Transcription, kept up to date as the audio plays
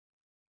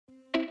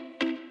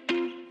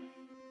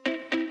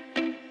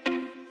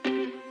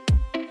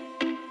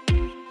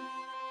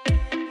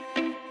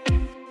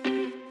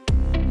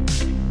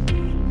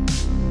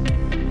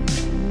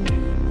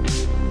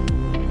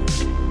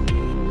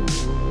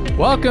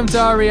Welcome to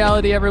our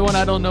reality, everyone.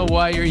 I don't know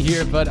why you're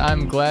here, but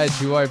I'm glad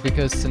you are,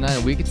 because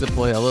tonight we get to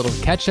play a little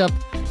catch up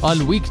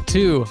on week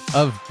 2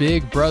 of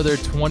Big Brother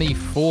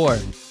 24.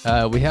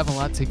 We have a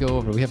lot to go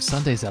over. We have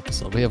Sunday's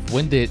episode. We have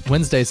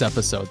Wednesday's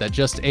episode that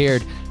just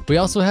aired. We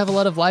also have a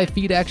lot of live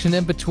feed action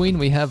in between.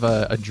 We have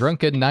a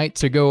drunken night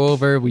to go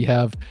over. We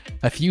have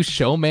a few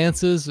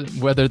showmances,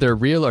 whether they're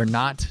real or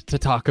not, to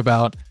talk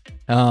about.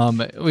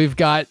 We've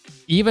got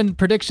even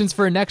predictions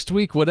for next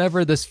week,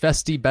 whatever this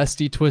festy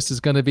bestie twist is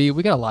going to be.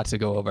 We got a lot to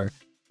go over.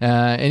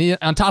 And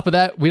on top of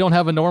that, we don't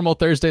have a normal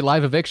Thursday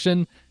live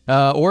eviction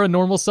or a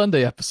normal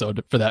Sunday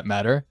episode for that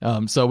matter.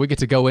 So we get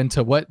to go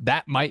into what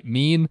that might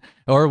mean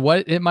or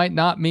what it might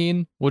not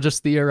mean. We'll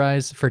just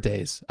theorize for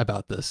days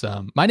about this.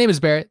 My name is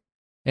Barrett,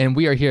 and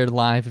we are here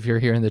live. If you're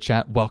here in the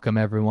chat, welcome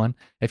everyone.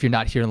 If you're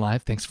not here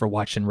live, thanks for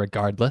watching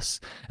regardless.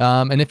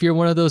 And if you're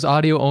one of those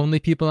audio only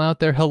people out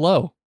there,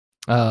 hello.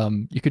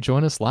 You could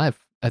join us live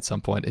at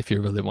some point if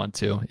you really want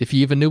to. If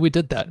you even knew we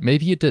did that,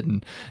 maybe you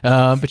didn't,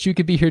 but you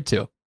could be here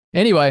too.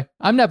 Anyway,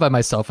 I'm not by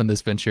myself in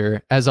this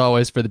venture. As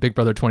always, for the Big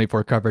Brother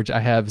 24 coverage, I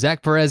have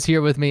Zach Perez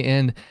here with me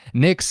in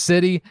Nick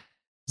City.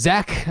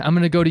 Zach, I'm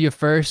going to go to you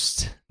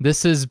first.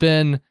 This has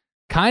been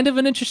kind of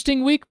an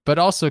interesting week, but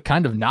also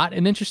kind of not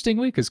an interesting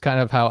week is kind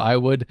of how I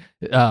would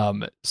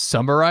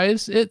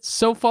summarize it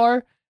so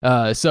far.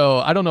 So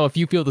I don't know if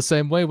you feel the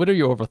same way. What are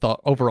your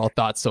overall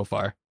thoughts so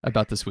far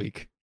about this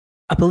week?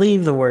 I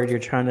believe the word you're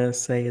trying to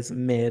say is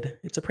mid.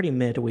 It's a pretty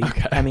mid week.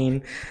 Okay. I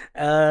mean,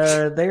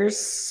 there's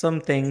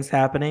some things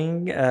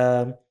happening.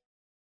 I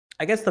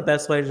guess the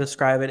best way to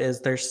describe it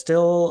is there's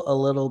still a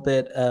little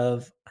bit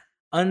of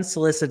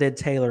unsolicited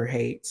Taylor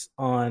hate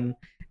on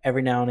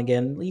every now and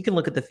again. You can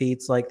look at the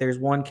feeds. Like there's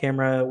one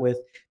camera with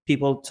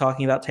people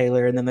talking about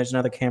Taylor, and then there's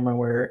another camera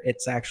where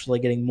it's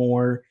actually getting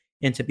more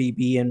into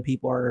BB and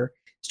people are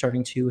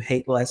starting to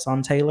hate less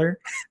on Taylor,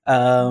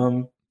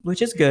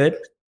 which is good.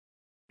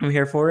 I'm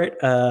here for it.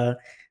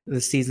 The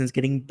season's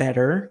getting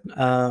better.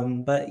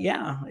 But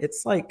yeah,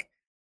 it's like,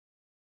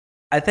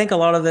 I think a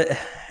lot of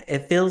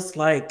it feels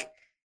like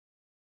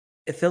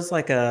a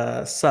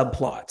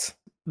subplot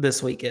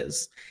this week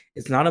is.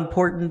 It's not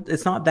important.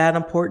 It's not that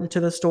important to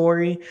the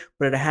story,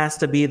 but it has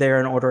to be there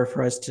in order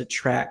for us to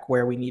track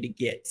where we need to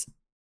get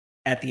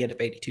at the end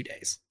of 82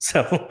 days.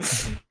 So.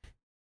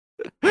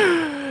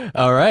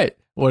 All right.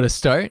 Well, to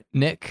start,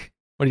 Nick,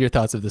 what are your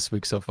thoughts of this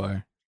week so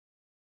far?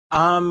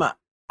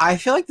 I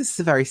feel like this is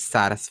a very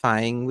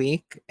satisfying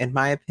week, in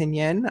my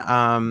opinion.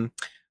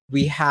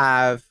 We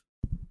have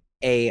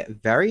a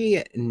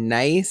very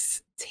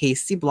nice,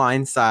 tasty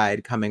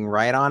blindside coming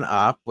right on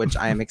up, which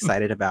I am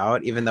excited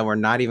about, even though we're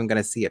not even going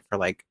to see it for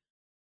like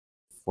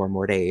 4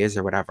 more days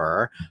or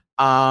whatever.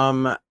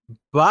 But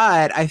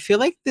I feel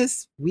like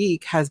this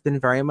week has been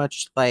very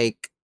much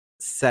like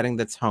setting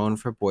the tone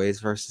for boys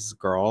versus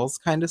girls,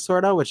 kind of,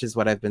 sort of, which is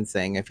what I've been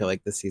saying I feel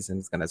like the season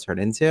is going to turn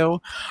into.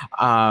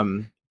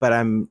 But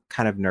I'm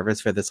kind of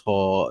nervous for this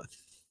whole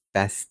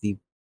bestie,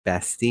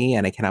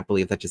 and I cannot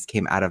believe that just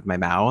came out of my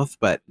mouth.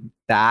 But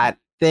that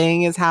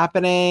thing is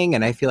happening,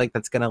 and I feel like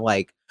that's gonna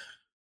like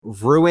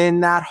ruin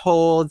that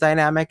whole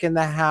dynamic in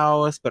the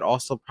house, but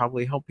also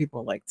probably help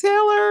people like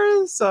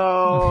Taylor.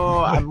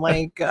 So I'm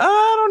like,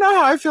 I don't know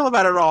how I feel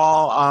about it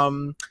all.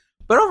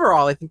 But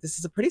overall, I think this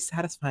is a pretty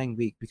satisfying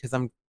week because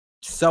I'm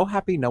so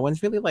happy no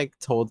one's really like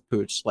told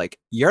Pooch like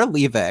you're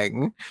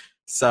leaving.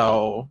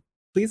 So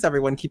please,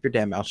 everyone, keep your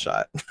damn mouth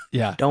shut.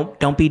 Yeah.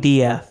 Don't be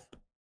DF.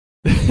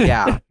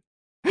 Yeah.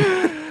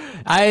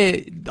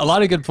 A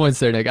lot of good points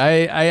there, Nick.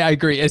 I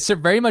agree. It's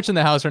very much in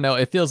the house right now.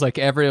 It feels like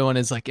everyone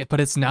is like, but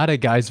it's not a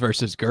guys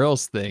versus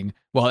girls thing,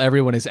 while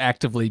everyone is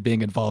actively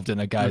being involved in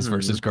a guys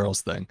versus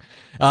girls thing.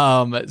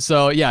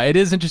 So yeah, it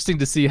is interesting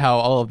to see how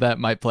all of that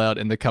might play out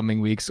in the coming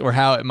weeks, or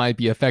how it might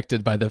be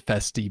affected by the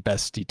festy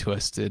bestie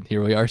twist. And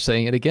here we are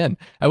saying it again.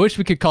 I wish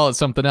we could call it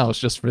something else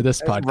just for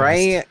this podcast.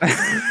 Right.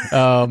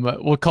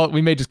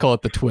 We may just call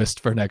it the twist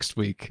for next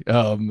week.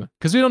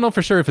 Because we don't know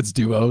for sure if it's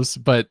duos,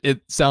 but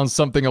it sounds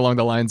something along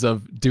the lines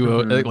of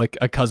duo, like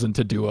a cousin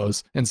to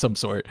duos in some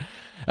sort.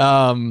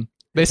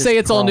 They say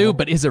it's all new,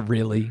 but is it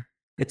really?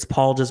 It's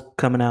Paul just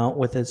coming out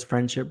with his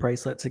friendship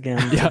bracelets again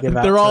Yeah, to give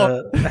out they're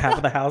all to half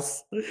of the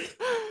house.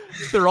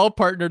 They're all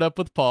partnered up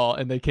with Paul,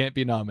 and they can't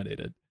be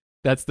nominated.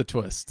 That's the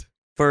twist.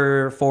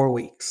 For 4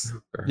 weeks.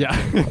 Yeah.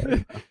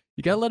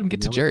 You gotta let him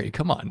get to jury.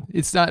 Come on.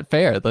 It's not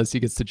fair unless he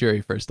gets to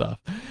jury first off.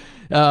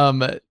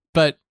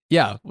 But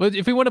yeah,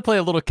 if we want to play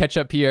a little catch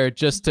up here,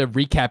 just to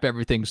recap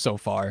everything so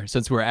far,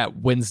 since we're at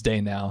Wednesday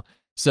now.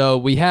 So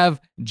we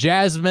have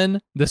Jasmine,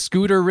 the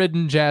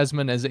scooter-ridden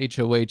Jasmine, as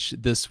HOH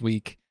this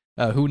week,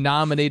 who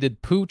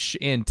nominated Pooch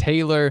and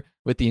Taylor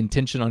with the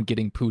intention on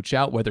getting Pooch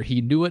out, whether he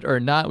knew it or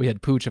not. We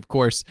had Pooch, of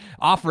course,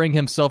 offering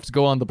himself to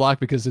go on the block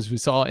because, as we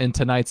saw in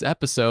tonight's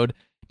episode,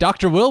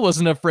 Dr. Will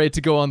wasn't afraid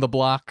to go on the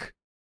block.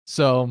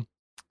 So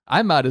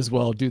I might as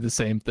well do the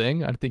same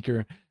thing. I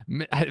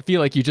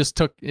feel like I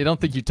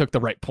don't think you took the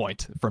right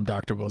point from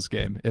Dr. Will's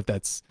game, if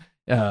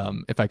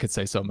if I could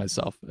say so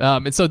myself.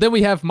 And so then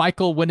we have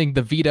Michael winning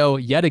the veto,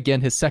 yet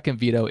again, his second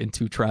veto in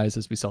 2 tries,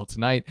 as we saw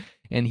tonight.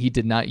 And he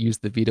did not use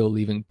the veto,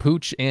 leaving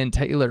Pooch and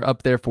Taylor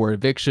up there for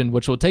eviction,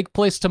 which will take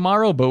place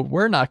tomorrow, but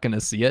we're not going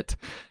to see it.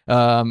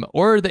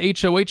 Or the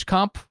HOH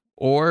comp,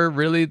 or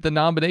really the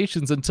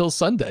nominations until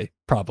Sunday,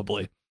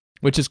 probably,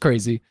 which is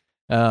crazy.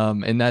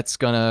 And that's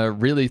going to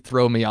really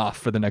throw me off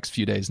for the next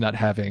few days, not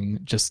having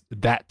just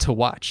that to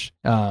watch,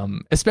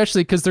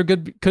 especially because there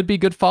could be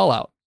good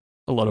fallout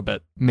a little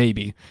bit,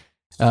 maybe.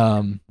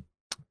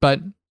 But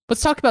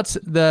let's talk about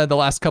the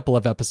last couple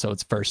of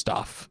episodes first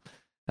off,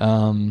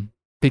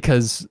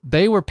 because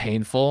they were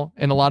painful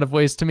in a lot of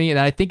ways to me. And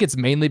I think it's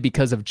mainly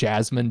because of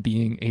Jasmine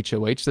being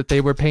HOH that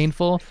they were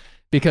painful,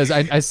 because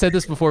I said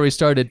this before we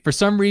started. For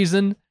some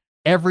reason,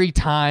 every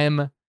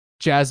time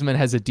Jasmine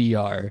has a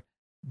DR,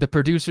 the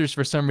producers,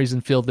 for some reason,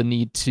 feel the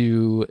need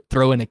to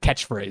throw in a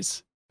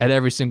catchphrase at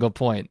every single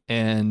point.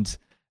 And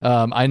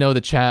I know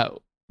the chat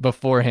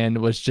beforehand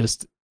was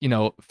just,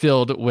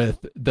 filled with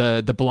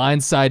the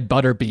blindside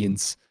butter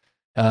beans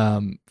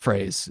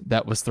phrase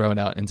that was thrown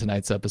out in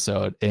tonight's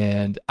episode.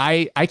 And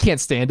I can't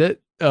stand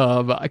it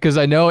because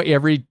I know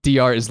every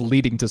DR is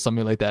leading to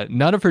something like that.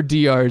 None of her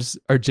DRs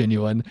are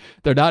genuine.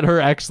 They're not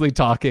her actually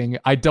talking.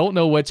 I don't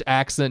know which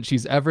accent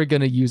she's ever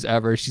going to use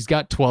ever. She's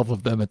got 12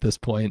 of them at this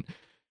point.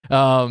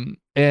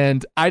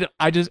 And I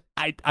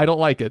don't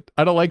like it.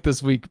 I don't like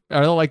this week.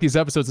 I don't like these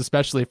episodes,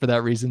 especially for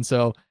that reason.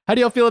 So how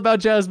do y'all feel about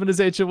Jasmine as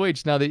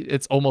HOH now that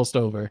it's almost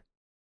over?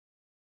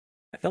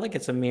 I feel like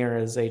it's Amir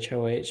as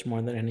HOH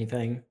more than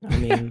anything. I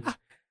mean,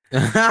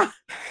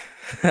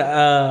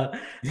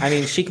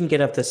 she can get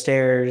up the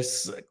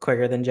stairs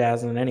quicker than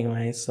Jasmine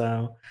anyway.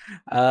 So,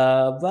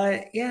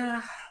 but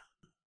yeah,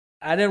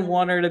 I didn't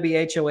want her to be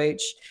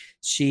HOH.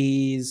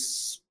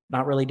 She's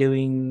not really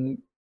doing.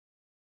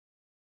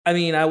 I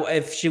mean,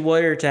 if she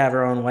were to have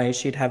her own way,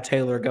 she'd have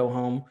Taylor go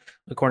home,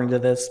 according to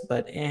this.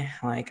 But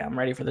I'm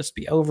ready for this to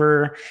be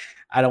over.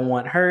 I don't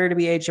want her to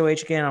be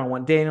HOH again. I don't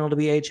want Daniel to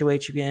be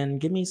HOH again.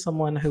 Give me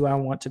someone who I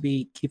want to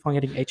keep on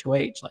getting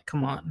HOH. Like,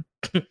 come on.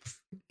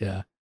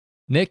 Yeah.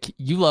 Nick,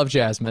 you love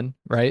Jasmine,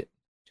 right?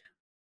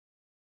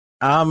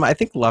 I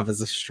think love is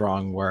a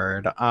strong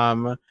word.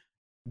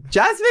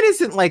 Jasmine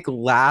isn't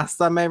last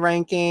on my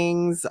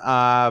rankings,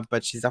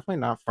 but she's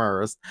definitely not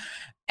first.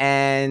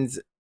 And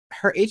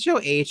her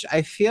HOH,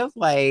 I feel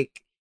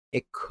like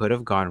it could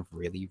have gone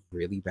really,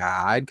 really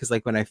bad. Because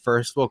when I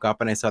first woke up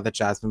and I saw that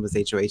Jasmine was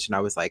HOH, and I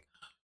was like,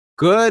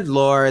 good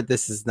Lord,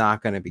 this is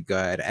not going to be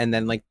good. And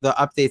then the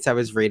updates I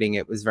was reading,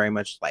 it was very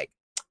much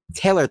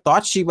Taylor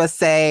thought she was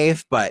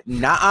safe, but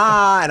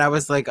nah. And I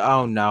was like,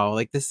 oh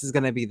no, this is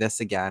going to be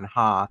this again,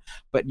 huh?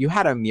 But you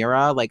had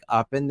Amira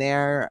up in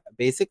there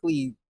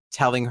basically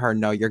telling her,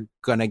 no, you're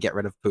going to get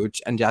rid of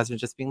Pooch. And Jasmine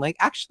just being like,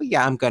 actually,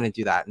 yeah, I'm going to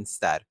do that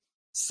instead.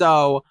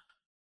 So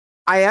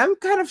I am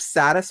kind of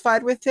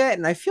satisfied with it,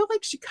 and I feel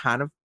like she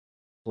kind of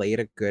played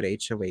a good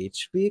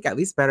HOH week, at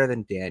least better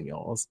than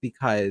Daniel's,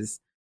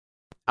 because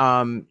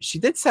she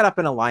did set up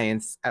an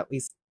alliance at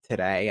least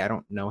today. I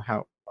don't know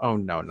how. Oh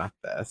no, not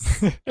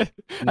this.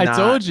 I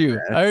told you.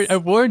 I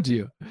warned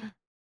you.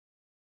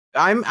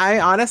 I'm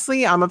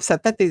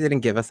upset that they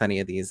didn't give us any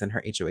of these in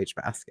her HOH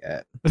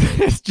basket.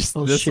 It's just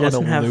this she on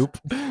a loop.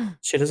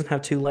 She doesn't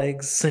have 2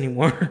 legs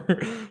anymore.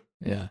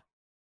 Yeah.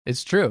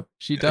 It's true.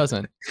 She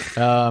doesn't.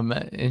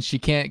 And she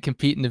can't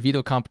compete in the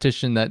veto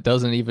competition that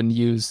doesn't even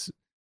use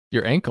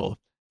your ankle.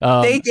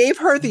 They gave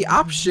her the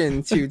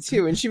option to,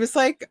 too. And she was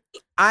like,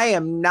 I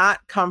am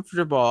not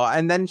comfortable.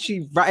 And then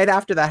she, right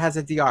after that, has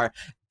a DR.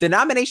 The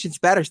nominations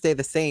better stay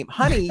the same.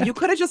 Honey, you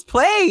could have just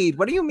played.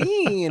 What do you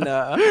mean?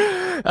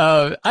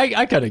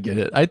 I kind of get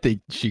it. I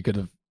think she could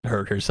have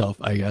hurt herself,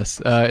 I guess,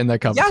 in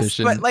that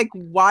competition. Yes, but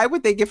why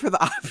would they give her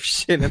the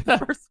option in the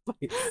first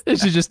place? They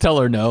should just tell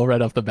her no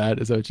right off the bat.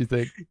 Is that what you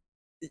think?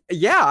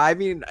 Yeah, I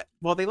mean,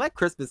 well, they let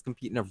Christmas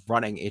compete in a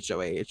running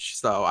HOH,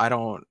 so I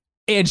don't.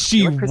 And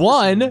she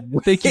won.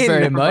 Thank you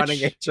very much.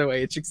 Running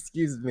HOH,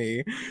 excuse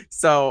me.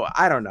 So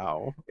I don't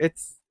know.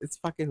 It's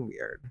fucking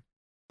weird.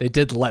 They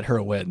did let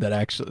her win.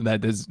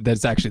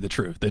 That's actually the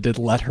truth. They did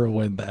let her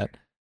win that.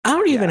 I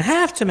don't even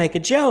have to make a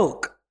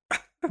joke.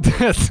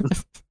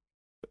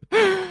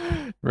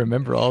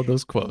 Remember all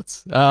those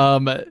quotes.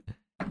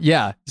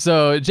 Yeah.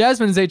 So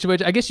Jasmine's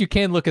HOH. I guess you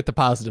can look at the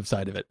positive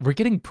side of it. We're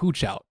getting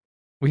Pooch out.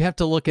 We have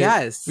to look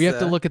at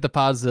the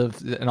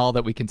positive and all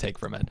that we can take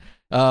from it.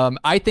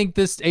 I think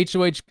this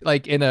HOH,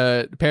 in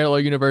a parallel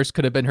universe,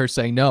 could have been her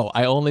saying, no,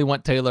 I only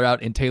want Taylor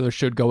out, and Taylor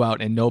should go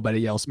out, and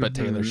nobody else but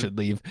Taylor should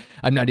leave.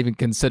 I'm not even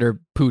consider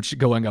Pooch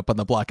going up on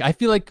the block. I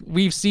feel like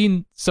we've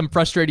seen some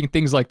frustrating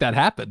things like that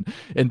happen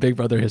in Big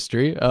Brother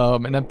history,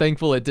 and I'm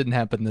thankful it didn't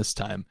happen this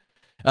time.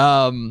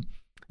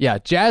 Yeah,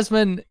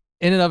 Jasmine,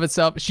 in and of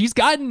itself, she's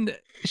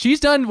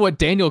done what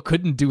Daniel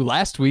couldn't do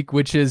last week,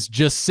 which is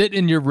just sit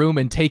in your room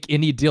and take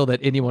any deal that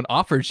anyone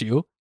offers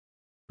you.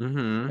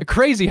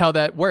 Crazy how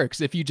that works.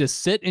 If you just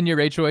sit in your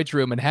HOH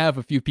room and have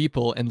a few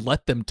people and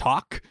let them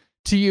talk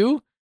to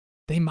you,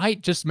 they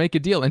might just make a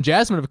deal. And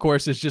Jasmine, of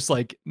course, is just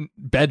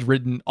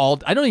bedridden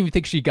I don't even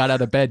think she got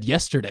out of bed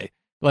yesterday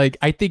Like,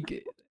 I think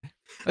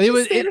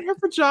She stayed in her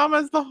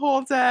pajamas the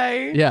whole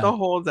day. Yeah. The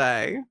whole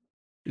day.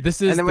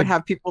 This is and then would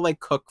have people like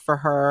cook for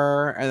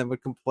her and then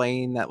would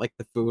complain that like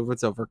the food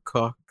was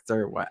overcooked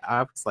or what.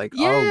 I was like,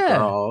 oh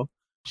girl,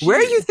 where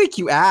do you think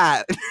you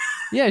at?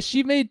 Yeah,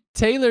 she made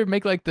Taylor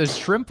make like the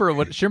shrimp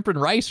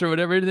and rice or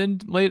whatever. And then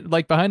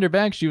like behind her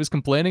back, she was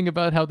complaining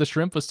about how the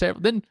shrimp was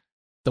terrible. Then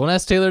don't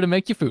ask Taylor to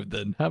make you food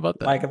then. How about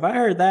that? Like if I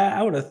heard that,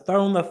 I would have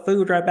thrown the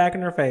food right back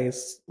in her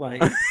face.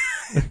 Like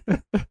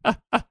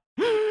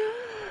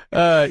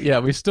yeah,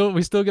 we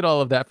still get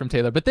all of that from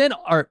Taylor, but then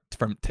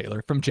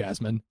from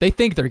Jasmine. They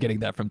think they're getting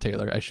that from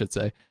Taylor, I should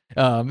say.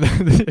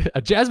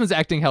 Jasmine's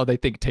acting how they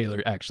think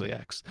Taylor actually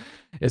acts.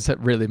 Is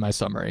really my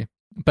summary.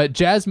 But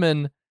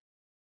Jasmine,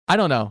 I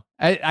don't know.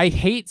 I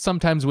hate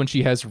sometimes when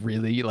she has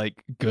really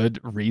like good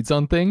reads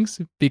on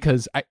things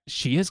because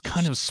she is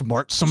kind of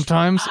smart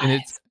sometimes,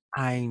 and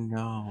I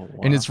know.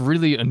 And it's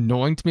really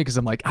annoying to me because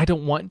I'm like, I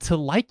don't want to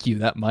like you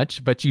that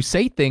much, but you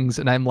say things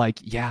and I'm like,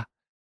 yeah,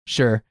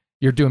 sure,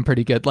 you're doing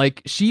pretty good.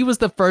 Like, she was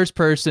the first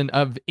person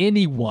of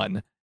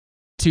anyone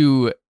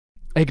to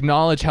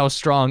acknowledge how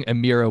strong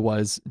Amira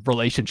was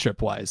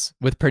relationship-wise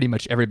with pretty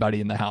much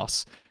everybody in the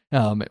house.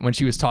 When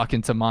she was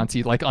talking to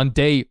Monty, like on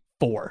day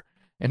 4.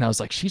 And I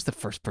was like, she's the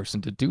first person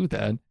to do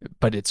that,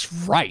 but it's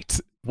right.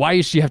 Why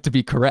does she have to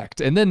be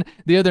correct? And then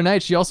the other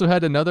night, she also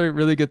had another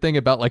really good thing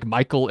about like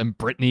Michael and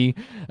Brittany.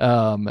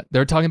 They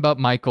were talking about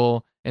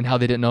Michael and how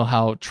they didn't know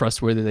how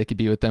trustworthy they could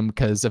be with them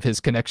because of his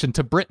connection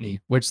to Brittany,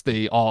 which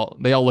they all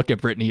look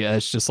at Brittany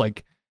as just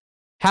like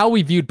how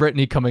we viewed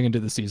Brittany coming into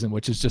the season,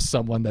 which is just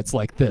someone that's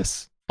like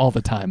this all the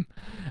time.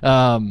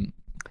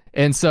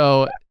 And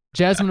so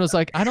Jasmine was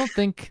like, I don't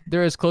think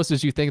they're as close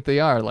as you think they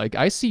are. Like,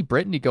 I see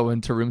Brittany go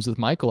into rooms with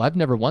Michael. I've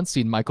never once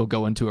seen Michael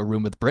go into a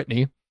room with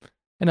Brittany.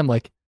 And I'm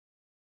like,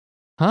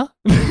 huh?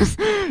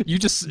 You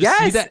just see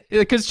that?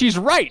 Because she's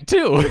right,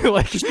 too.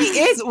 Like, she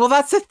is. Well,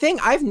 that's the thing.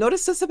 I've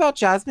noticed this about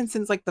Jasmine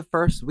since like the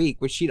first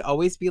week, where she'd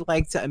always be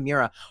like to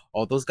Amira,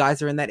 all those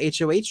guys are in that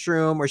HOH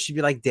room. Or she'd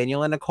be like,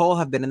 Daniel and Nicole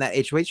have been in that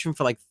HOH room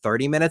for like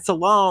 30 minutes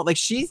alone. Like,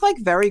 she's like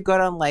very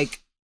good on like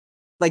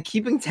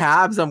keeping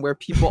tabs on where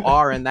people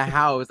are in the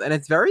house. And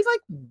it's very like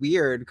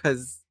weird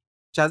because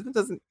Jasmine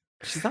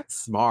she's not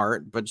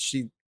smart, but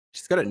she's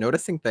good at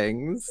noticing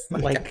things.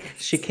 Like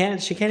she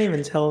can't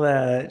even tell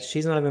that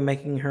she's not even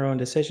making her own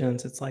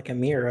decisions. It's like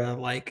Amira,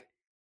 like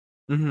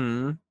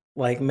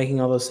like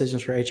making all those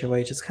decisions for HOH.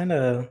 It's kind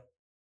of,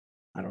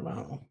 I don't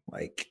know.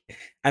 Like,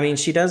 I mean,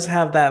 she does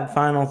have that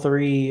final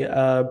 3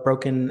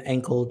 broken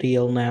ankle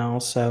deal now,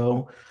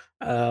 so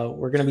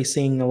we're gonna be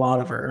seeing a lot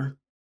of her,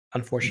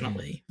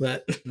 unfortunately.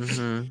 But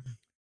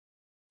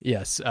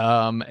yes,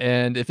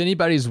 and if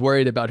anybody's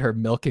worried about her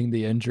milking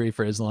the injury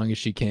for as long as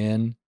she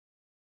can,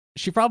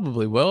 she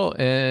probably will.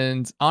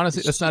 And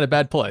honestly, that's not a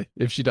bad play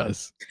if she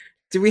does.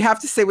 Do we have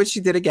to say what she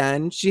did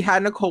again? She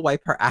had Nicole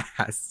wipe her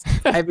ass.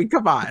 I mean,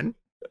 come on.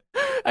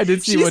 I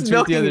did see one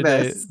tweet the other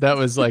day that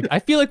was like, I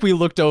feel like we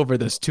looked over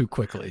this too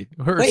quickly.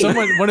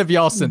 One of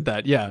y'all sent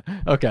that. Yeah.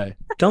 Okay.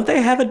 Don't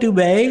they have a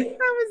duvet?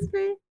 That was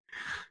me.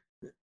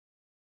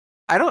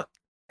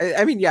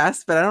 I mean,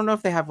 yes, but I don't know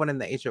if they have one in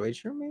the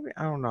HOH room, maybe.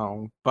 I don't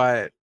know.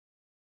 But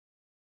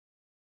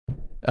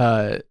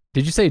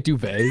did you say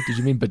duvet? Did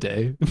you mean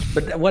bidet?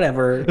 But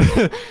whatever.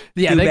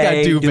 Yeah, duvet, they got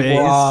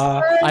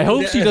duvets. I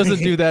hope she doesn't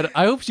do that.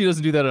 I hope she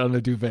doesn't do that on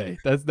the duvet.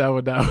 That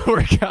would not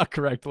work out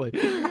correctly.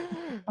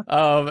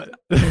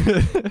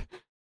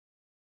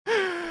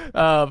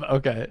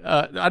 Okay.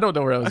 I don't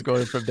know where I was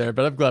going from there,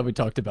 but I'm glad we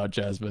talked about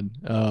Jasmine.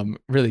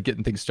 Really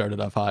getting things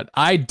started off hot.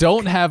 I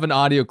don't have an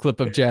audio clip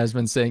of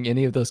Jasmine saying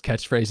any of those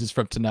catchphrases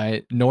from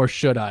tonight, nor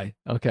should I.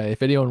 Okay.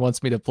 If anyone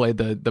wants me to play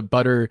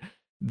the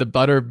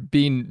butter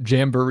bean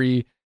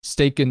jamboree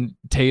steak and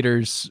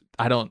taters,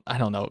 I don't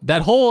know.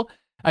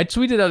 I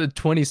tweeted out a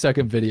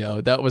 20-second video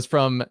that was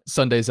from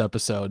Sunday's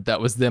episode.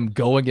 That was them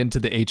going into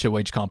the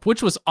HOH comp,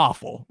 which was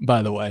awful,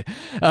 by the way.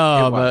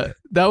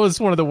 That was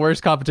one of the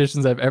worst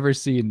competitions I've ever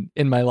seen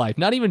in my life.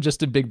 Not even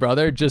just in Big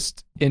Brother,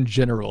 just in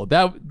general.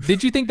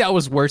 Did you think that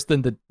was worse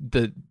than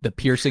the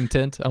piercing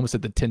tint? I almost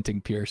said the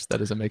tinting pierce. That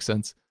doesn't make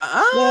sense.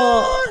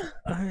 Well,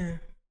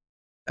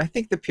 I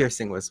think the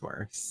piercing was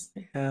worse.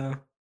 Yeah.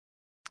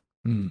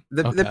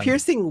 The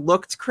piercing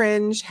looked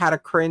cringe, had a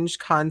cringe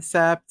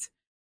concept,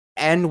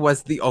 and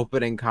was the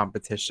opening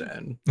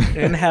competition.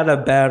 And had a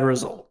bad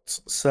result.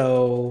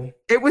 So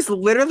it was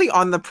literally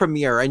on the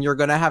premiere, and you're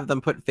gonna have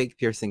them put fake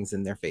piercings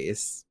in their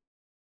face.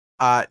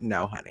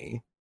 No,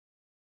 honey.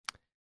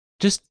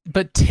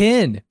 But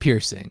 10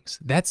 piercings.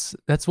 That's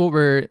what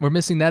we're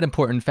missing, that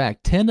important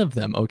fact. 10 of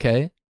them,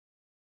 okay?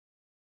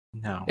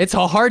 No. It's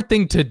a hard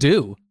thing to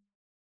do.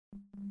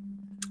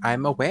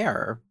 I'm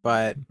aware,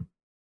 but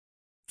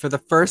for the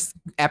first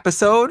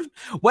episode,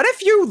 what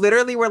if you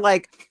literally were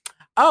like,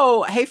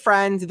 oh, hey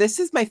friend, this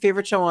is my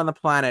favorite show on the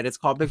planet. It's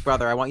called Big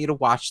Brother. I want you to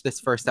watch this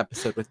first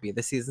episode with me.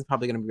 This season's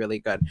probably going to be really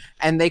good.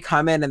 And they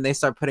come in and they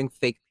start putting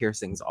fake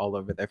piercings all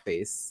over their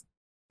face.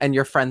 And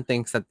your friend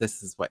thinks that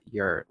this is what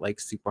you're like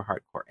super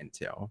hardcore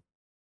into.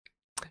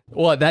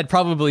 Well, that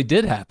probably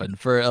did happen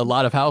for a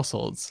lot of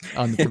households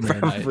on the It premiere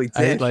probably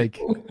night. did. Like,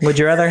 Would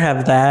you rather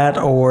have that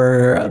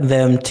or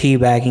them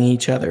teabagging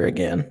each other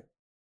again?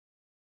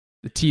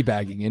 the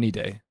teabagging any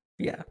day.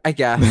 Yeah. I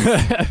guess.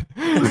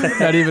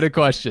 Not even a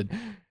question.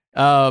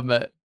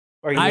 Or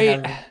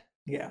I-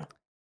 yeah.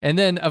 And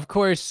then, of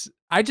course,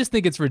 I just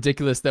think it's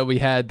ridiculous that we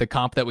had the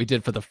comp that we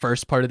did for the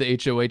first part of the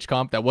HOH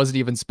comp that wasn't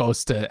even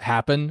supposed to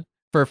happen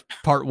for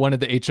part one of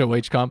the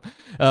HOH comp.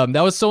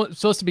 That was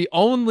supposed to be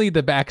only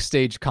the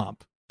backstage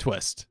comp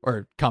twist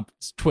or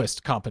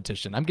twist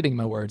competition. I'm getting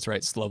my words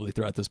right slowly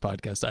throughout this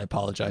podcast. I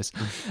apologize.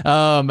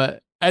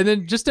 And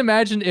then just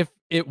imagine if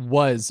it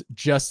was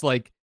just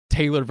like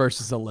Taylor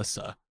versus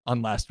Alyssa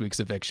on last week's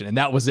eviction, and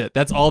that was it.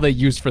 That's all they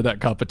used for that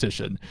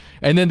competition.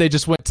 And then they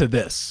just went to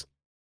this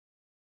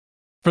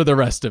for the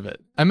rest of it.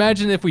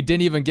 Imagine if we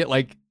didn't even get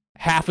like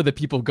half of the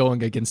people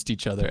going against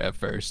each other at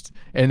first,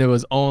 and there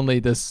was only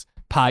this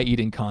pie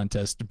eating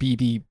contest,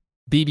 BB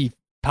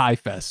Pie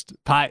Fest.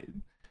 Pie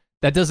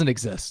that doesn't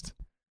exist.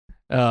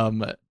 I don't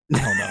know.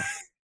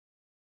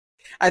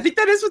 I think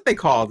that is what they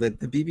called it,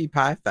 the BB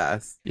Pie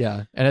Fest.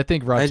 Yeah, and I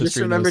think I Rochester just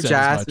remember knows that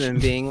as much. Jasmine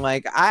being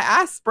like,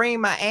 I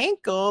sprained my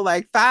ankle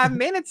like 5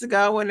 minutes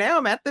ago, and now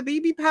I'm at the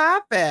BB Pie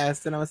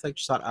Fest. And I was like,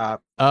 shut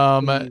up.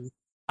 please."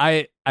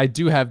 I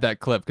do have that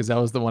clip because that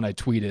was the one I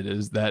tweeted.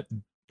 Is that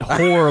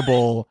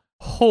horrible,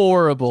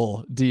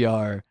 horrible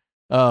DR?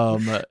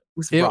 It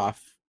was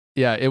rough.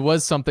 Yeah, it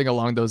was something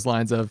along those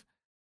lines of,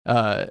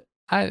 I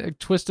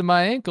twisted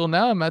my ankle.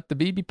 Now I'm at the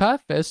BB Pie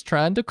Fest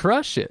trying to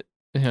crush it.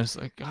 And I was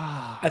like,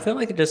 I feel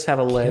like they just have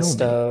a list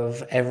me.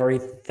 of every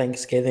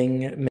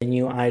Thanksgiving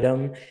menu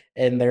item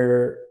and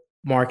they're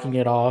marking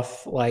it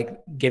off, like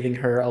giving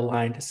her a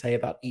line to say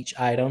about each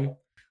item.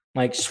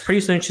 Like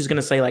pretty soon she's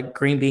gonna say like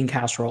green bean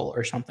casserole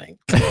or something.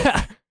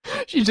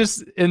 she's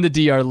just in the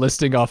DR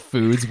listing off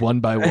foods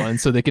one by one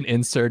so they can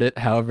insert it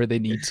however they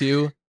need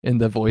to in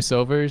the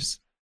voiceovers.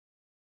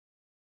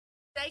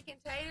 Steak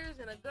and taters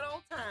and a good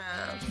old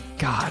time.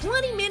 God.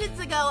 20 minutes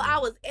ago, I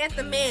was at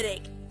the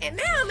medic, and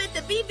now I'm at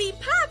the BB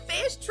Pie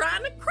Fest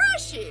trying to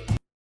crush it.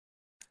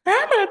 I'm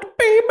at the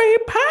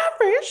BB Pie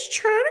Fest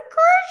trying to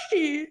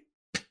crush it.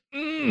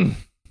 Mm.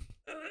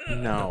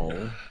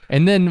 No.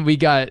 And then we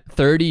got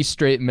 30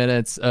 straight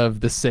minutes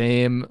of the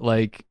same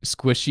like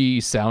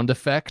squishy sound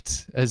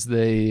effect as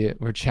they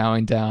were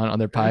chowing down on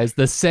their pies.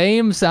 The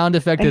same sound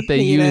effect that they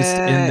hate used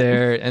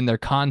it. in their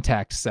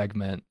contact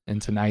segment in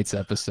tonight's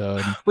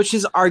episode. Which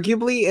is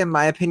arguably, in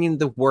my opinion,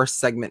 the worst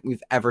segment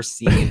we've ever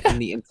seen in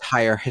the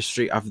entire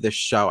history of this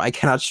show. I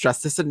cannot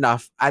stress this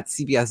enough. At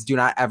CBS, do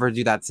not ever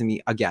do that to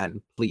me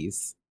again,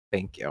 please.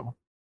 Thank you.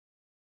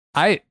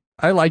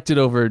 I liked it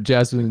over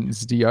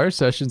Jasmine's DR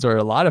sessions, or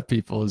a lot of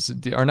people's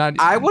are not.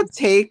 I would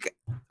take,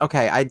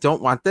 okay, I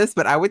don't want this,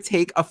 but I would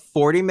take a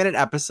 40-minute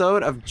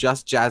episode of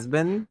just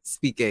Jasmine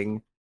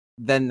speaking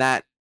than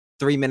that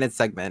 3-minute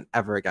segment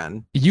ever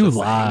again. You Just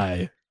saying.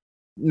 lie.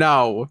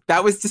 No,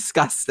 that was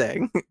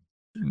disgusting.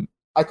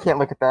 I can't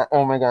look at that.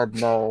 Oh my God,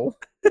 no.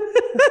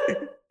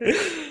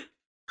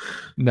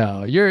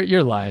 No,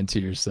 you're lying to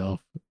yourself.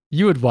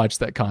 You would watch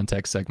that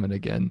context segment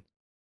again.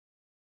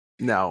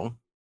 No.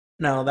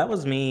 No, that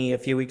was me a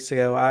few weeks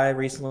ago. I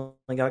recently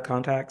got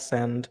contacts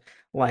and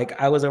like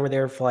I was over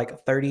there for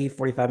like 30,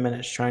 45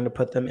 minutes trying to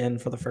put them in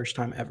for the first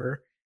time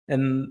ever.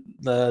 And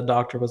the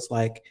doctor was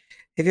like,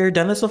 have you ever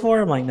done this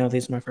before? I'm like, no,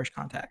 these are my first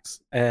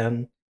contacts.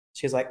 And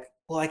she's like,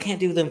 well, I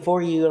can't do them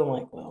for you. And I'm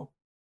like, well,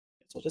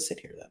 I guess we'll just sit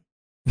here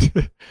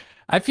then.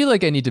 I feel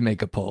like I need to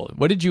make a poll.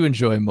 What did you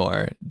enjoy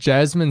more,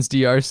 Jasmine's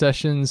DR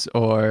sessions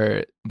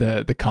or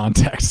the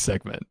contact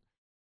segment?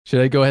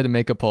 Should I go ahead and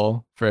make a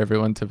poll for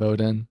everyone to vote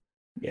in?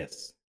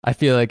 Yes. I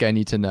feel like I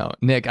need to know.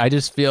 Nick, I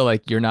just feel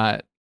like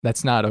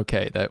that's not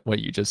okay, that what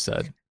you just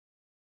said.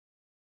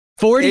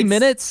 40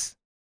 minutes?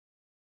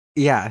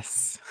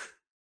 Yes.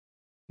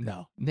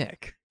 No,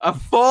 Nick. A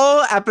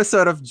full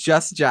episode of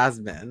just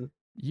Jasmine,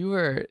 You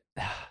were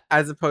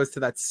as opposed to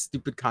that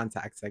stupid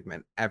contact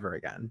segment ever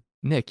again.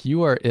 Nick,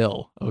 you are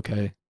ill,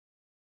 okay?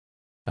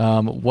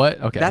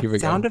 What? Okay, That here we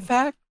sound go.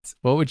 effect?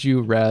 What would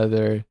you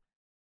rather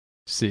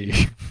see?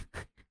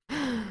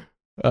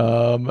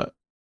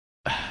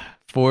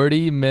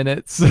 40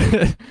 minutes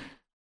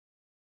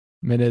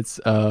minutes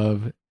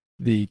of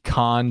the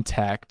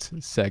contact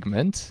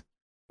segment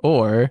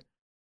or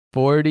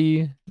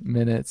 40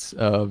 minutes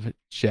of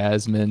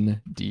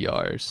Jasmine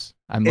DRs.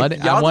 I'm If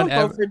letting I y'all want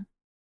don't vote for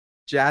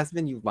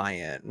Jasmine, you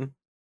lying.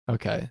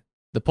 Okay.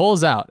 The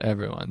poll's out,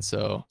 everyone.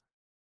 So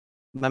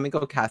Let me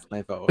go cast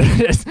my vote.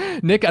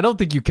 Nick, I don't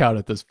think you count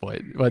at this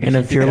point. whether And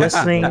you if you're think that's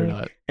listening, or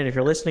not. and if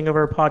you're listening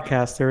over a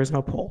podcast, there is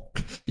no poll.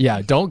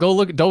 Yeah, don't go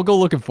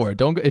looking for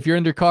it. If you're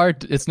in your car,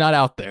 it's not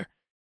out there.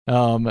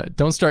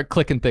 Don't start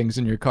clicking things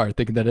in your car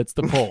thinking that it's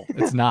the poll.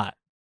 It's not.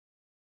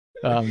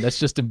 That's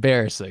just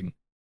embarrassing.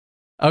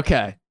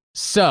 Okay,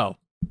 so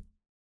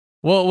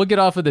we'll get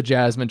off of the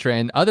Jasmine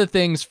train. Other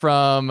things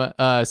from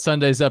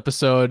Sunday's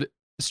episode: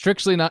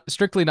 strictly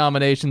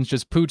nominations.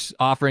 Just Pooch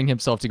offering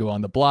himself to go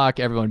on the block.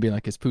 Everyone being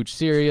like, "Is Pooch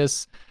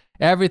serious?"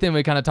 Everything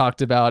we kind of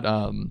talked about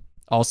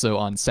also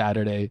on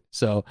Saturday.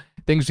 So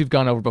things we've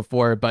gone over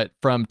before, but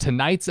from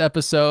tonight's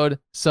episode,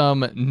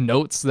 some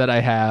notes that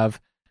I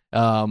have.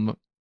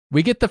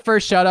 We get the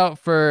first shout out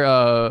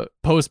for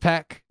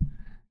Postpack,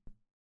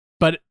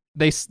 but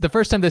the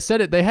first time they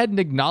said it, they hadn't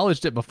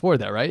acknowledged it before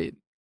that, right?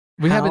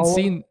 We haven't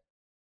seen.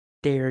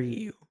 Dare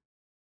you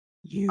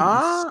use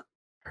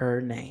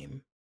her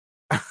name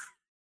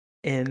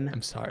in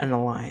I'm sorry. an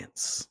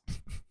alliance?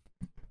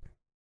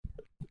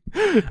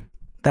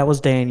 That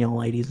was Daniel,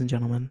 ladies and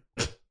gentlemen.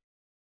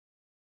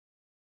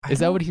 Is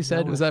that what he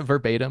said? Was that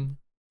verbatim?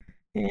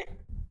 Yeah.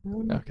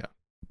 Okay.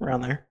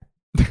 Around there.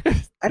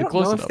 I don't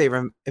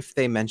know if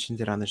they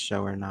mentioned it on the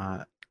show or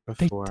not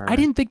before. I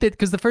didn't think that,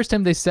 because the first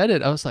time they said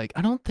it, I was like,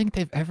 I don't think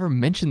they've ever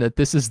mentioned that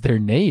this is their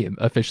name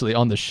officially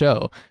on the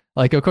show.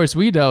 Like, of course,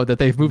 we know that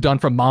they've moved on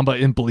from Mamba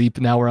and Bleep.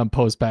 Now we're on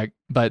Postpack,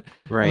 but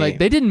like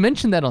they didn't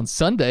mention that on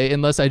Sunday,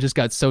 unless I just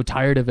got so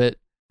tired of it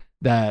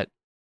that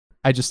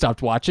I just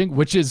stopped watching,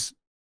 which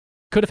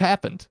could have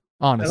happened.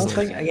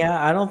 Honestly,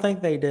 I don't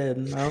think they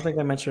did. I don't think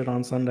they mentioned it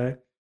on Sunday,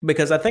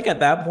 because I think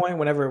at that point,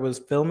 whenever it was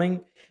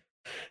filming,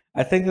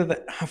 I think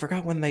that I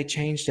forgot when they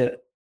changed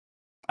it.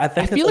 I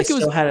think they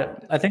still had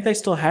it. I think they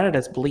still had it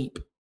as Bleep.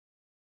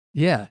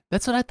 Yeah,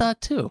 that's what I thought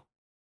too.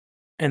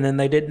 And then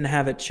they didn't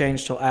have it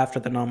changed till after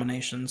the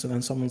nominations. And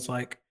then someone's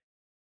like,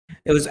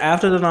 it was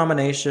after the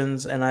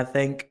nominations, and I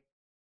think,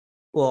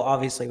 well,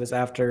 obviously it was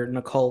after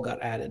Nicole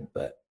got added,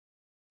 but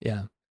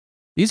yeah.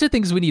 These are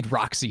things we need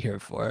Roxy here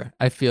for.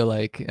 I feel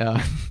like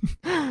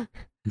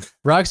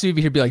Roxy would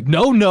be here, be like,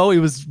 no, it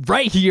was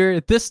right here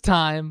at this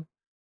time,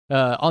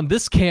 on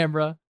this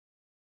camera.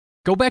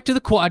 Go back to the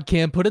quad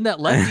cam, put in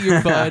that left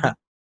earbud at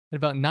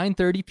about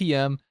 9:30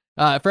 p.m.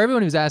 For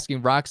everyone who's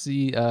asking,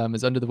 Roxy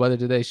is under the weather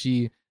today.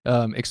 She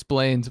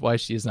explains why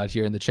she is not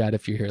here in the chat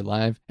if you're here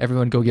live.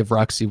 Everyone go give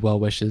Roxy well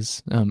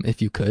wishes if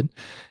you could.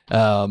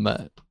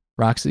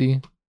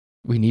 Roxy,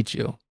 we need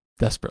you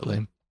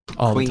desperately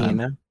all the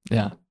time.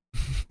 Yeah.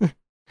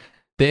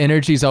 The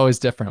energy is always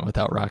different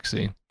without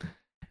Roxy.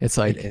 It's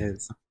like, it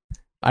is.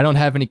 I don't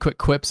have any quick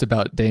quips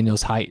about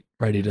Daniel's height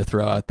ready to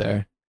throw out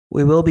there.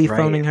 We will be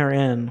phoning her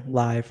in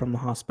live from the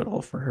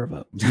hospital for her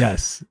vote.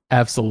 Yes,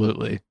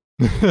 absolutely.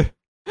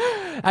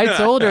 I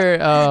told her,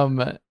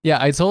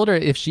 I told her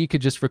if she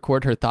could just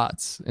record her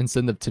thoughts and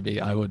send them to me,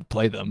 I would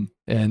play them.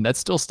 And that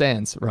still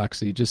stands,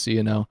 Roxy, just so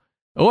you know.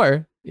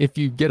 Or if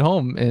you get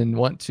home and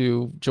want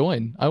to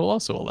join, I will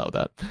also allow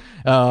that.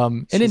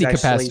 In any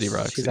capacity,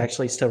 Roxy. She's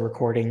actually still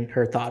recording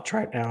her thoughts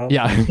right now.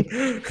 Yeah.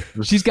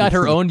 She's got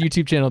her own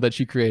YouTube channel that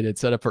she created,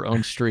 set up her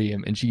own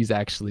stream, and she's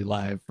actually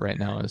live right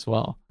now as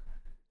well.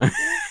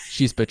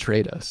 She's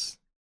betrayed us.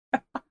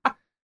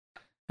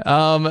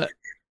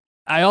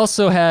 I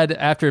also had,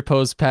 after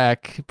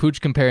Postpack,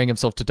 Pooch comparing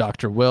himself to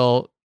Dr.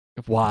 Will.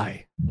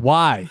 Why?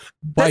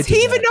 Does he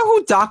even know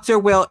who Dr.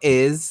 Will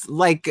is?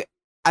 Like,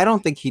 I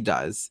don't think he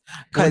does.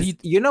 Because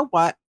you know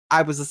what?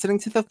 I was listening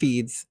to the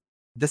feeds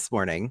this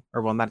morning,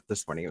 or well, not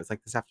this morning. It was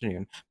like this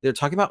afternoon. They were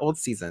talking about old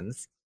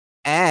seasons.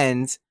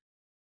 And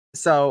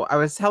so I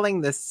was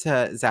telling this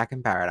to Zach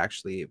and Barrett,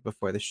 actually,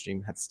 before the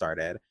stream had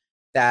started,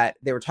 that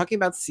they were talking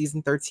about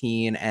season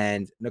 13.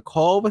 And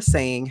Nicole was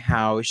saying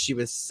how she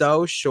was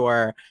so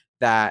sure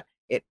that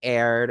it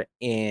aired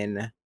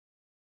in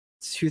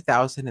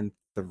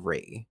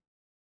 2003.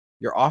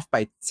 You're off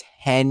by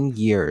 10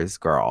 years,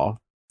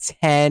 girl.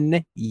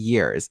 10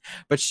 years.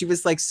 But she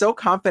was like so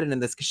confident in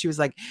this because she was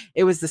like,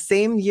 it was the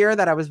same year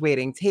that I was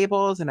waiting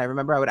tables. And I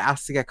remember I would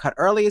ask to get cut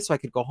early so I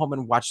could go home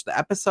and watch the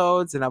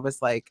episodes. And I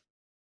was like,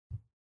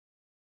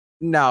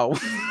 no.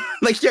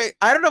 Like,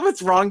 I don't know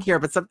what's wrong here,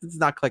 but something's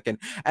not clicking.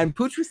 And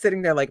Pooch was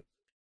sitting there like,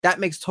 that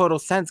makes total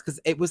sense, because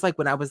it was like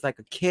when I was like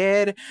a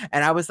kid,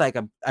 and I was like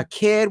a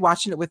kid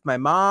watching it with my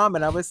mom,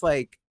 and I was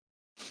like,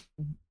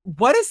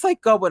 what is like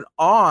going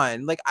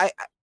on? Like,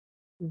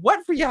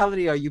 what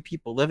reality are you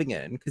people living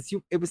in? Because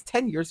it was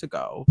 10 years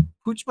ago.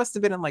 Pooch must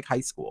have been in like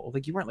high school.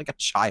 Like, you weren't like a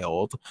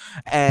child.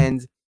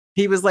 And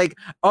he was like,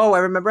 oh, I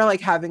remember like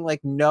having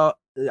like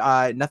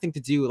nothing to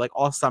do like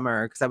all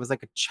summer because I was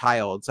like a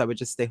child. So I would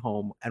just stay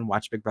home and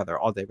watch Big Brother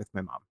all day with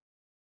my mom.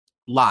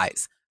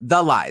 Lies.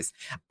 The lies.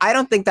 I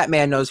don't think that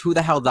man knows who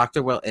the hell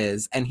Dr. Will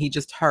is. And he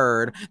just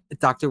heard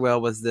that Dr.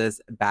 Will was this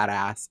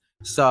badass.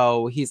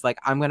 So he's like,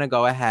 I'm going to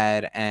go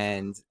ahead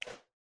and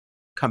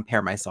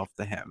compare myself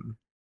to him.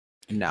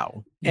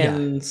 No.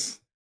 And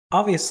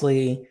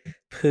obviously,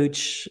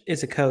 Pooch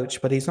is a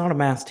coach, but he's not a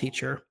math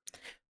teacher,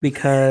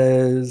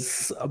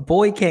 because a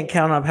boy can't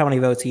count up how many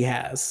votes he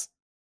has.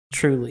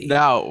 Truly.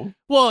 No.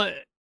 Well,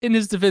 in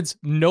his defense,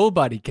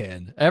 nobody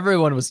can.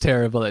 Everyone was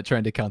terrible at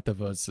trying to count the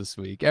votes this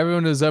week.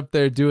 Everyone was up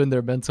there doing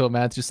their mental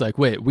math, just like,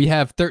 wait, we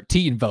have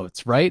 13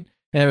 votes, right?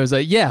 And it was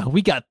like, yeah,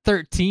 we got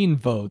 13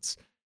 votes.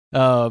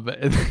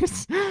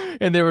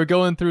 And they were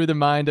going through the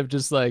mind of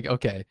just like,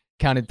 okay,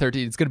 counting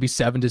 13, it's going to be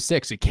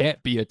 7-6. It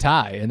can't be a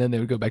tie. And then they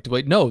would go back to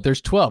like, no, there's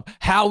 12.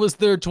 How is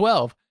there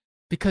 12?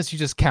 Because you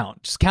just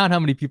count. Just count how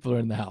many people are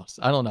in the house.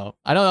 I don't know.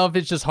 I don't know if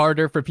it's just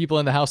harder for people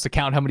in the house to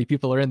count how many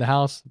people are in the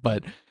house,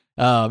 but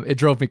it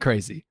drove me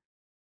crazy.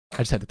 I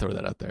just had to throw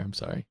that out there. I'm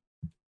sorry.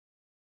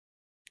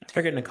 I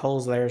figured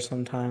Nicole's there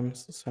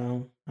sometimes,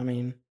 so I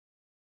mean,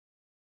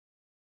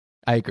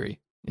 I agree.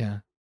 Yeah.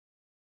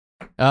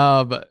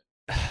 But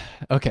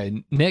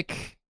okay,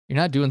 Nick, you're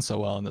not doing so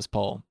well in this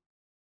poll.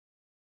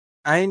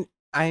 I'm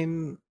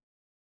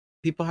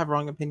people have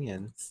wrong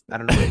opinions. I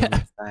don't know what you want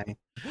to say.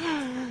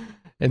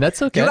 And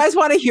that's okay. Do you guys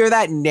want to hear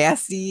that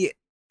nasty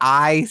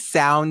eye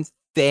sound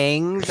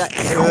thing?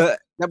 That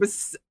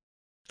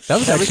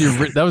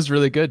was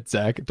really good,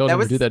 Zach. Don't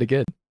ever do that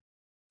again.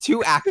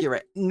 Too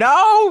accurate.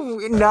 No,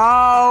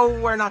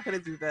 we're not gonna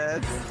do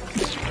this.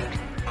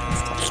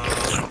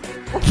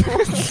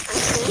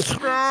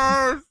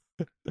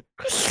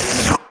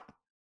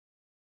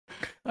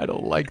 I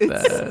don't like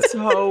that. It's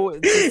so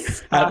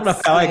disgusting. I don't know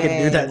how I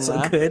can do that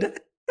so good.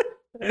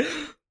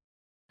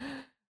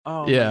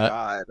 Oh yeah, my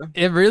God.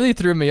 It really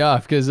threw me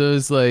off because it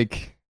was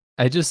like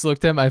I just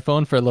looked at my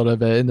phone for a little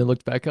bit and then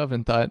looked back up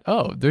and thought,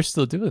 oh, they're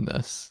still doing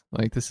this.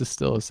 Like this is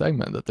still a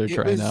segment that they're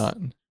trying out.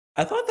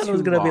 I thought that it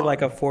was gonna be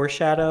like a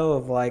foreshadow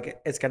of like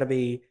it's gonna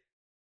be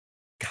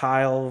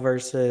Kyle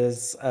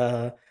versus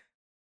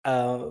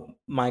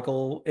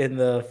Michael in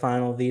the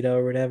final veto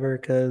or whatever,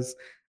 because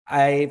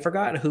I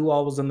forgot who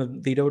all was in the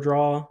veto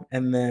draw,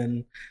 and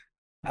then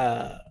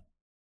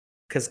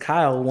because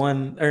Michael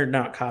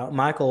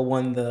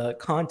won the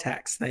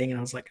contacts thing, and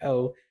I was like,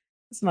 oh,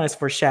 it's a nice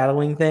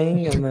foreshadowing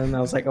thing, and then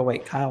I was like, oh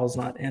wait, Kyle's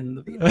not in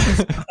the veto.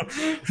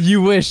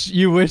 You wish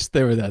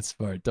they were that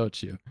smart,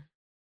 don't you?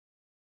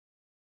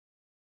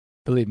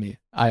 Believe me,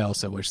 I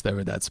also wish they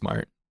were that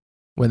smart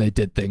when they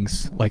did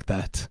things like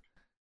that.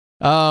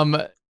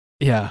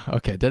 Yeah,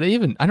 okay. I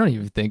don't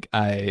even think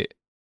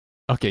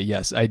okay,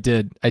 yes, I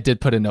did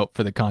put a note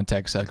for the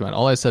context segment.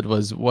 All I said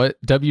was, what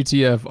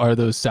WTF are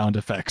those sound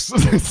effects?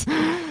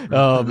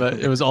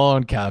 It was all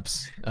in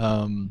caps.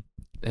 And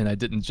I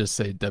didn't just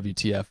say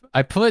WTF.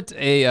 I put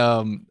a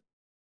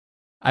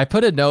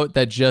note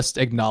that just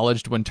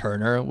acknowledged when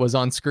Turner was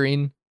on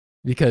screen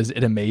because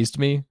it amazed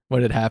me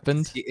when it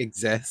happened. He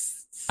exists.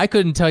 I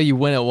couldn't tell you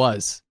when it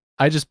was.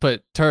 I just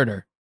put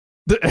Turner.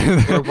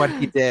 Or what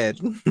he did.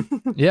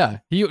 Yeah.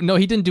 He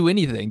didn't do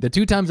anything. The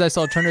 2 times I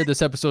saw Turner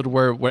this episode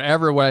were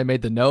wherever where I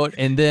made the note.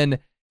 And then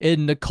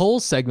in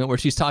Nicole's segment where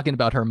she's talking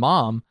about her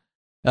mom,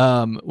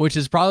 which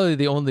is probably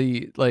the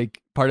only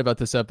like part about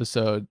this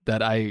episode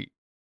that I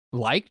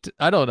liked.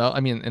 I don't know.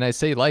 I mean, and I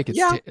say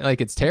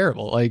it's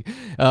terrible. Like,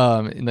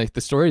 in like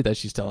the story that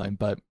she's telling,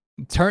 but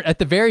at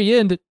the very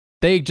end,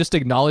 they just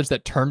acknowledge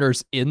that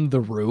Turner's in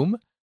the room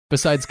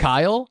besides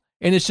Kyle,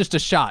 and it's just a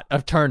shot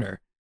of Turner.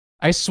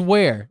 I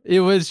swear, it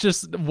was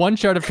just one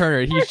shot of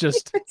Turner. He's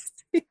just,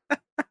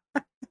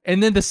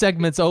 and then the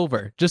segment's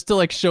over, just to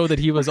like show that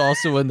he was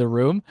also in the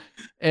room,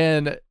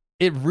 and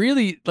it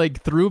really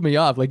like threw me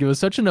off. Like it was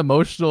such an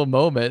emotional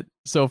moment.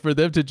 So for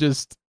them to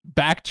just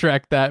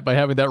backtrack that by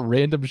having that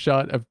random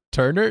shot of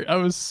Turner, I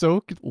was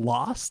so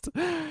lost.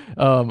 And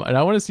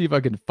I want to see if I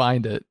can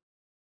find it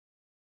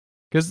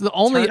because the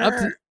only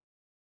Turner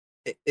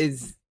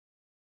is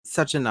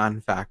such a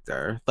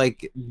non-factor,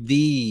 like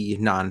the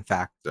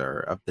non-factor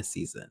of the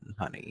season,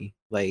 honey.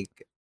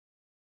 Like,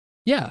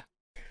 yeah,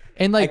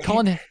 and like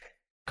calling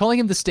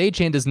him the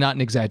stagehand is not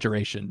an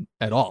exaggeration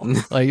at all.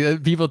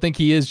 Like people think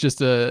he is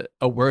just a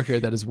worker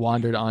that has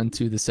wandered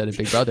onto the set of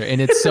Big Brother, and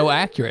it's so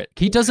accurate.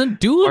 He doesn't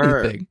do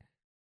anything.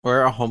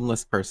 Or a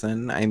homeless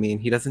person. I mean,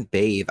 he doesn't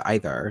bathe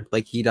either.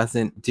 Like he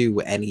doesn't do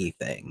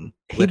anything.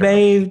 He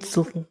bathed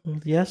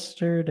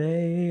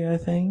yesterday, I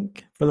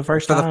think, for the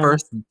first time. For the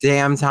first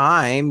damn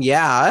time.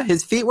 Yeah,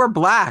 his feet were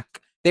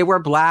black. They were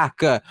black.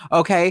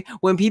 Okay,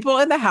 when people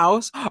in the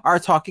house are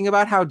talking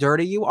about how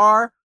dirty you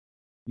are,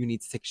 you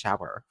need to take a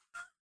shower.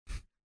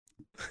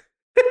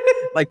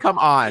 Like, come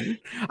on.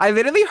 I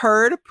literally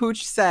heard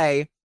Pooch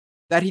say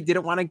that he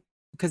didn't want to,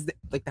 because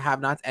like the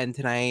have-nots end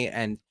tonight,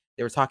 and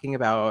they were talking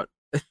about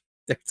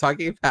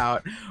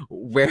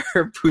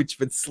where Pooch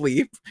would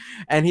sleep,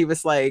 and he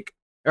was like,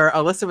 or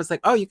Alyssa was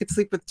like, oh, you could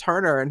sleep with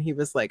Turner, and he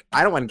was like,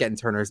 I don't want to get in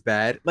Turner's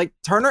bed. Like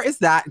Turner is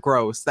that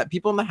gross that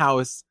people in the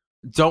house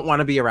don't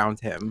want to be around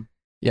him.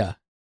 Yeah,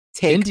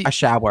 take a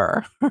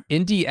shower.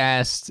 Indy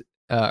asked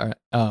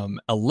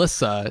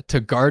Alyssa to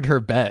guard her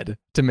bed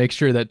to make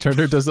sure that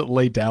Turner doesn't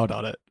lay down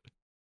on it.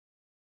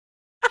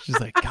 She's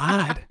like,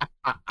 God.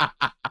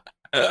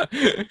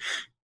 I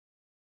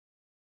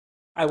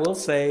will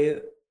say,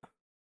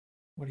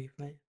 what are you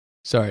playing?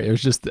 Sorry, it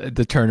was just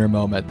the Turner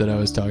moment that I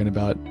was talking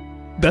about.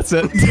 That's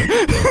it.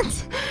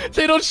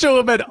 They don't show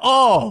him at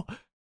all.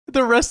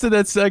 The rest of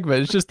that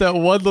segment, it's just that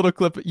one little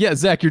clip. Yeah,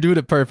 Zach, you're doing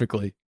it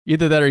perfectly.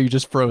 Either that or you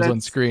just froze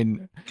on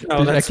screen.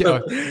 Oh, okay,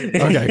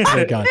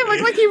 thank God. It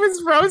looked like he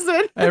was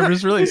frozen. I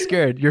was really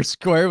scared. Your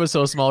square was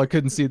so small I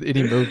couldn't see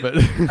any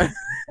movement.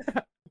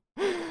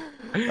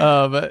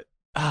 God,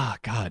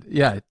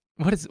 yeah.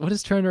 What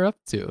is Turner up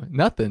to?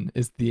 Nothing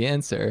is the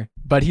answer.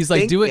 But he's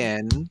like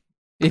doing.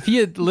 If he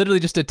had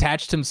literally just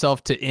attached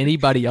himself to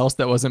anybody else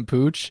that wasn't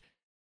Pooch,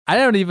 I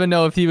don't even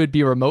know if he would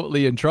be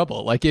remotely in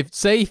trouble. Like if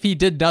he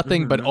did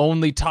nothing but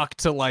only talked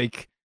to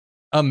like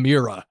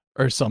Amira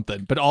or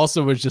something, but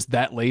also was just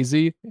that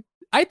lazy,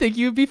 I think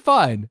you'd be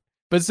fine.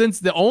 But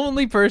since the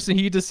only person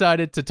he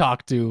decided to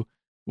talk to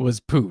was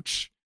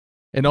Pooch,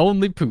 and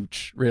only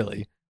Pooch,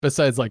 really,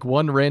 besides like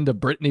one random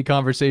Brittany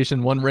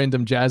conversation, one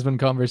random Jasmine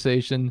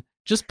conversation,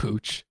 just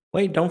Pooch.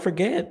 Wait, don't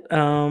forget.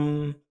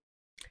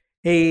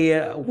 He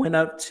went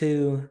up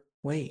to.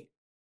 Wait,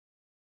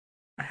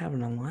 I have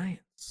an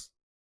alliance.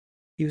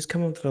 He was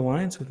coming to the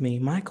alliance with me,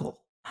 Michael.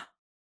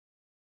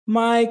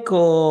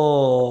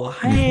 Michael,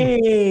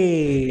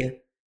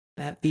 hey,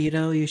 that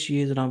veto, you should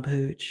use it on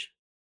Pooch.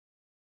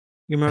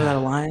 You remember that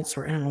alliance?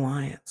 We're in an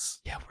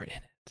alliance. Yeah, we're in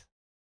it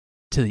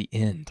to the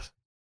end.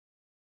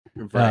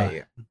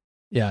 Right.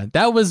 Yeah,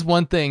 that was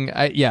one thing.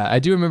 I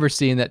do remember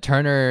seeing that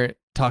Turner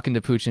talking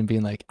to Pooch and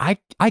being like, I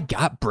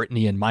got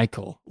Brittany and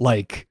Michael.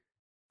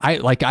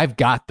 I've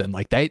got them.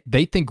 Like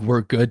they think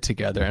we're good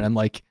together. And I'm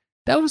like,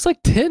 that was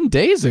like 10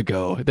 days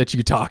ago that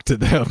you talked to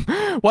them.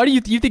 Why do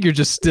you think you're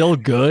just still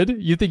good?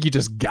 You think you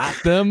just got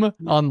them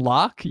on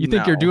lock? You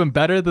think you're doing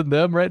better than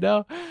them right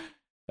now?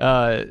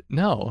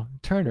 No,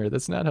 Turner,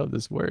 that's not how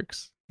this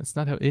works. That's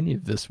not how any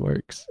of this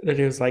works. It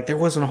was like there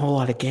wasn't a whole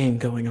lot of game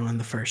going on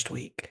the first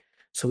week,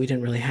 so we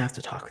didn't really have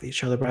to talk with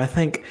each other. But I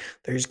think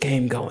there's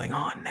game going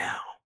on now.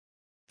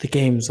 The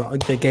game's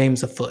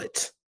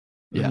afoot.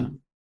 Yeah.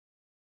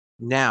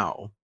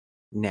 Now.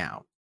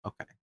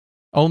 Okay.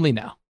 Only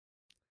now.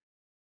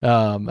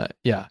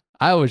 Yeah,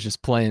 I was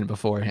just playing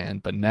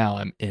beforehand, but now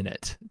I'm in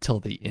it till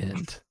the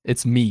end.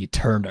 It's me,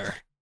 Turner.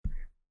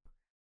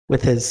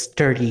 With his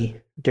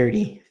dirty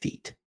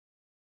feet.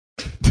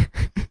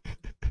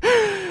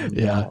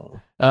 Yeah.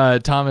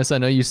 Thomas, I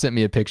know you sent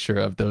me a picture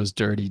of those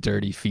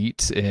dirty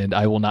feet, and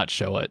I will not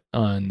show it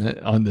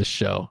on this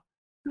show.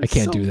 I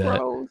can't do that.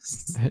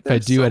 Gross. If I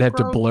do, I'd have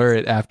to blur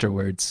it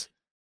afterwards.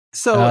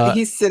 So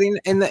he's sitting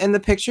in the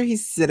picture.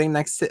 He's sitting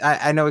next to.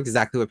 I know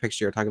exactly what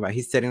picture you're talking about.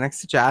 He's sitting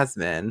next to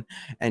Jasmine,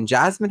 and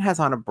Jasmine has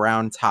on a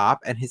brown top,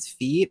 and his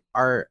feet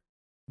are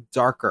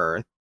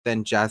darker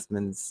than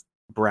Jasmine's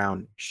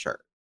brown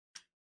shirt.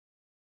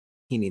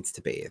 He needs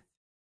to bathe.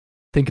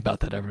 Think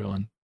about that,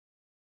 everyone.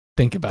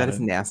 Think about it. That is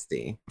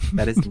nasty.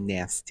 That is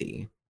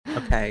nasty.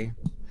 Okay.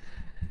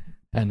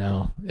 I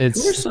know.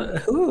 It's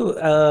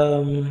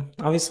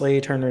obviously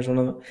Turner's one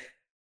of the.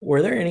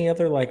 Were there any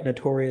other like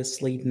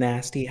notoriously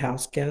nasty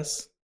house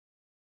guests?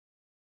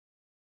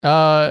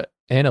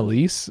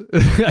 Annalise.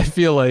 I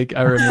feel like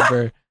I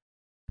remember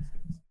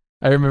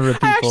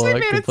people I actually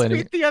made complaining.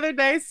 a tweet the other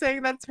day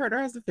saying that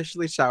Turner has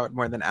officially showered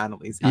more than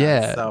Annalise has.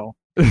 Yeah. So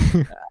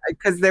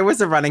because there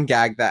was a running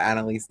gag that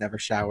Annalise never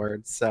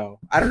showered. So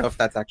I don't know if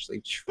that's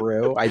actually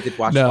true. I did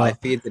watch live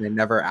feeds and it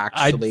never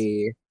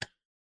actually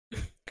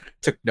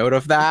took note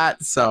of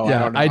that. So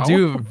yeah, I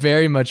do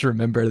very much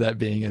remember that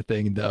being a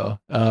thing though.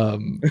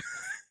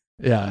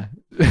 Yeah.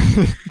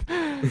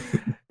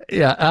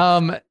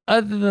 Yeah.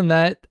 Other than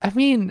that, I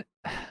mean,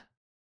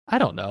 I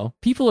don't know.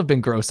 People have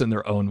been gross in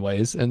their own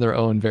ways, in their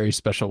own very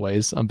special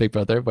ways on Big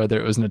Brother, whether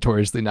it was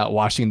notoriously not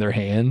washing their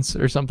hands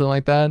or something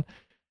like that.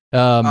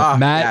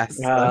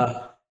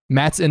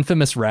 Matt's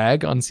infamous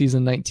rag on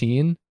season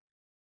 19.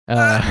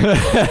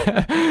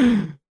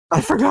 I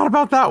forgot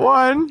about that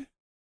one.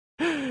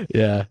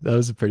 Yeah, that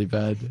was a pretty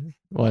bad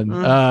one.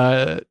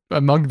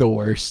 Among the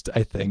worst,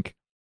 I think.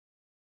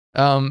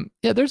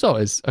 Yeah, there's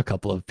always a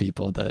couple of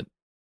people that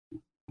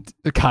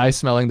Kai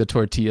smelling the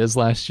tortillas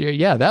last year.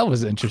 Yeah, that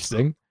was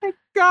interesting.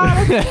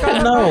 God,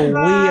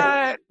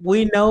 no,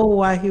 we know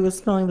why he was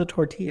smelling the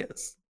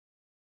tortillas.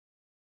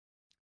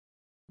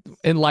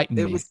 Enlighten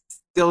me. It was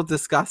still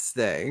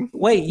disgusting.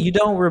 Wait, you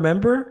don't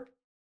remember?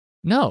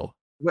 No.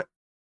 What?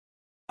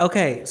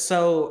 Okay,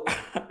 so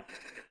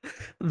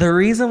the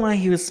reason why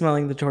he was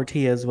smelling the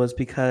tortillas was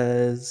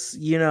because,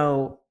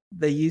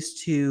 they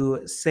used to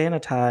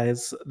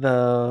sanitize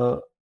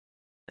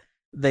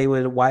they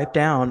would wipe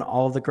down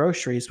all the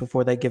groceries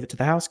before they give it to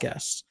the house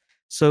guests.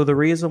 So the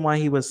reason why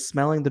he was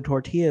smelling the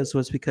tortillas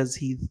was because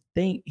he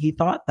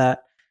thought that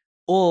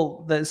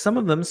some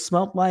of them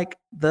smelled like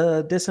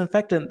the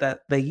disinfectant that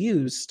they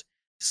used.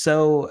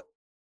 So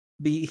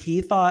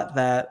he thought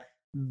that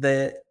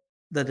the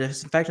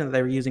disinfectant that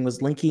they were using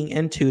was linking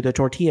into the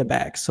tortilla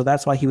bags. So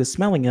that's why he was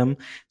smelling them,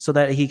 so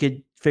that he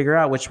could figure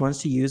out which ones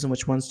to use and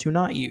which ones to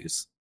not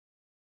use.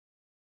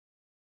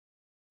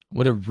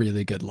 What a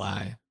really good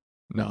lie.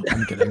 No,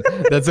 I'm kidding.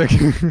 That's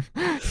okay.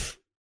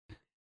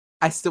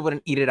 I still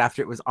wouldn't eat it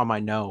after it was on my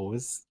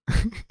nose.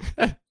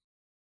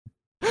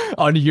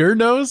 On your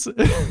nose?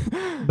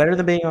 Better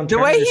than being on the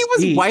way he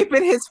was feet.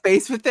 wiping his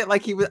face with it,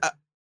 like he was.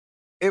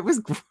 It was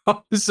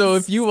gross. So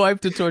if you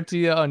wiped a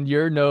tortilla on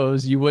your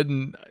nose, you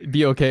wouldn't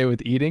be okay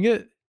with eating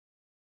it?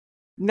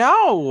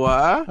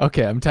 No.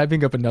 Okay, I'm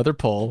typing up another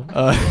poll.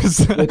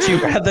 Would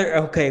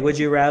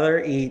you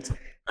rather eat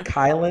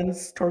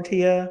Kylan's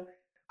tortilla?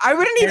 I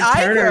wouldn't eat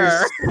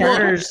either.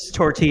 Turner's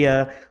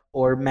tortilla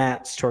or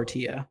Matt's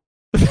tortilla?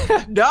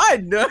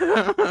 None.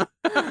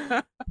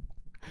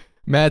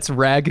 Matt's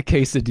rag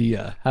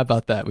quesadilla. How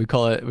about that? We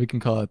can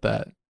call it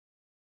that.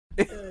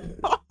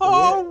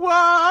 Oh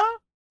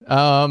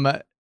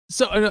wow.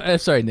 So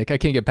sorry, Nick, I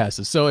can't get past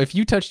this. So if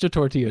you touched a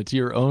tortilla to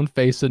your own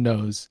face and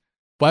nose,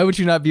 Why would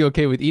you not be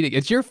okay with eating?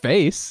 It's your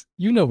face.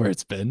 You know where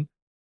it's been.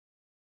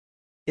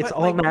 It's But,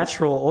 all like-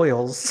 natural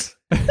oils.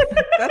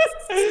 That's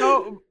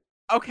so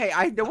okay.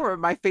 I know where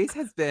my face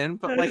has been,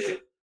 but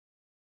like,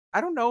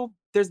 I don't know.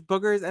 There's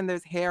boogers and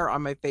there's hair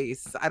on my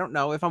face. I don't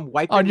know if I'm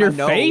wiping On your my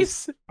nose.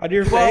 face? On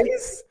your Well,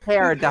 face?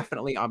 Hair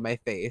definitely on my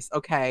face.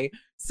 Okay,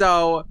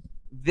 so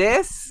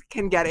this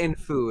can get in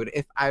food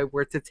if I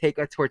were to take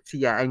a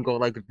tortilla and go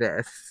like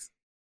this.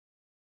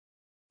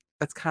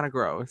 That's kind of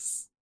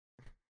gross.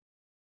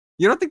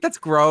 You don't think that's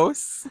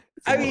gross?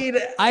 I mean,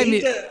 I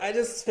I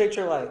just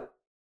picture like,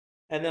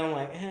 and then I'm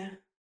like,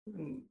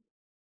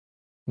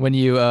 When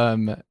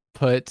you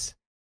put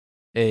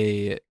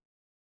a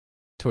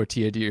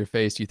tortilla to your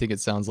face, do you think it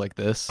sounds like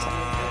this?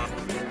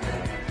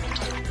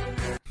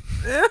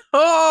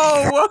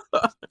 Oh,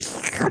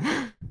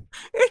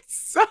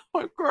 it's so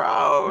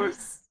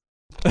gross.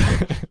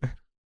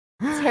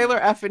 Taylor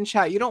F in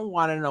chat, you don't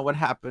want to know what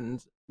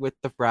happened with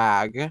the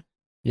frag.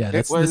 Yeah,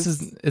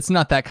 it's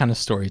not that kind of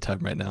story time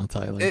right now,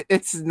 Tyler.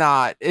 It's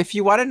not. If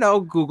you want to know,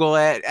 Google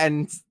it,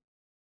 and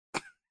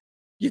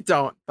you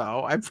don't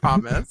though. I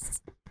promise.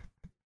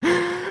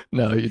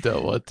 No, you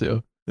don't want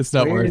to. It's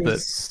not worth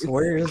it.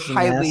 Where's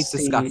Highly nasty,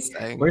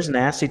 disgusting. Where's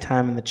nasty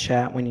time in the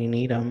chat when you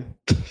need them?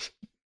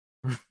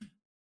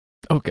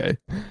 Okay.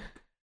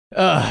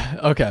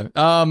 Okay.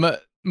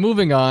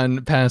 Moving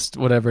on past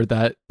whatever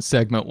that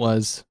segment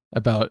was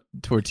about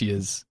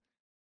tortillas.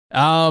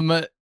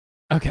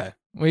 Okay.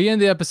 We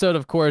end the episode,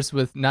 of course,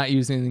 with not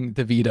using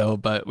the veto,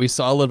 but we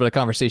saw a little bit of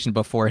conversation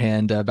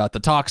beforehand about the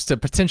talks to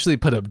potentially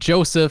put up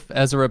Joseph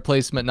as a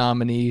replacement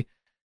nominee.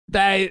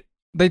 They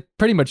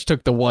pretty much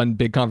took the one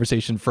big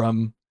conversation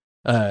from,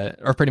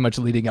 or pretty much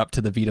leading up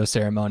to the veto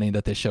ceremony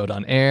that they showed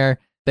on air.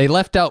 They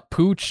left out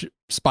Pooch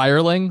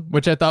spiraling,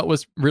 which I thought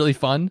was really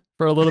fun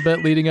for a little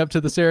bit leading up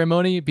to the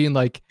ceremony, being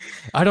like,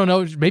 I don't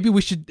know, maybe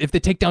we should, if they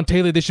take down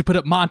Taylor, they should put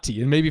up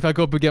Monty. And maybe if I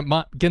go up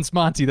against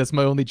Monty, that's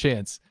my only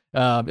chance.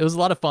 It was a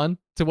lot of fun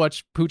to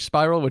watch Pooch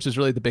spiral, which is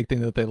really the big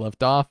thing that they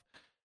left off.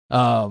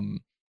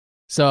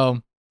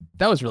 So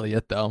that was really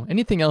it, though.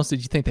 Anything else that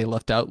you think they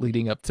left out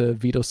leading up to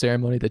veto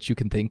ceremony that you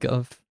can think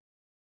of?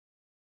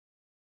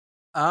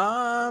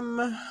 I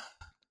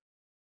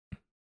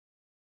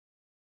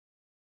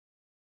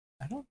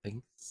don't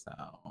think so.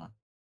 All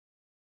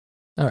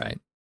right.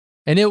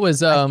 And it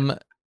was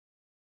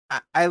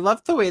I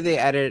love the way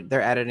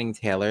they're editing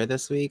Taylor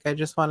this week. I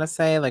just want to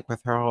say, like,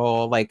 with her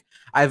whole, like,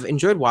 I've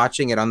enjoyed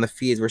watching it on the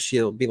feeds where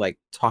she'll be like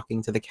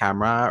talking to the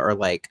camera, or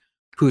like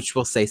Pooch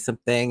will say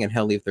something and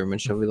he'll leave the room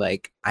and she'll be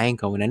like, I ain't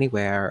going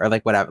anywhere, or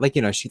like whatever. Like,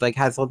 you know, she like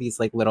has all these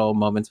like little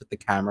moments with the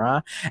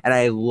camera, and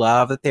I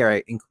love that they're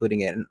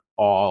including it in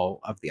all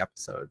of the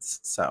episodes.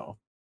 So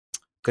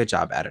good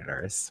job,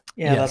 editors.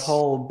 Yeah, Yes. that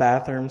whole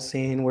bathroom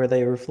scene where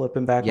they were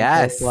flipping back and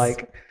Yes. forth,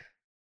 like,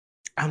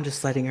 I'm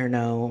just letting her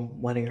know,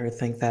 letting her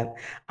think that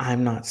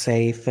I'm not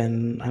safe,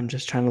 and I'm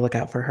just trying to look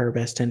out for her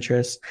best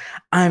interest.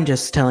 I'm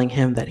just telling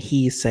him that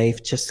he's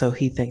safe just so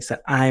he thinks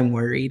that I'm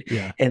worried.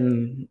 yeah.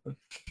 And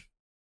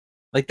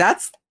Like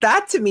that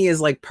to me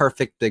is like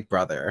perfect Big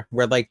Brother,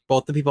 where like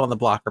both the people on the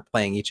block are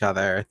playing each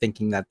other,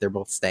 thinking that they're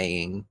both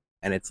staying,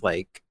 and it's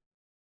like,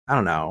 I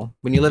don't know.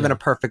 When you live in Yeah. a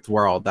perfect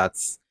world,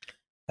 that's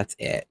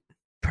it.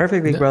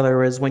 perfect Big No.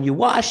 Brother is when you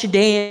wash your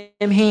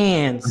damn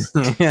hands.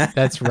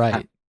 That's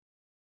right.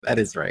 That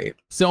is right.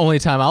 It's the only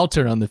time I'll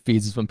turn on the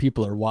feeds is when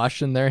people are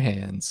washing their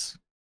hands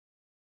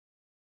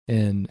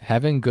and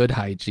having good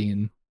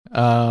hygiene.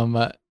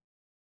 Yeah,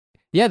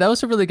 that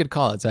was a really good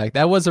call, Zach.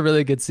 That was a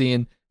really good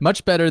scene.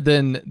 Much better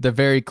than the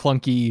very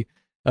clunky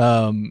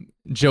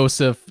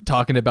Joseph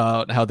talking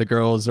about how the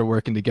girls are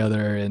working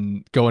together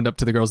and going up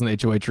to the girls in the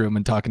HOH room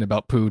and talking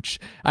about Pooch.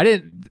 I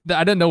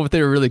didn't know what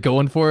they were really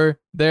going for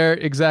there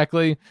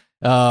exactly.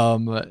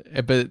 But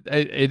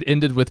it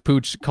ended with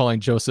Pooch calling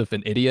Joseph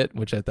an idiot,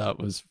 which I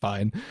thought was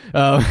fine.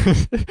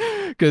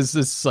 Because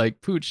it's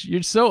like, Pooch,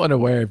 you're so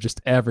unaware of just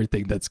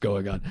everything that's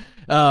going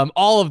on.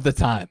 All of the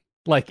time.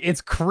 Like, it's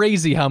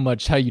crazy how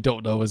you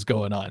don't know what's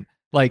going on.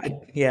 Like,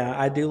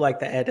 I do like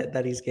the edit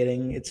that he's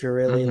getting. It's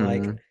really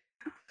like, Mhm.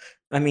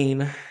 I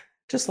mean,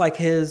 just like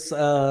his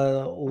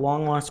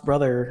long lost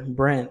brother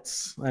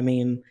Brent's. I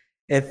mean,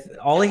 if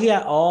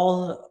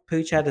all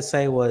Pooch had to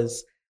say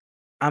was,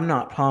 I'm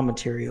not Paw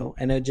material,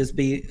 and it'd just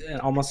be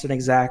almost an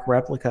exact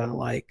replica,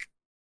 like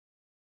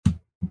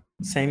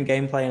same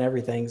gameplay and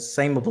everything,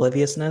 same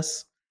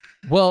obliviousness.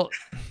 well,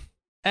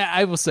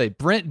 I will say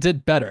Brent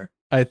did better,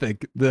 I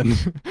think, than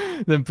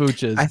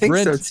Pooch's. I think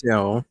Brent,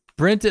 so too.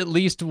 Brent at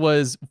least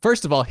was,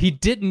 first of all, he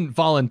didn't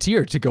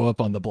volunteer to go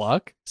up on the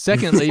block.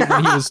 Secondly,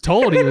 when he was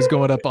told he was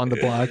going up on the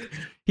block,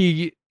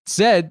 he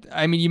said,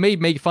 I mean, you may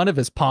make fun of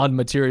his pawn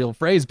material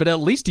phrase, but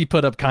at least he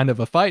put up kind of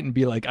a fight and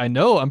be like, I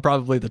know I'm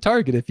probably the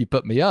target if you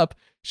put me up.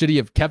 Should he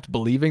have kept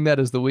believing that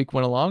as the week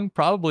went along?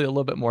 Probably a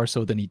little bit more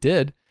so than he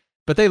did.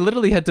 But they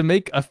literally had to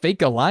make a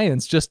fake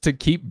alliance just to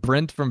keep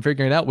Brent from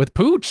figuring it out. With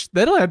Pooch,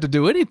 they don't have to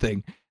do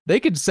anything. They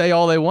could say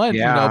all they want,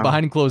 Yeah.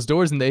 behind closed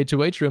doors in the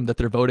HOH room that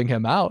they're voting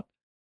him out.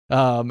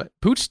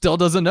 Pooch still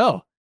doesn't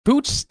know.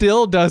 Pooch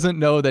still doesn't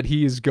know that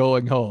he is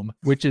going home,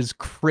 which is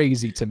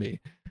crazy to me.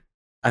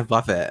 I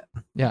love it.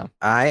 Yeah.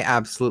 I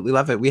absolutely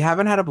love it. We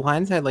haven't had a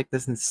blindside like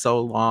this in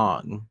so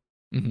long.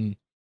 Mm-hmm.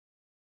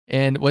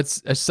 And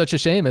what's such a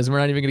shame is we're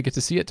not even going to get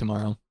to see it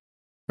tomorrow.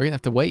 We're going to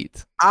have to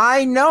wait.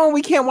 I know.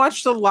 We can't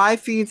watch the live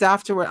feeds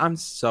afterward. I'm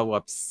so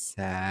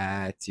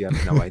upset. You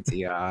have no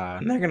idea.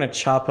 And they're gonna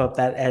chop up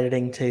that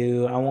editing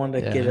too. I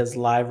wanted to get his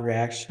live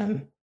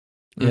reaction.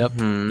 Yep.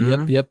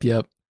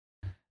 Yep.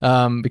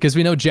 Because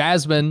we know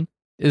Jasmine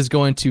is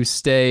going to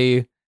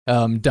stay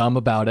dumb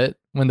about it.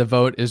 When the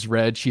vote is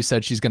read, she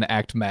said she's going to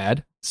act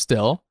mad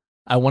still.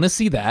 I want to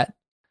see that.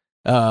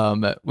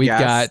 We've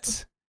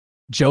got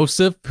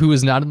Joseph, who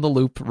is not in the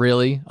loop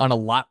really on a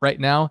lot right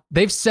now.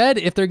 They've said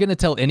if they're going to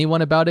tell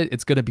anyone about it,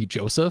 it's going to be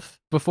Joseph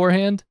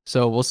beforehand.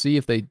 So we'll see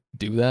if they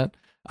do that.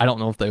 I don't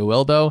know if they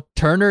will, though.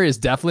 Turner is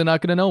definitely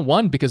not going to know.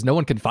 One, because no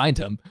one can find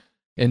him.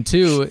 And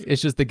two,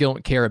 it's just they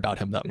don't care about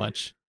him that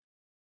much.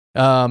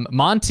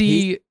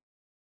 Monty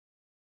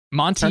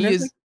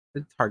Turner's is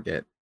the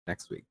target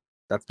next week.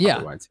 That's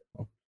probably why it's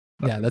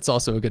yeah, that's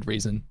also a good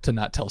reason to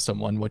not tell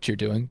someone what you're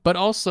doing. But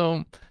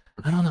also,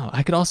 I don't know.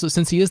 I could also,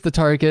 since he is the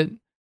target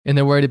and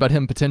they're worried about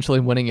him potentially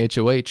winning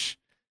HOH,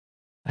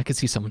 I could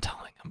see someone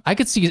telling him. I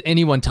could see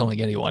anyone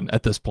telling anyone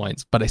at this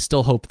point, but I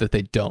still hope that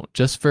they don't.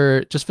 Just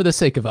for the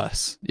sake of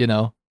us, you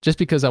know. Just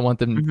because I want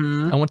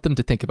them, I want them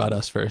to think about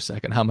us for a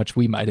second, how much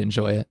we might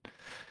enjoy it.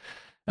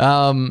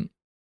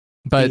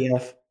 But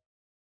DF.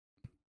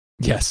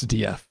 Yes,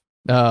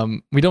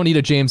 DF. We don't need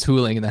a James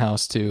Hooling in the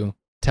house to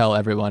tell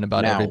everyone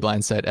about every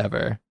blind site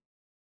ever.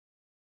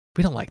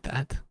 We don't like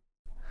that.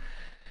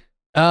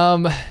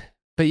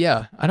 But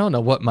yeah, I don't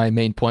know what my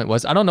main point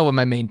was. I don't know what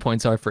my main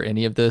points are for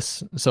any of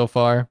this so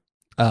far.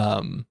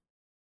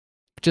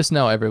 Just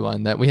know,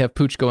 everyone, that we have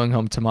Pooch going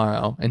home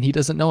tomorrow, and he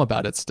doesn't know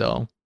about it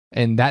still.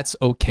 And that's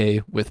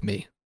okay with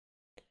me.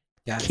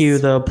 Yes. Cue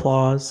the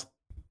applause.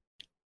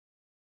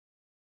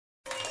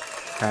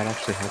 I'd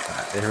actually hope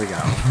that. There we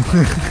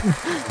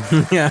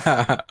go.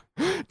 Yeah.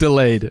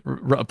 Delayed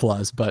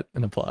applause, but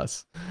an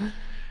applause.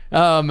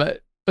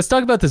 Let's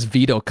talk about this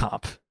veto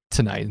comp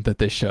tonight that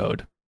they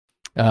showed.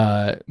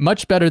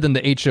 Much better than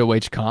the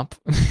HOH comp,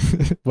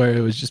 where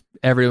it was just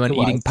everyone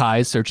eating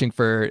pies, searching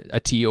for a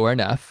T or an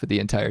F the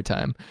entire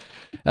time.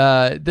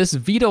 This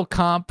veto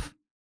comp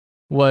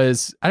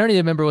was, I don't even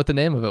remember what the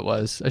name of it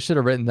was. I should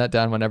have written that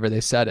down whenever they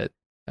said it.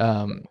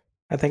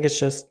 I think it's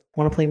just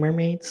want to play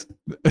mermaids.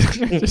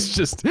 It's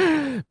just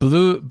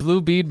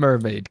blue bead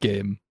mermaid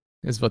game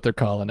is what they're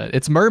calling it.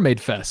 It's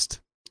Mermaid Fest.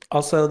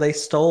 Also, they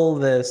stole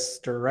this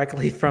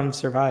directly from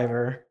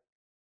Survivor,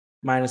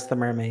 minus the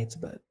mermaids.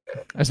 But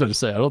I was about to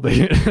say, I don't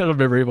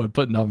remember anyone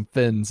putting on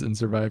fins in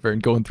Survivor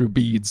and going through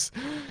beads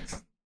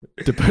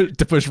to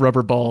push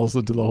rubber balls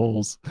into the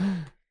holes.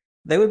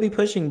 They would be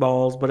pushing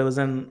balls, but it was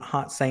in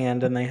hot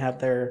sand, and they had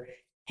their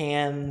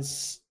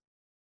hands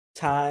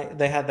tied.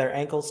 They had their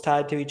ankles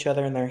tied to each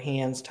other and their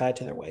hands tied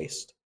to their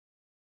waist.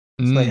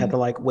 So they had to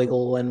like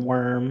wiggle and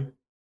worm.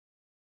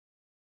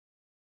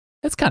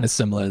 It's kind of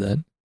similar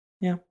then.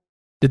 Yeah.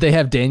 Did they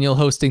have Daniel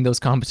hosting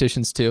those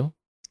competitions too?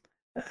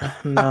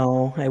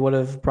 No, I would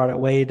have brought it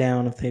way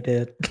down if they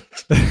did.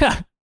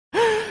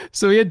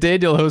 So we had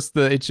Daniel host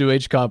the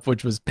HOH comp,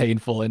 which was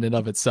painful in and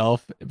of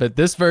itself. But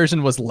this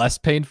version was less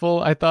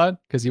painful, I thought,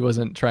 because he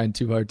wasn't trying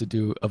too hard to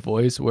do a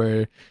voice.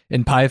 Where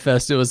in Pie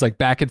Fest, it was like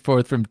back and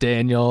forth from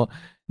Daniel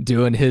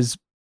doing his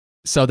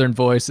Southern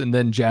voice and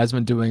then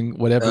Jasmine doing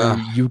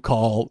whatever you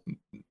call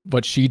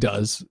what she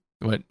does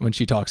when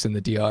she talks in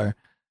the DR.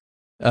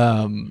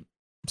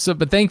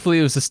 But thankfully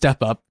it was a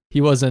step up.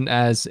 He wasn't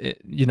as,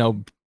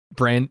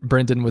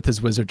 Brendan with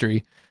his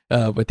wizardry,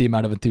 with the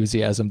amount of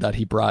enthusiasm that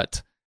he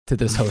brought to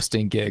this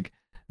hosting gig.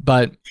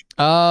 But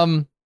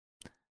I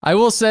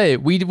will say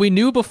we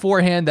knew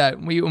beforehand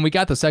that when we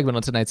got the segment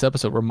on tonight's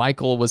episode where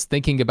Michael was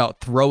thinking about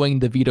throwing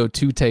the veto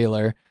to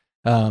Taylor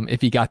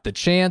if he got the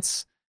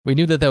chance. We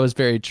knew that was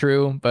very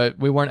true, but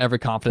we weren't ever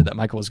confident that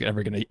Michael was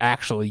ever going to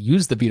actually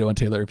use the veto on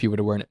Taylor if he would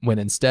have win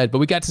instead. But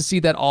we got to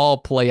see that all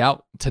play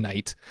out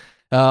tonight.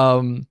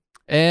 And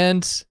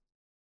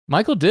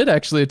Michael did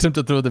actually attempt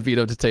to throw the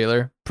veto to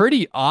Taylor.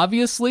 Pretty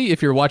obviously,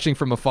 if you're watching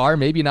from afar,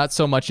 maybe not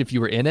so much if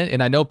you were in it.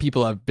 And I know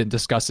people have been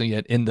discussing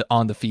it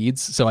on the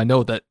feeds, so I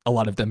know that a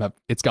lot of them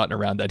it's gotten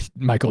around that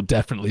Michael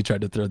definitely tried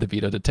to throw the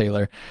veto to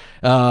Taylor.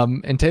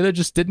 And Taylor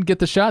just didn't get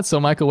the shot, so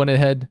Michael went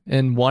ahead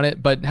and won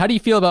it. But how do you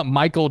feel about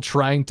Michael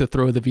trying to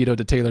throw the veto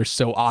to Taylor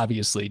so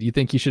obviously? Do you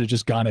think he should have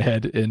just gone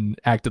ahead and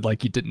acted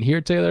like he didn't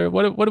hear Taylor?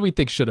 What do we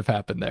think should have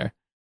happened there?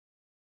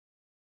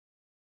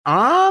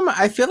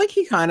 I feel like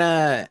he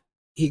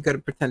could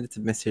have pretended to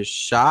miss his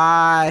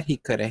shot. He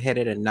could have hit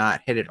it and not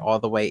hit it all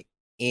the way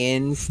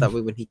in. So that way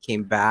when he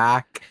came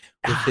back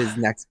with his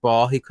next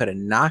ball, he could have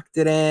knocked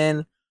it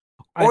in.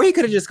 Or he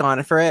could have just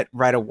gone for it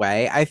right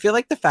away. I feel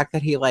like the fact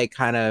that he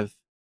kind of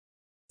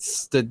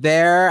stood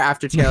there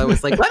after Taylor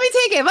was like, let me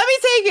take it.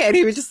 And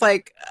he was just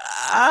like,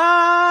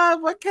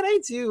 what can I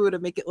do to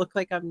make it look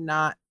like I'm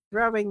not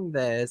throwing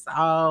this?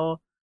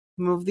 I'll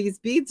move these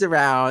beads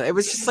around. It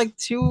was just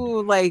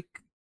too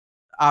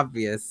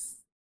obvious,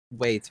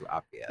 way too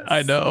obvious.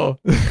 I know.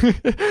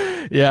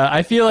 Yeah,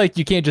 I feel like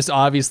you can't just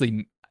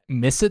obviously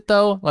miss it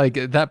though. Like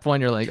at that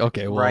point, you're like,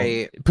 okay, well,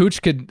 Right.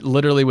 Pooch could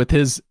literally, with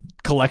his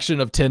collection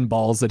of tin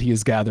balls that he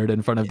has gathered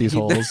in front of these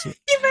holes. He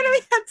literally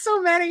had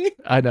so many.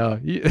 I know.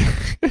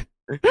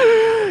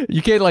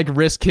 You can't like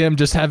risk him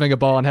just having a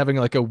ball and having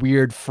like a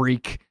weird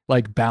freak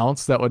like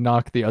bounce that would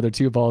knock the other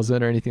two balls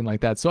in or anything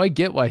like that. So I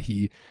get why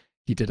he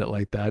did it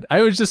like that.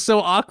 I was just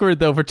so awkward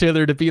though for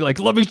Taylor to be like,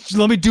 let me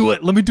do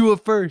it. Let me do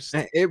it first.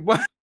 It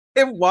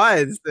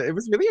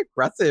was really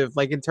aggressive,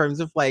 like in terms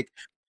of like,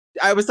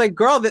 I was like,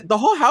 girl, the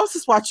whole house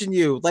is watching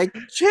you. Like,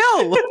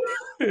 chill.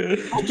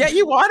 I get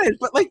you want it,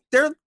 but like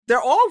they're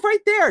all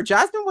right there.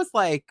 Jasmine was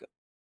like,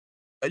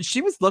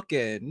 she was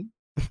looking.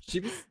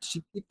 She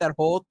peeped that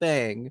whole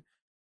thing.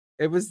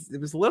 It was a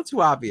little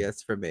too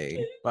obvious for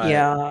me. But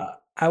Yeah,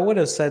 I would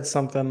have said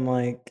something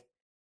like,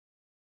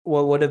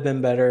 what would have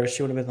been better if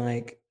she would have been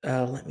like,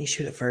 let me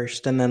shoot it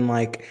first. And then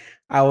like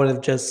I would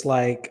have just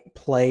like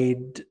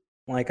played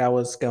like I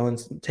was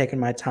taking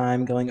my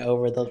time going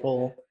over the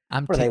little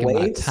I'm Were they taking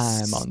my waves?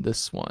 time on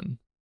this one.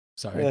 are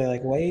Sorry. they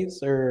like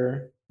waves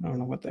or I don't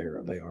know what they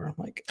are.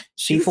 Like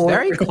she was C4?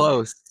 very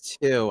close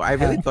too. I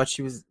really Yeah. thought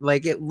she was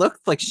like, it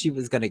looked like she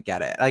was gonna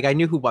get it. Like I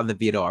knew who won the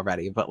veto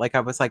already, but like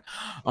I was like,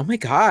 oh my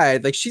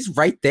god, like she's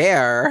right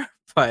there.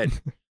 But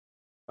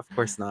of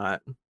course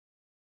not.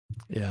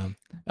 Yeah.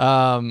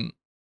 I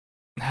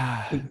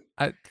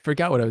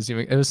forgot what I was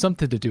doing. It was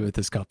something to do with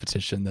this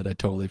competition that I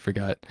totally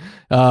forgot.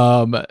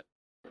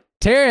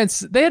 Terrence,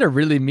 they had a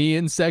really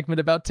mean segment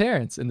about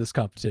Terrence in this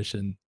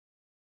competition.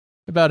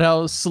 About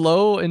how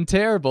slow and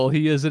terrible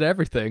he is at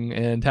everything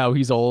and how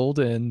he's old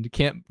and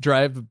can't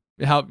drive.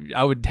 How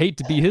I would hate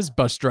to be his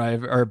bus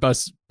driver or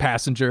bus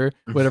passenger,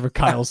 whatever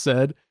Kyle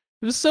said.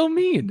 It was so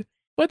mean.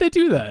 Why'd they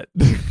do that?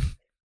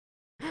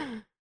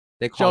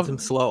 They called Shove- him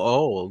slow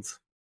old.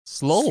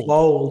 Slow.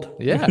 Slowed.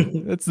 Yeah,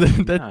 that's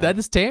that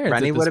is Terrence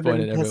Rennie at this would have point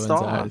been in pissed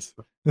everyone's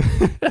off.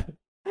 eyes.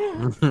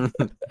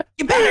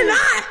 You better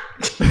not.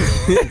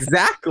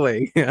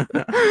 Exactly.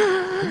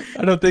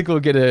 I don't think we'll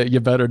get a "you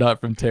better not"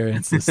 from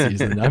Terrence this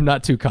season. I'm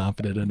not too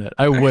confident in it.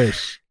 I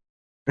wish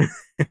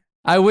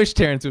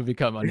Terrence would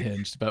become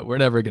unhinged, but we're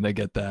never gonna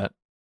get that.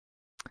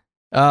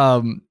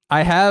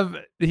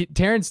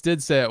 Terrence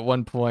did say at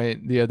one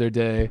point the other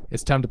day,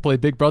 "It's time to play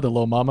Big Brother,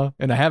 Lil Mama,"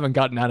 and I haven't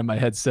gotten out of my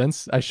head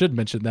since. I should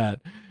mention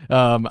that.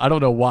 I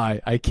don't know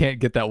why I can't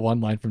get that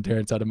one line from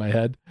Terrence out of my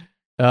head.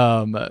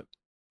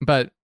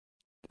 But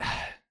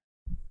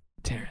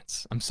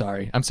Terrence, I'm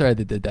sorry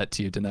they did that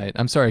to you tonight.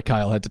 I'm sorry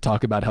Kyle had to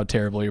talk about how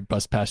terrible your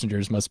bus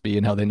passengers must be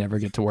and how they never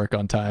get to work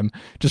on time.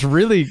 Just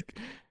really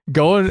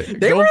going.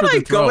 They were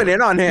like going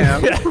in on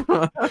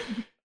him.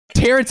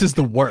 Terrence is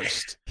the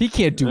worst. He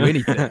can't do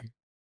anything.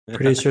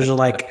 Producers are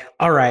like,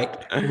 all right,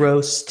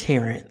 roast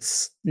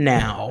Terrence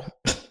now.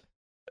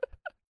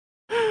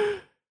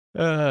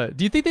 Do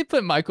you think they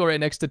put Michael right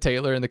next to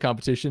Taylor in the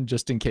competition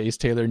just in case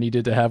Taylor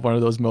needed to have one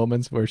of those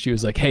moments where she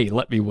was like, hey,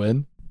 let me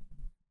win?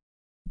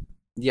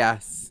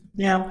 Yes.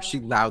 Yeah. She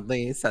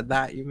loudly said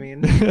that, you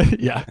mean?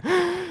 Yeah.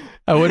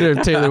 I wonder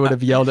if Taylor would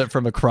have yelled it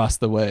from across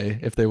the way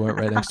if they weren't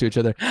right next to each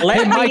other.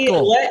 Let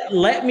Michael.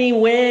 me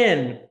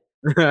win.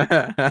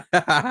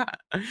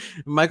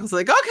 Michael's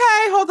like,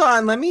 okay, hold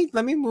on. Let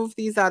me move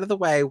these out of the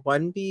way.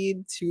 1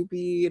 bead, 2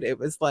 bead. It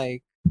was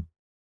like,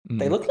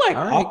 They look like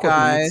all right, awkward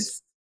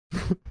guys.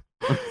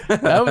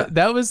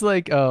 that was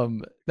like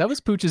that was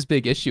Pooch's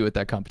big issue with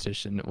that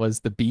competition was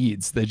the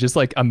beads. They just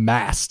like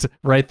amassed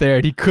right there.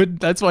 And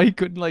that's why he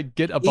couldn't like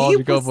get a ball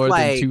to go more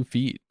than 2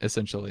 feet,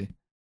 essentially.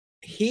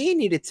 He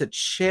needed to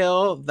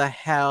chill the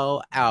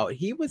hell out.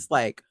 He was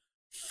like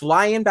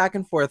flying back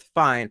and forth,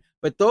 fine.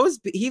 But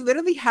he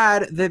literally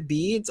had the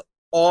beads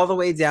all the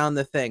way down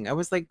the thing. I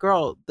was like,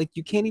 girl, like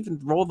you can't even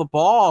roll the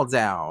ball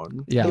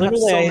down. Yeah. You have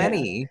so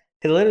many.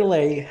 He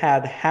literally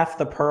had half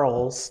the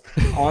pearls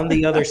on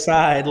the other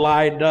side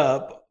lined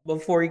up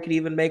before he could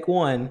even make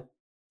one.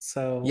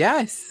 So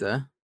Yes.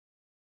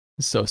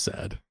 So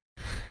sad.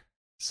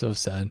 So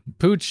sad.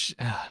 Pooch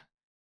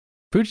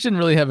didn't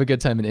really have a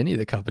good time in any of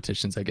the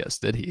competitions, I guess,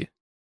 did he?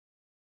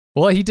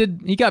 Well, he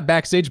did. He got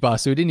backstage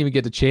boss, so he didn't even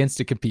get a chance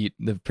to compete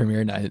the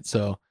premiere night.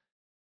 So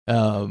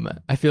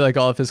I feel like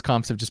all of his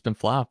comps have just been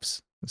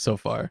flops so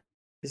far.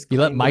 He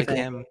let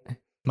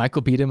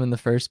Michael beat him in the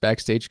first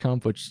backstage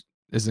comp, which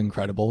is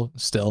incredible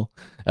still.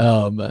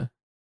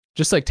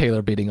 Just like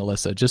Taylor beating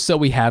Alyssa, just so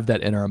we have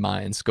that in our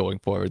minds going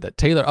forward that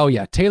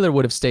Taylor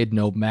would have stayed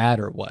no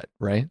matter what,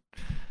 right?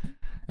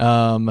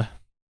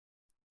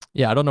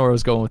 Yeah, I don't know where I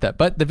was going with that,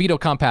 but the veto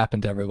comp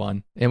happened,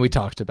 everyone, and we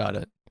talked about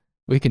it.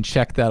 We can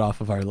check that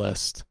off of our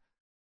list.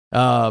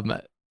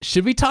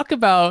 Should we talk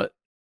about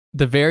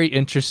the very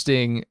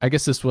interesting, I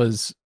guess this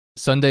was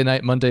Sunday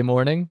night, Monday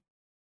morning?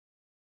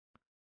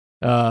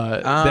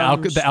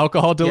 The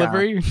alcohol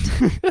delivery?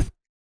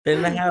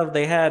 Yeah.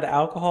 They had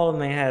alcohol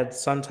and they had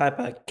some type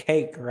of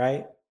cake,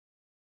 right?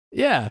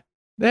 Yeah,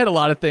 they had a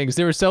lot of things.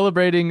 They were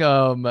celebrating.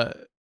 I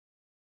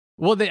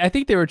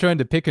think they were trying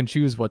to pick and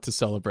choose what to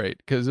celebrate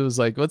because it was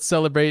like, let's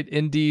celebrate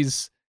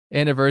Indy's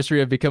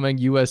anniversary of becoming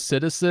U.S.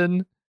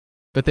 citizen,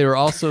 but they were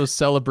also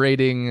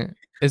celebrating.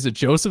 Is it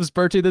Joseph's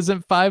birthday? That's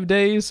in 5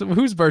 days.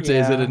 Whose birthday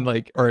is it in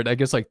or I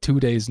guess 2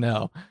 days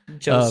now?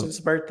 Joseph's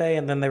birthday,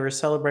 and then they were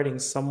celebrating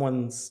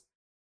someone's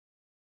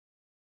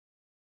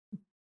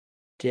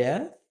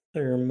death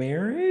or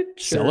marriage.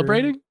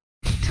 Celebrating?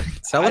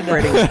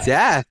 Celebrating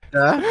death.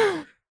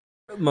 In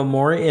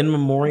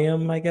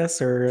memoriam, I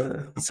guess,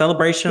 or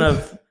celebration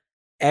of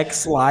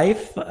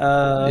ex-life.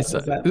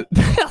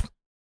 The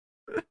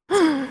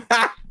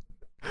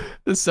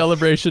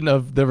celebration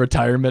of the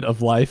retirement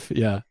of life.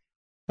 Yeah.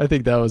 I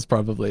think that was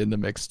probably in the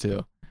mix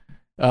too.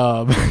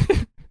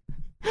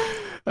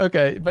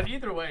 Okay, but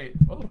either way,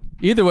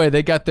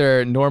 they got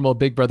their normal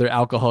Big Brother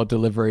alcohol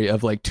delivery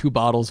of 2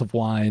 bottles of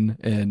wine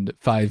and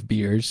 5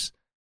 beers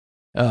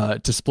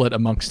to split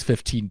amongst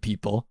 15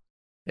 people.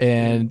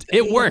 And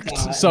it worked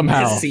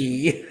somehow.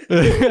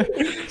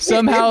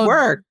 Somehow it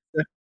worked.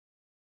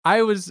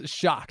 I was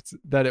shocked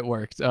that it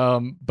worked.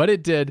 But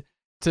it did,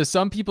 to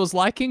some people's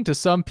liking, to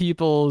some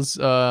people's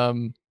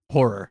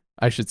horror,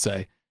 I should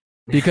say.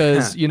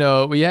 Because,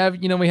 we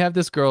have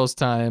this girls'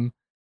 time.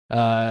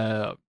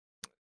 Alyssa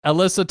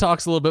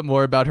talks a little bit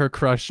more about her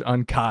crush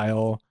on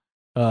Kyle.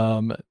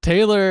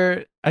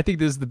 Taylor, I think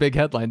this is the big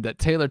headline, that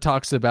Taylor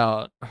talks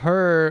about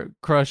her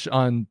crush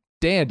on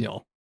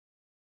Daniel.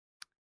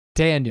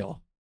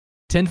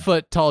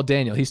 10-foot tall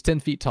Daniel. He's 10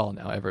 feet tall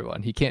now,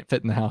 everyone. He can't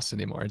fit in the house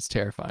anymore. It's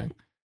terrifying.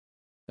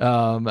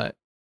 But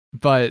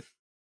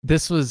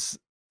this was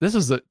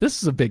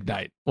a big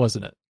night,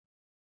 wasn't it?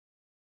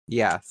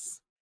 Yes.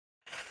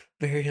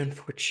 Very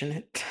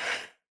unfortunate.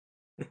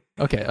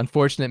 Okay,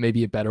 unfortunate may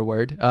be a better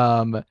word.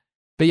 But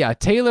yeah,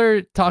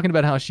 Taylor talking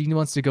about how she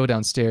wants to go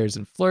downstairs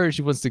and flirt.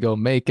 She wants to go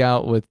make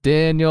out with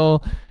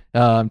Daniel.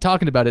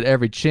 Talking about it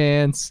every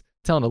chance.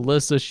 Telling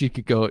Alyssa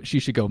she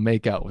should go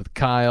make out with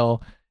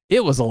Kyle.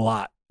 It was a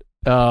lot.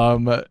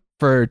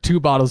 For 2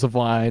 bottles of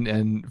wine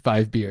and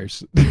 5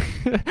 beers.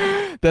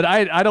 That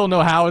I don't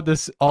know how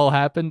this all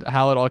happened,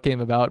 how it all came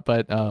about,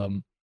 but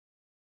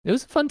it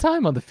was a fun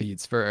time on the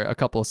feeds for a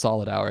couple of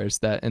solid hours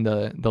that in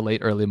the late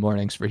early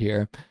mornings for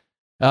here.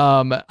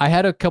 I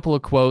had a couple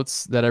of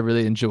quotes that I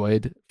really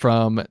enjoyed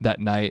from that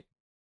night.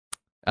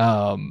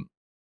 At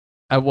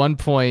one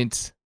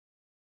point,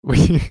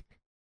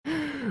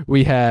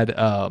 we had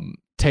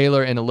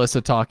Taylor and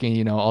Alyssa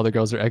talking. All the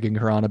girls are egging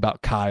her on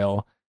about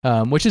Kyle,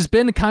 which has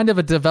been kind of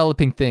a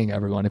developing thing,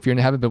 everyone. If you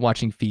haven't been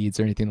watching feeds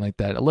or anything like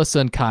that,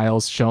 Alyssa and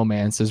Kyle's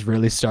showmance is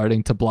really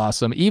starting to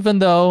blossom, even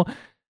though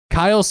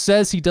Kyle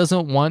says he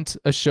doesn't want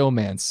a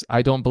showmance.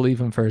 I don't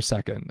believe him for a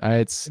second.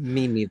 It's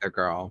me neither,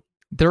 girl.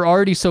 They're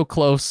already so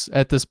close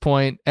at this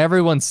point.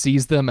 Everyone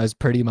sees them as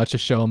pretty much a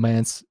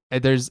showmance.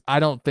 I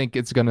don't think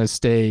it's going to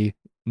stay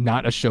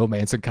not a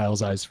showmance in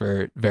Kyle's eyes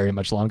for very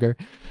much longer.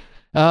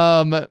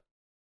 But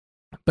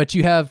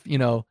you have,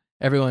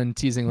 everyone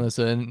teasing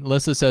Alyssa, and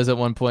Alyssa says at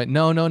one point,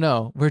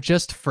 no, we're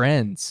just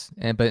friends.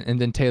 And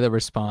then Taylor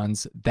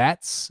responds,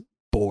 that's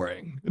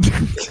boring.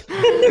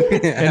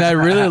 And I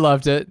really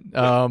loved it.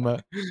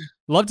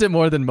 Loved it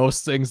more than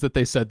most things that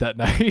they said that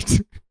night.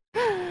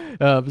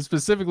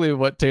 Specifically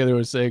what Taylor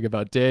was saying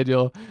about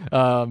Daniel.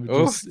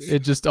 It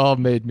just all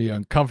made me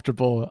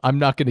uncomfortable. I'm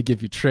not going to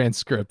give you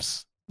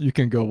transcripts. You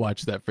can go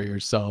watch that for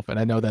yourself. And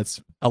I know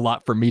that's a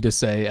lot for me to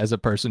say as a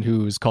person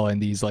who's calling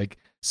these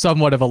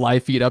somewhat of a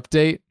live feed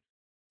update.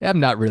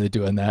 I'm not really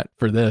doing that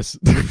for this.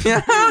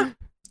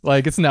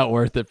 It's not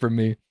worth it for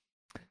me.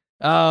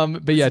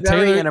 But yeah, it's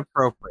very Taylor,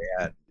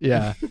 inappropriate.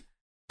 Yeah.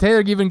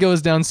 Taylor even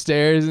goes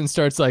downstairs and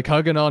starts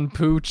hugging on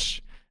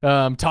Pooch.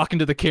 Talking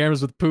to the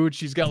cameras with Pooch.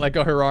 She's got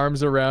her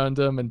arms around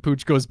him, and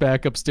Pooch goes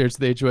back upstairs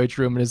to the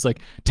HOH room and is like,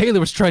 Taylor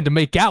was trying to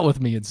make out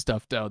with me and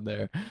stuff down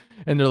there.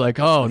 And they're like,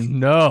 oh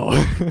no.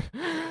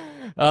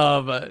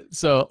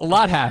 So a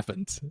lot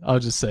happened, I'll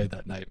just say,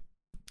 that night.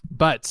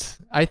 But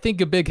I think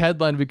a big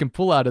headline we can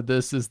pull out of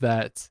this is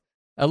that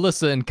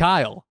Alyssa and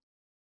Kyle,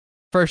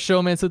 first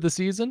showmance of the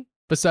season,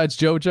 besides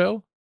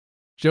JoJo,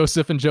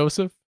 Joseph and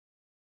Joseph.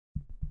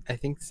 I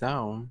think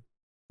so.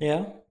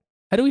 Yeah.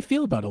 How do we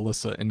feel about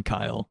Alyssa and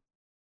Kyle?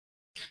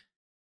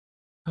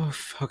 Oh,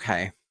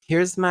 okay.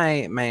 Here's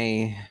my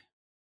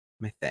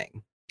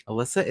thing.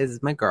 Alyssa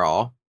is my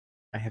girl.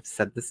 I have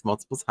said this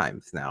multiple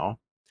times now.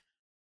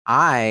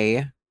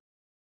 I'm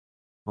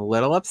a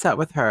little upset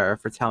with her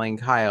for telling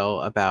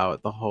Kyle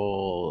about the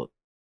whole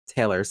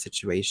Taylor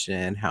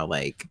situation, how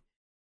the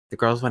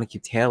girls want to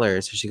keep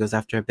Taylor, so she goes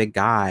after a big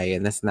guy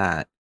and this and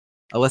that.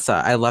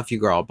 Alyssa, I love you,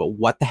 girl, but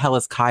what the hell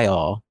is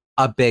Kyle?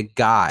 A big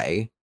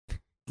guy?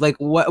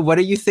 What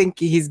do you think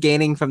he's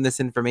gaining from this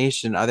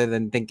information other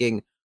than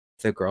thinking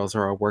the girls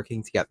are all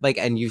working together?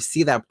 And you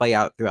see that play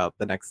out throughout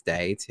the next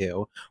day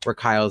too, where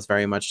Kyle's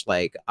very much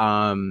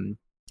going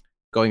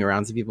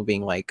around to people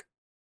being like,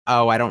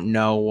 oh, I don't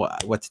know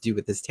what to do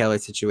with this Taylor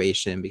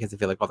situation because I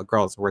feel like all the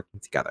girls are working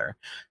together.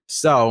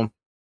 So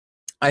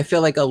I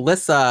feel like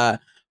Alyssa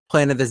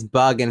planted this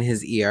bug in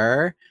his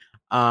ear.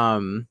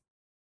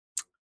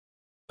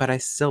 But I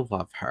still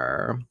love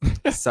her.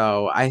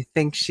 So I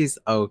think she's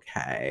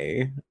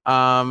okay.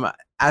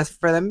 as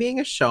for them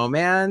being a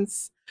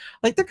showmance,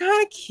 like they're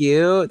kind of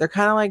cute. They're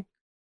kind of like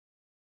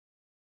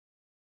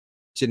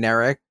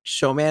generic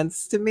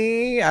showmance to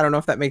me. I don't know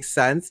if that makes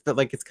sense, but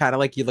like it's kind of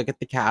like you look at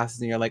the cast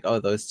and you're like, oh,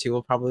 those two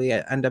will probably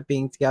end up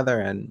being together,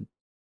 and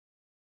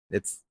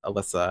it's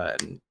Alyssa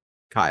and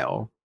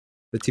Kyle,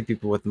 the two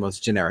people with the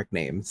most generic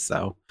names.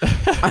 So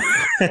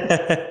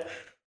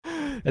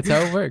That's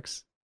how it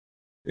works.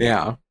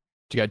 yeah,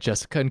 You got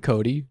Jessica and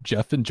Cody,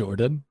 Jeff and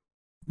Jordan.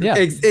 Yeah,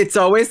 it's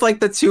always like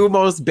the two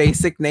most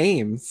basic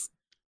names,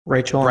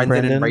 Rachel and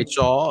Brendan Brendan. and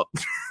Rachel.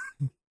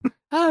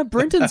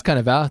 Brendan's kind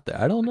of out there.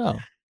 I don't know.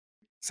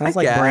 Sounds I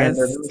like guess.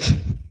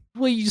 Brandon.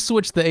 Well, you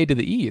switch the A to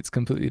the E, it's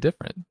completely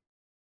different.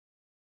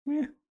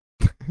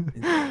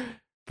 Yeah.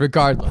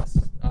 Regardless,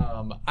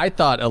 I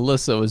thought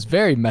Alyssa was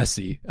very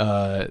messy.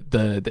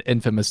 The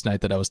infamous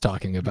night that I was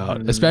talking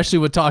about, especially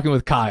with talking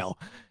with Kyle,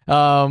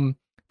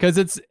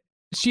 because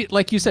she,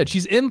 like you said,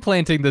 she's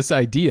implanting this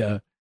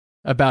idea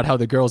about how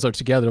the girls are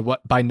together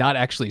by not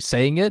actually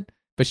saying it,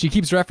 but she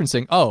keeps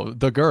referencing, oh,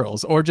 the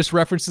girls, or just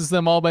references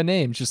them all by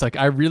name. She's like,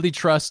 I really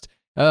trust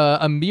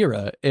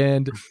Amira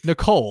and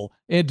Nicole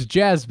and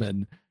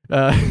Jasmine.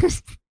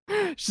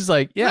 She's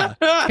like, yeah,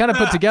 kind of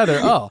put together.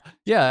 Oh,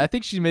 yeah, I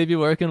think she may be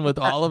working with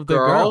all of the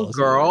girls.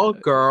 Girl.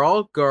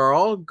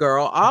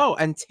 Oh,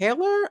 and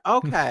Taylor?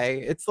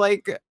 Okay. It's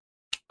like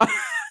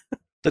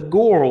The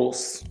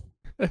girls.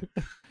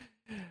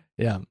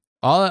 Yeah.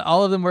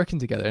 All of them working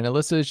together. And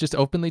Alyssa is just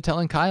openly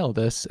telling Kyle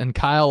this. And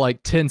Kyle,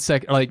 like 10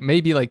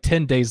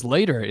 days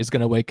later, is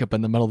going to wake up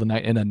in the middle of the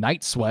night in a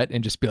night sweat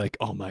and just be like,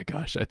 oh my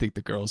gosh, I think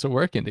the girls are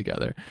working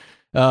together.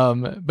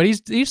 But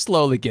he's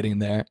slowly getting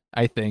there,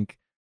 I think,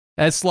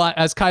 as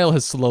Kyle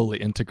has slowly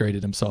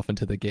integrated himself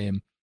into the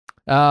game.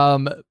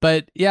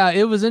 But yeah,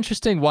 it was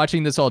interesting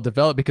watching this all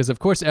develop because, of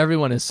course,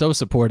 everyone is so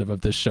supportive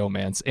of this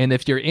showmance. And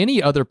if you're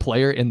any other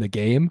player in the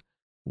game,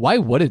 why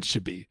wouldn't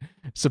you be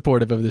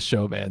supportive of the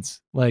showmance?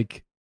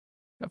 Like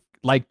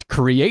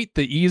create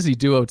the easy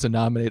duo to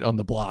nominate on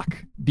the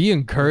block. Be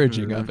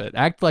encouraging of it.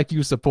 Act like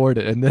you support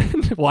it, and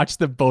then watch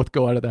them both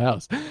go out of the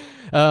house.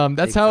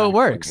 That's how it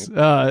works.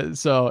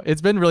 So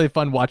it's been really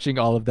fun watching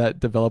all of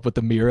that develop with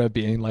Amira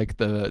being like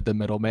the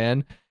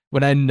middleman.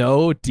 When I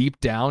know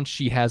deep down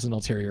she has an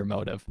ulterior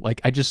motive.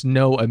 Like I just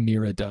know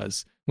Amira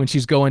does. When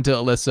she's going to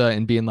Alyssa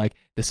and being like,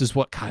 this is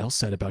what Kyle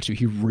said about you.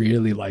 He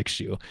really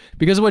likes you.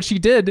 Because what she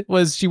did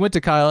was she went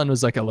to Kyle and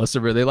was like,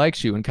 Alyssa really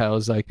likes you. And Kyle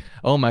was like,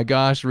 oh my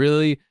gosh,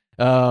 really?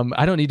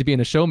 I don't need to be in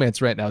a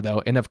showmance right now,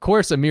 though. And of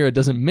course, Amira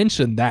doesn't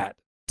mention that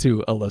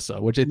to Alyssa,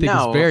 which I think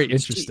is very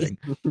interesting.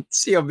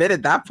 She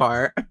omitted that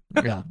part.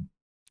 Yeah.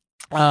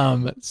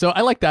 So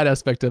I like that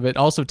aspect of it.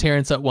 Also,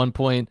 Terrence at one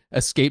point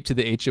escaped to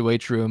the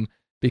HOH room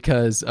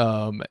because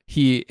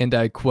he, and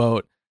I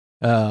quote,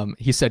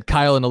 he said,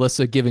 Kyle and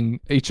Alyssa giving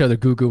each other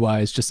goo-goo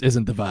eyes just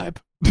isn't the vibe.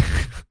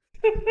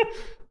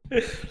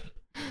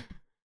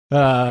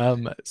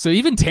 So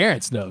even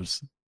Terrence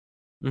knows.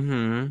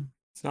 Mm-hmm.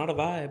 It's not a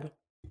vibe.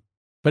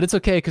 But it's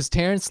okay because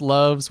Terrence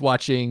loves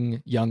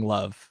watching young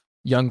love,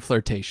 young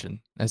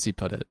flirtation, as he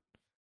put it.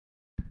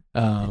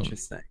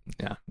 Interesting.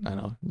 Yeah, I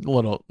know.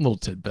 Little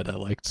tidbit I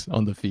liked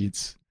on the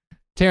feeds.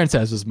 Terrence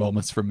has his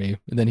moments for me,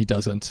 and then he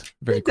doesn't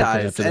very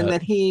quickly after and that.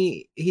 then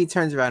he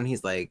turns around and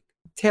he's like,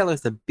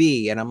 Taylor's a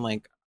B, and I'm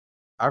like,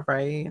 all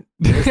right,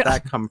 where's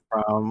that come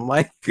from?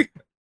 Like,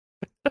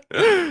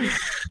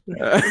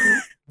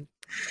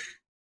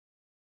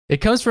 it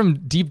comes from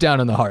deep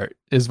down in the heart,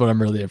 is what I'm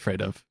really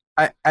afraid of.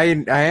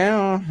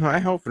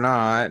 I hope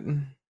not.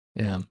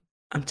 Yeah,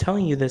 I'm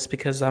telling you this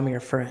because I'm your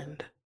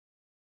friend.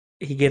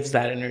 He gives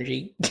that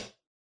energy.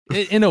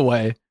 in a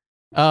way.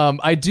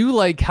 I do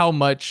like how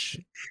much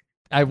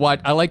I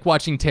like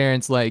watching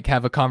Terrence like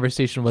have a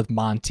conversation with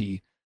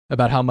Monty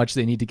about how much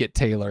they need to get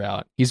Taylor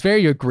out. He's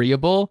very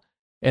agreeable,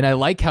 and I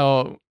like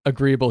how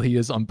agreeable he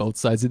is on both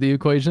sides of the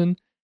equation.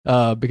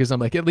 Because I'm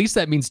like, at least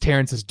that means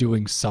Terrence is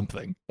doing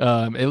something.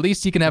 At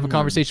least he can have a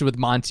conversation with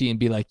Monty and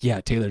be like, yeah,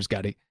 Taylor's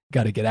got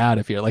to get out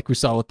of here. Like we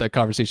saw with that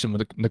conversation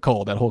with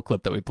Nicole, that whole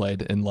clip that we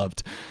played and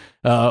loved.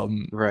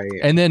 Right.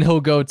 And then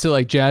he'll go to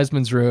like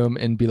Jasmine's room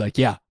and be like,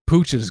 yeah,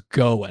 Pooch is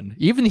going.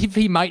 Even if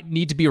he might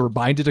need to be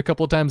reminded a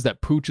couple of times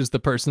that Pooch is the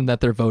person that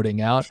they're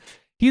voting out,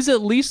 he's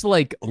at least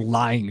like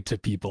lying to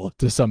people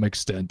to some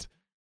extent.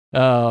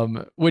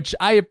 Which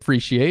I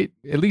appreciate.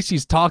 At least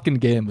he's talking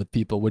game with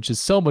people, which is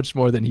so much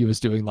more than he was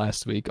doing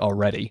last week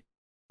already.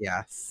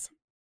 Yes.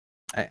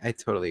 I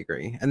totally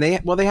agree. And they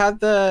had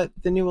the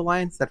new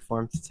alliance that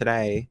formed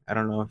today. I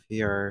don't know if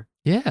you're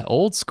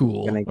old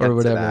school gonna get or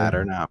whatever to that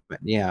or not, but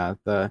yeah,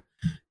 the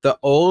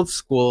old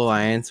school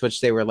alliance,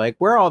 which they were like,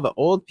 we're all the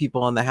old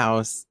people in the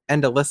house,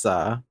 and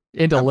Alyssa.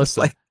 And Alyssa.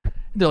 Like,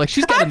 they're like,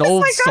 she's got an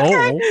old like, soul.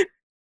 Okay.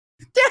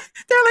 Yeah,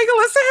 they're like,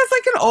 Alyssa has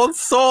like an old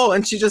soul,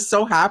 and she just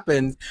so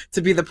happened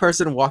to be the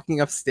person walking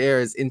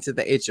upstairs into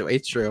the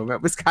HOH room.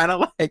 It was kind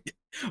of like,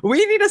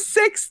 we need a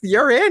sixth.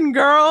 You're in,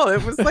 girl.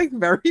 It was like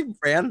very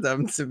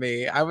random to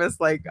me. I was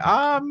like,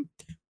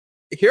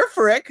 here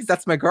for it, because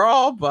that's my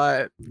girl,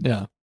 but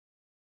yeah.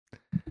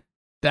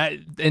 That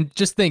and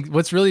just think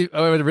what I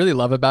really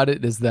love about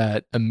it is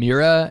that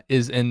Amira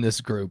is in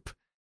this group,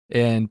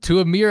 and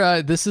to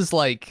Amira, this is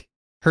like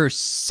her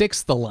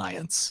 6th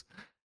alliance,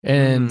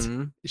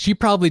 and she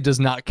probably does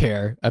not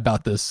care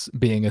about this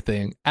being a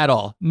thing at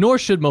all. Nor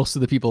should most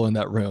of the people in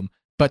that room.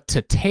 But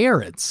to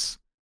Terrence,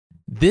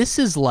 this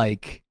is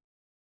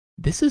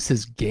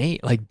his game.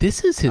 Like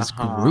this is his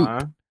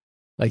group.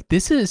 Like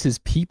this is his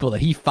people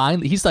that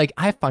he's like,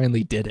 I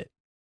finally did it.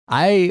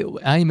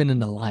 I'm in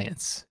an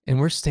alliance and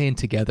we're staying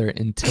together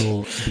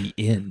until the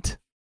end.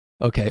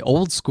 Okay,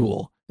 old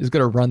school is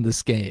going to run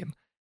this game.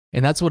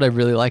 And that's what I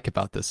really like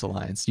about this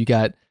alliance. You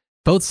got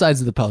both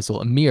sides of the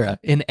puzzle. Amira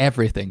in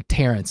everything,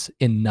 Terrence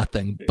in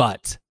nothing,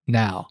 but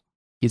now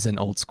he's in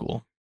old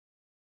school.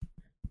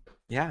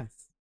 Yes.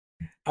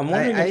 I'm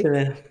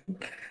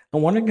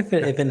wondering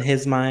if in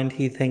his mind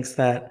he thinks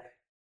that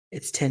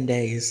it's 10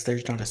 days.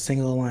 There's not a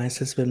single alliance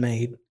that's been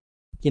made.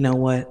 You know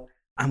what?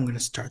 I'm going to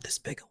start this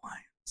big alliance.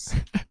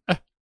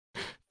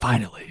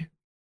 Finally.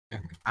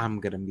 I'm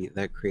going to be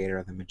the creator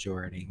of the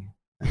majority.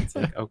 And it's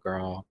like, oh,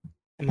 girl.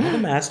 Am I the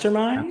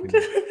mastermind?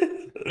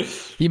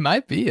 He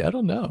might be. I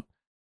don't know.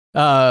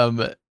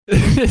 Yeah,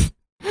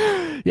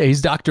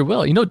 he's Dr.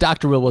 Will. You know,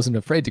 Dr. Will wasn't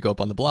afraid to go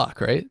up on the block,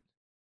 right?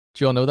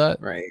 Do you all know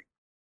that? Right.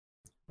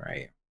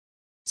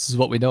 This is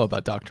what we know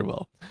about Dr.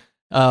 Will.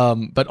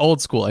 But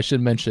old school, I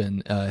should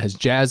mention, has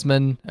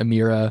Jasmine,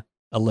 Amira,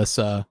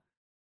 Alyssa,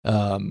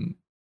 and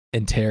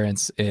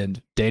Terrence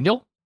and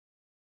Daniel.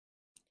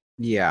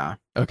 Yeah.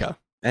 Okay.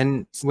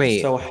 And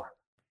wait. So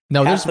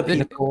no, there's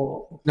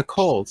Nicole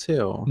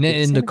too.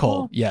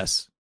 Nicole.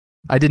 Yes.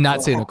 I did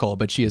not say Nicole,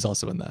 but she is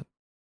also in that.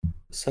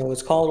 So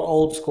it's called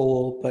old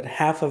school, but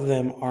half of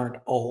them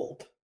aren't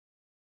old.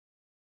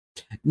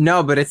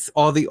 No, but it's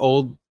all the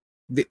old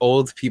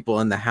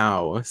people in the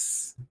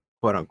house,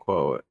 quote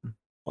unquote.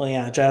 Well,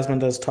 yeah, Jasmine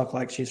does talk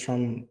like she's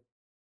from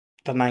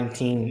the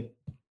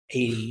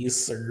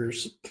 1980s or.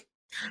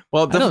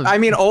 Well, I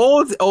mean,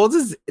 old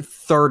is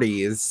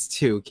 30s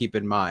too. Keep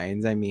in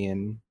mind. I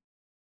mean,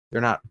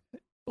 they're not.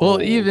 Well,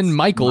 old, even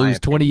Michael, who's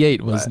 28,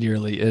 opinion, was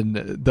nearly in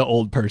the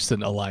old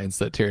person alliance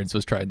that Terrence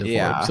was trying to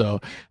form. So,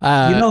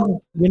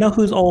 you know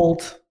who's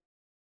old?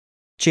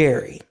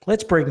 Jerry.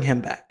 Let's bring him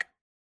back.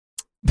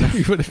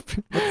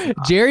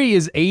 Jerry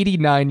is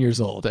 89 years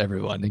old,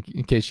 everyone,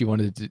 in case you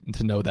wanted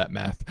to know that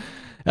math.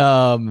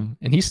 And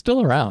he's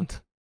still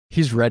around.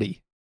 He's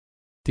ready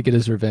to get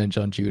his revenge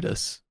on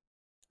Judas.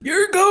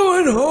 You're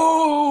going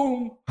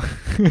home.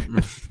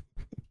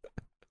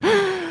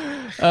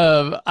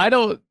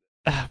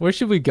 Where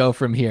should we go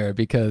from here?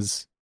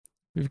 Because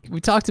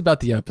we talked about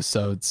the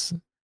episodes.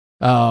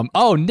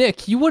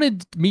 Nick, you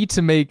wanted me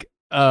to make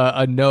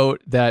a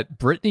note that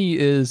Brittany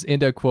is,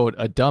 in a quote,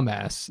 a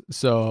dumbass.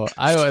 So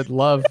I would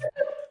love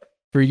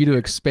for you to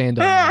expand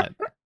on that.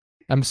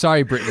 I'm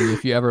sorry, Brittany,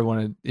 if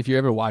you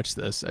ever watch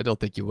this. I don't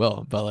think you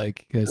will, but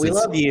like, we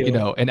love you. You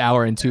know, an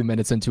hour and 2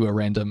 minutes into a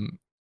random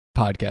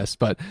podcast,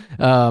 but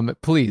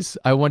please,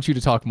 I want you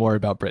to talk more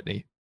about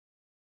Brittany.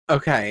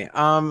 Okay.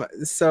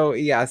 So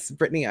yes,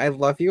 Brittany, I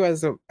love you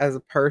as a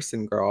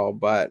person, girl,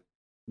 but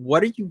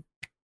what are you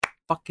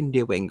fucking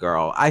doing,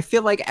 girl? I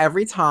feel like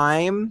every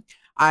time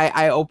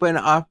I open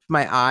up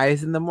my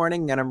eyes in the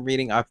morning and I'm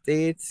reading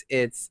updates,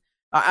 it's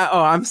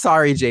I'm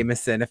sorry,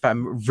 Jameson, if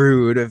I'm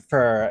rude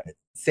for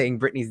saying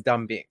Brittany's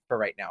dumb being for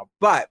right now,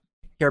 but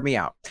hear me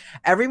out.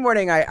 Every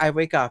morning I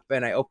wake up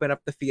and I open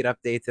up the feed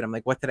updates and I'm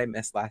like, what did I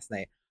miss last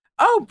night?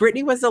 Oh,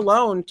 Brittany was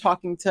alone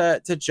talking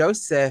to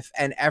Joseph,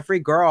 and every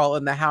girl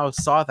in the house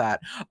saw that.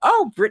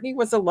 Oh, Brittany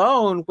was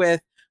alone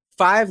with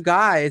 5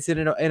 guys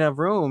in a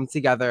room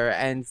together,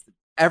 and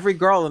every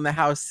girl in the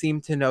house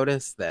seemed to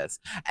notice this.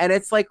 And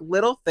it's like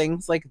little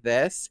things like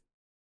this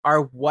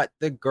are what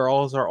the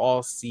girls are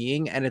all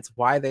seeing, and it's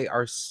why they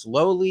are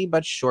slowly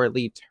but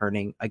surely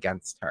turning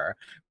against her,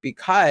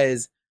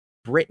 because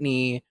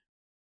Brittany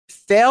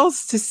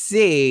fails to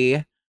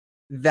see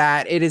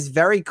that it is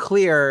very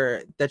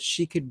clear that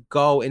she could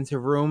go into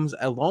rooms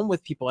alone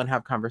with people and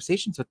have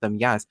conversations with them,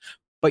 yes,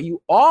 but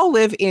you all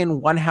live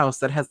in one house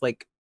that has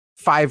like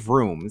 5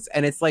 rooms,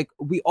 and it's like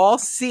we all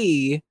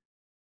see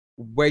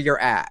where you're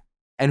at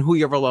and who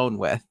you're alone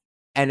with,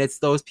 and it's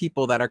those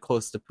people that are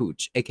close to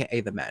Pooch,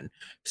 aka the men.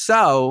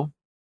 So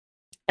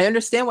I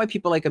understand why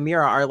people like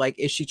Amira are like,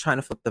 is she trying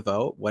to flip the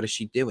vote? What is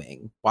she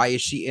doing? Why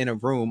is she in a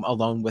room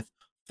alone with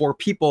 4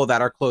 people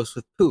that are close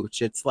with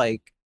Pooch? It's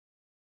like,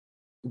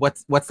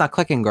 what's not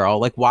clicking, girl?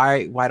 Like,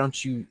 why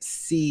don't you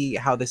see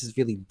how this is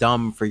really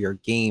dumb for your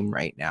game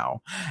right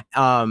now?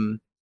 And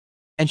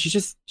she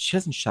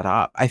doesn't shut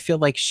up. I feel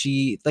like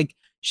she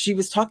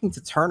was talking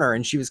to Turner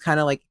and she was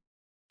kind of like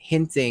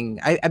hinting,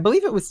 I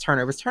believe it was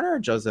Turner. It was Turner or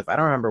Joseph. I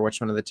don't remember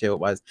which one of the two it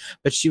was,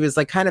 but she was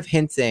like kind of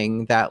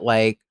hinting that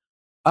like,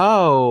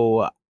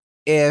 oh,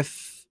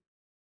 if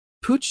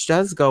Pooch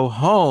does go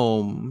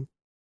home,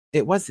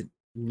 it wasn't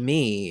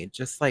me.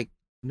 Just like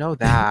know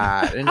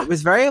that. And it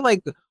was very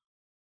like,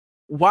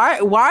 why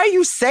are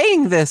you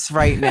saying this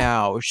right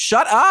now?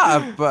 Shut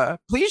up.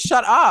 Please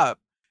shut up.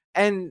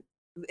 And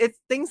it's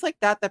things like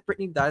that that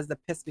Brittany does that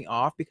piss me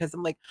off because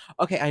I'm like,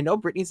 okay, I know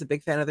Brittany's a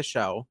big fan of the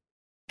show,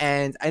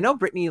 and I know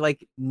Brittany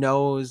like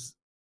knows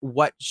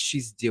what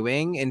she's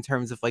doing in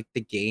terms of like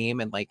the game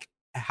and like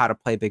how to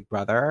play Big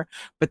Brother,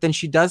 but then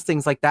she does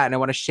things like that, and I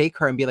want to shake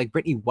her and be like,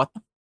 Brittany, what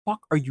the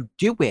fuck are you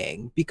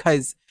doing?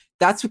 Because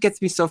that's what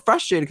gets me so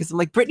frustrated because I'm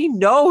like, Brittany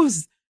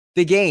knows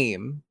the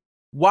game.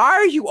 Why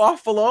are you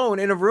off alone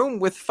in a room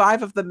with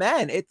 5 of the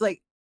men? It's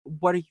like,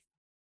 what are you?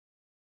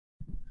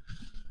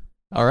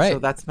 All right. So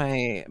that's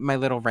my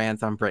little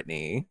rant on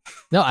Brittany.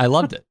 No, I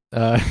loved it.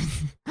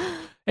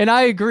 And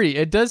I agree.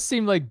 It does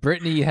seem like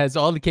Brittany has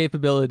all the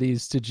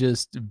capabilities to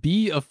just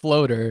be a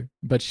floater,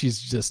 but she's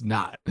just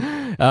not.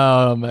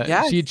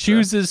 Yes. She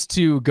chooses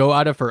to go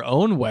out of her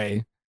own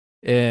way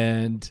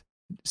and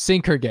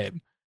sink her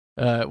game,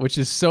 which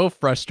is so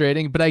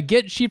frustrating. But I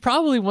get she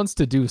probably wants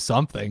to do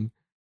something.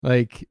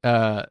 Like,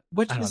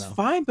 which I don't is know.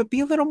 fine, but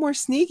be a little more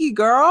sneaky,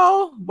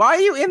 girl. Why are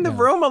you in the Yeah.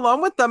 room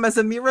alone with them as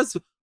Amira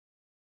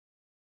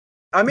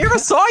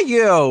saw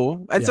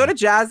you, and so Yeah. did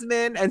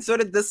Jasmine, and so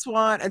did this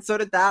one, and so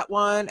did that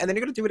one, and then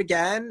you're gonna do it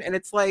again, and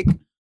it's like,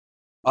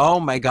 oh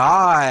my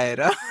god.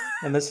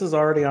 And this is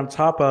already on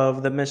top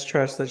of the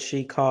mistrust that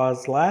she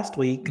caused last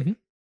week. Mhm.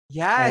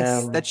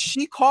 Yes, that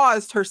she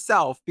caused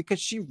herself because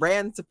she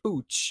ran to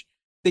Pooch,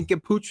 thinking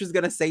Pooch was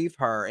gonna save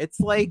her. It's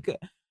like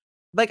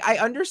I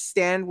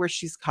understand where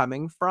she's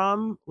coming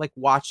from, like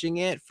watching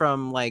it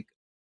from like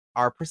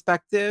our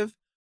perspective,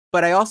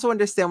 but I also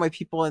understand why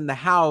people in the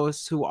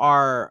house who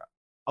are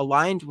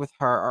aligned with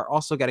her are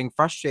also getting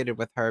frustrated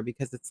with her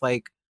because it's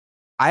like,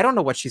 I don't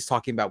know what she's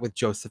talking about with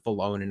Joseph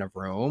alone in a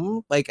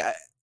room. Like,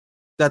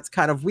 that's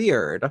kind of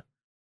weird.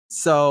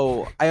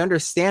 So I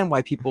understand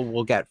why people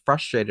will get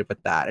frustrated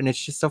with that. And it's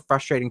just so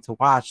frustrating to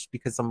watch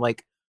because I'm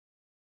like,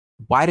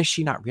 why does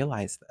she not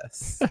realize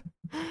this?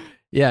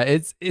 Yeah,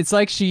 it's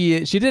like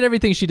she did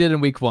everything she did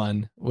in week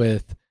 1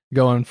 with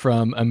going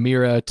from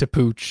Amira to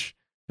Pooch,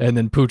 and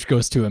then Pooch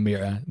goes to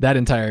Amira. That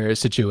entire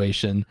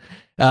situation,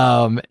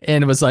 and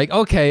it was like,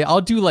 okay, I'll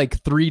do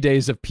like 3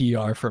 days of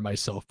PR for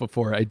myself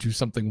before I do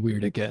something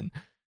weird again.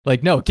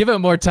 Like, no, give it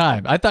more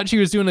time. I thought she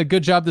was doing a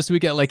good job this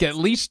week at like at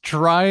least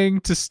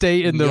trying to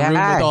stay in the room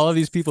with all of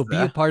these people, be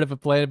a part of a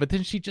plan. But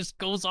then she just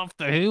goes off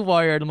the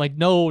haywire, and I'm like,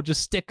 no,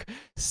 just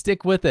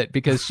stick with it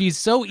because she's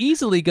so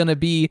easily gonna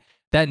be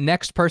that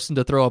next person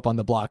to throw up on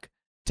the block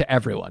to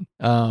everyone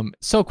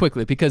so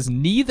quickly because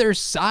neither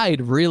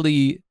side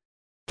really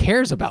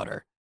cares about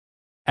her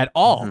at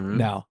all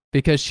now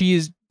because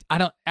she's I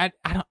don't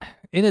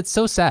and it's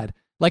so sad.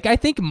 Like, I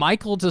think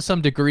Michael to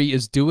some degree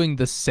is doing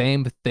the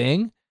same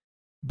thing,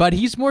 but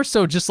he's more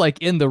so just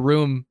like in the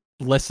room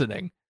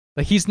listening.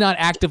 Like, he's not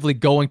actively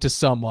going to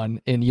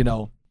someone, and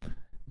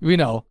we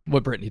know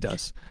what Brittany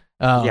does.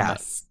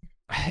 Yes.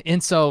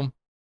 And so,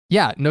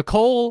 yeah,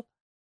 Nicole,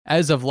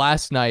 as of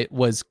last night,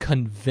 was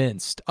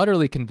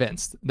utterly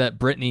convinced that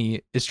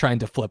Brittany is trying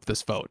to flip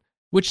this vote,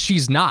 which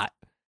she's not.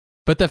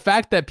 But the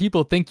fact that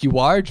people think you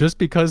are just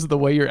because of the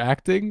way you're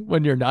acting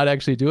when you're not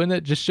actually doing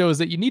it just shows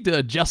that you need to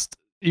adjust.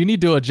 You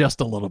need to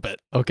adjust a little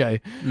bit,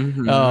 okay?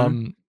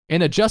 And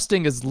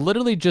adjusting is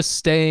literally just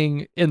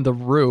staying in the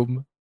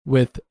room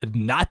with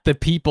not the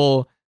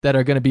people that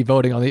are going to be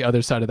voting on the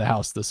other side of the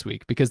house this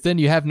week, because then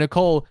you have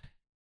Nicole.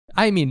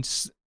 I mean,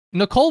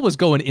 Nicole was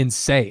going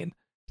insane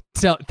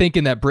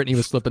thinking that Brittany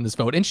was flipping this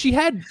vote, and she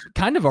had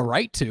kind of a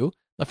right to.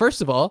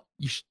 First of all,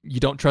 you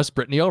don't trust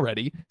Brittany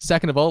already.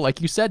 Second of all,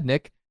 like you said,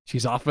 Nick,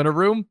 she's off in a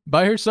room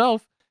by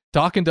herself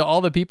talking to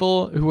all the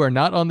people who are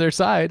not on their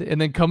side, and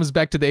then comes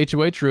back to the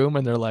HOH room,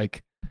 and they're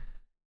like,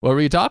 what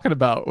were you talking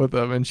about with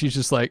them? And she's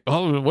just like,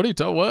 oh, what are you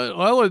talking?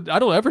 What? I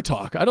don't ever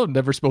talk. I don't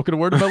never spoken a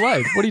word in my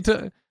life. What are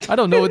you I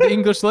don't know the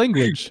English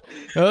language.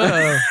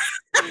 So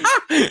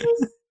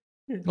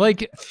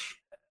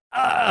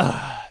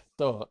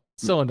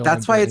annoying.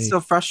 That's why Brittany. it's so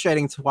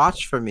frustrating to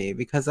watch for me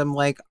because I'm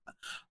like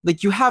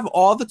you have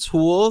all the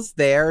tools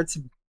there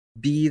to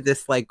be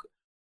this like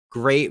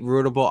great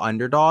rootable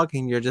underdog,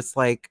 and you're just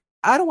like,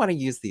 I don't want to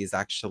use these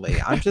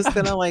actually. I'm just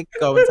gonna like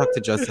go and talk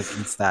to Joseph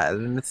instead.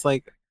 And it's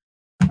like,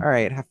 all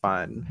right, have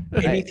fun.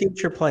 Any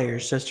future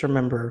players, just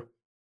remember,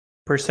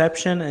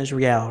 perception is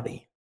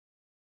reality.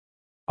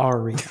 Our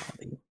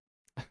reality.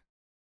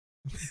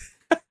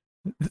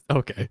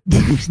 Okay.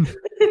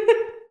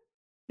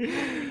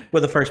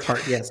 With the first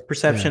part, yes.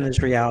 Perception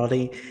is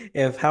reality.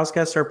 If house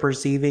guests are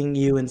perceiving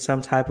you in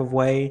some type of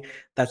way,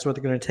 that's what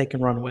they're going to take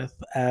and run with,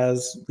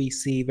 as we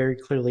see very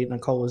clearly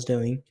Nicole is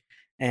doing.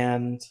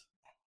 And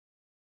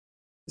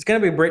it's going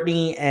to be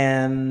Brittany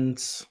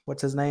and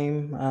what's his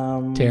name?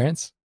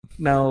 Terrence?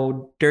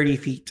 No, Dirty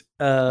Feet.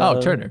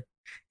 Turner.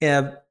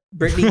 Yeah,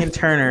 Brittany and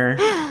Turner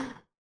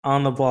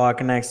on the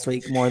block next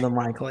week, more than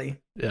likely.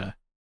 Yeah.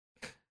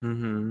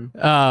 Mm-hmm.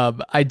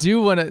 I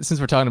do want to, since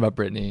we're talking about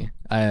Brittany,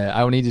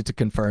 I needed to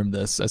confirm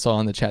this. I saw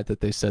in the chat that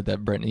they said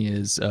that Brittany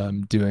is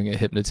doing a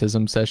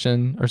hypnotism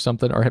session or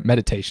something, or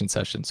meditation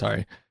session,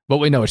 sorry. But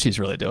we know what she's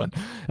really doing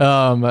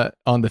on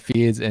the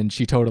feeds, and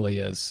she totally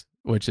is,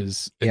 which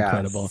is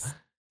incredible.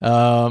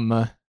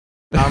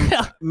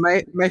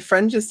 My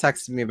friend just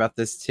texted me about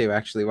this too,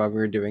 actually, while we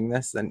were doing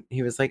this, and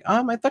he was like,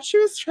 I thought she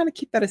was trying to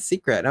keep that a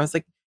secret. And I was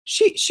like,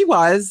 she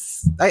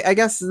was. I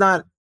guess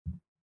not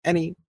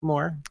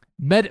anymore.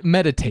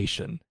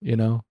 Meditation, you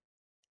know?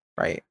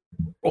 Right.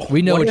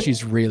 We know what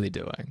she's really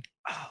doing.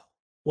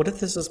 What if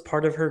this is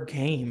part of her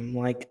game?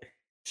 Like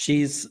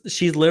she's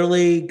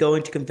literally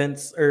going to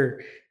convince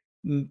or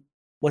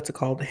what's it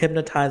called?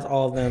 Hypnotize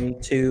all of them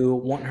to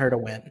want her to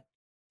win.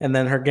 And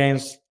then her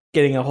game's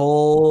getting a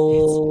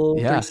whole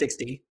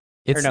 360.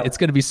 It's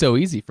going to be so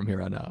easy from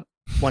here on out.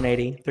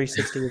 180,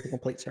 360 with a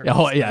complete circle.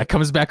 Oh yeah, it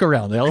comes back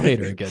around. They'll hate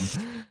her again.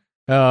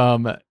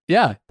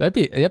 Yeah,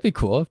 that'd be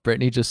cool if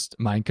Brittany just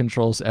mind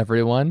controls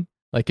everyone.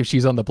 Like if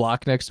she's on the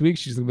block next week,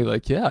 she's gonna be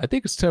like, "Yeah, I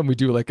think it's time we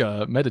do like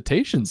a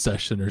meditation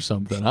session or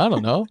something." I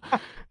don't know.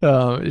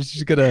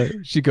 She's gonna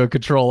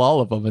control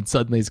all of them, and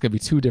suddenly it's gonna be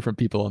 2 different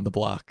people on the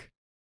block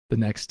the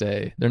next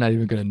day. They're not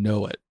even gonna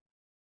know it.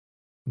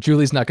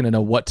 Julie's not gonna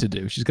know what to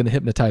do. She's gonna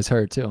hypnotize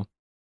her too.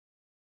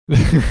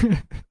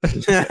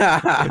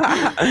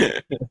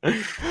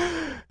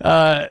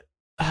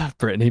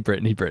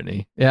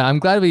 Brittany. Yeah, I'm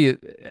glad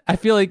I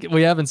feel like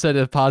we haven't said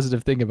a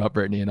positive thing about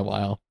Brittany in a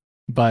while,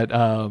 but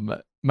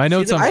my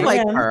notes on I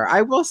like her.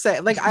 I will say,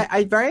 like,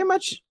 I very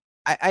much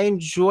I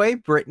enjoy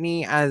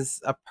Brittany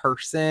as a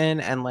person,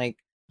 and like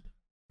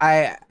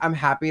I'm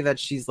happy that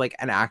she's like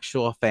an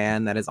actual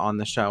fan that is on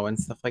the show and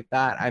stuff like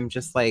that. I'm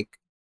just like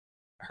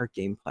her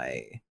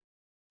gameplay.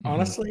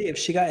 Honestly, if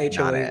she got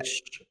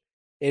HOH,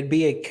 it'd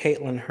be a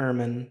Caitlin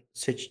Herman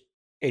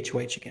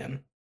HOH again.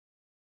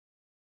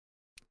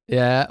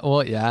 Yeah,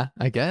 well, yeah,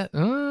 I get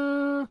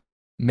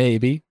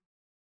maybe.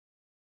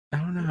 I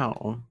don't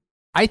know.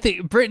 I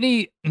think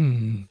Brittany.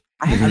 I'm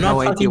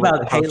not talking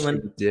about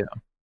Caitlin.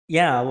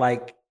 Yeah,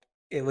 like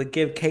it would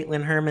give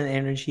Caitlin Herman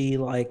energy.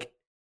 Like,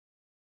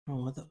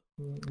 what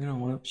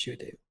she would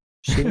do?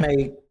 She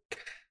may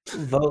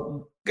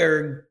vote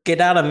or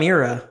get out of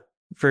Mira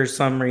for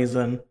some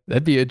reason.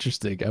 That'd be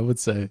interesting. I would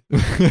say.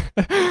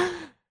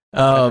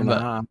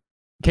 Caitlin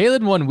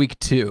won week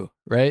 2,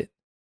 right?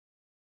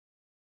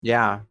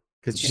 Yeah,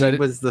 because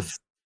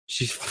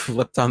she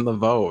flipped on the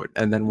vote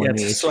and then won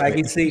the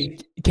swaggy C.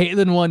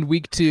 Caitlin won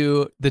week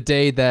 2 the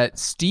day that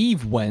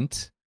Steve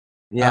went.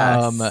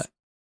 Yes.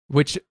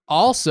 Which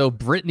also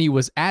Brittany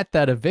was at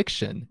that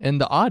eviction in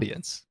the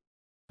audience.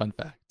 Fun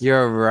fact.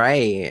 You're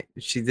right.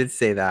 She did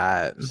say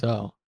that.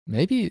 So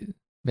maybe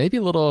a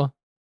little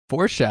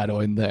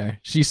foreshadowing there.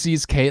 She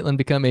sees Caitlin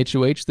become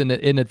HOH, then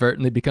it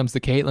inadvertently becomes the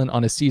Caitlin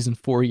on a season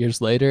 4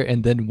 years later,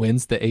 and then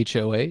wins the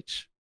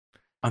HOH.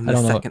 On the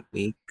second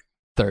week.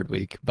 3rd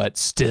week, but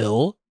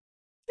still.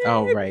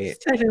 Oh, right.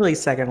 It's technically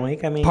 2nd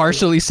week. I mean,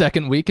 partially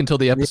 2nd week until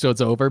the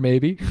episode's over,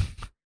 maybe.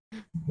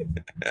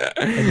 And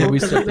then we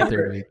start the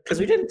 3rd week. Because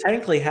we didn't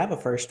technically have a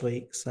 1st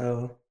week,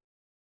 so.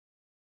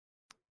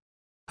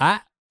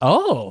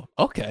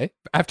 Okay.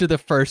 After the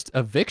first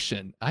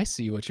eviction, I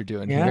see what you're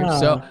doing here.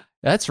 So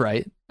that's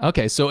right.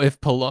 Okay, so if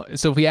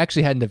we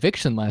actually had an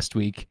eviction last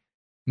week,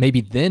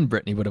 maybe then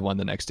Brittany would have won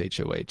the next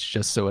HOH,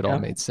 just so it all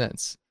made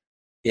sense.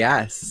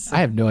 Yes. I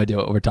have no idea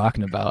what we're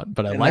talking about,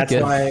 but I like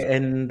it.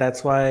 And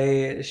that's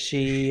why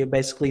she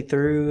basically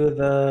threw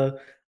the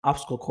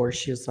obstacle course.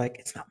 She was like,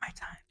 "It's not my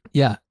time."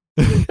 Yeah.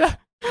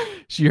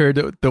 She heard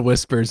the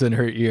whispers in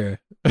her ear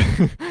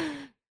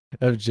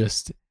of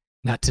just,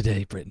 "Not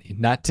today, Brittany,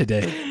 not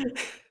today."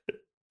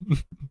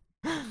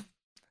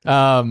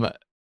 I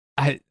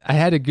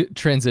had a good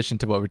transition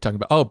to what we're talking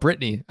about. Oh,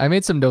 Brittany. I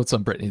made some notes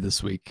on Brittany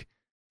this week.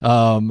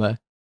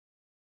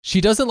 She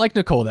doesn't like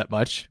Nicole that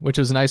much, which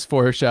was a nice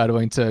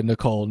foreshadowing to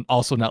Nicole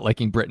also not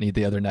liking Brittany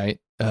the other night,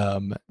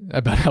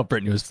 about how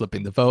Brittany was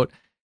flipping the vote.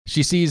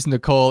 She sees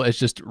Nicole as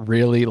just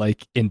really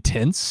like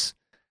intense,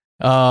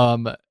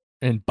 and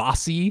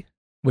bossy,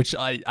 which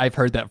I've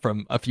heard that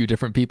from a few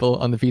different people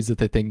on the feeds that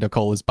they think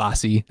Nicole is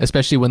bossy,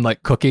 especially when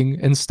like cooking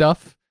and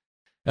stuff.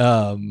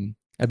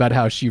 About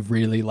how she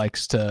really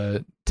likes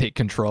to take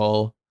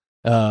control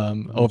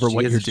over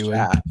what you're doing.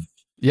 Chef.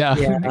 Yeah,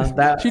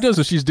 she knows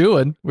what she's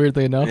doing,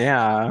 weirdly enough.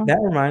 Yeah. That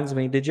reminds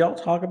me, did y'all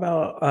talk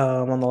about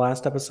on the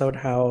last episode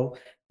how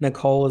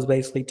Nicole is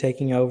basically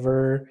taking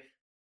over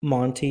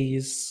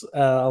Monty's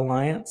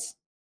alliance?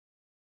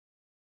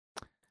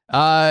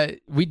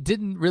 We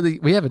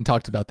haven't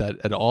talked about that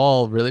at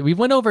all, really. We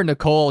went over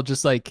Nicole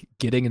just like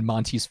getting in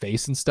Monty's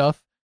face and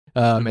stuff.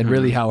 And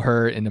really how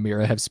her and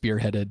Amira have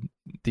spearheaded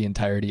the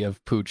entirety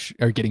of Pooch,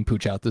 or getting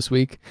Pooch out this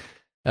week.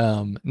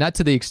 Not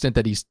to the extent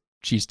that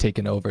she's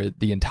taken over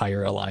the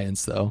entire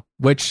alliance though,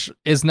 which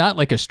is not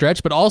like a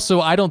stretch, but also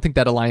I don't think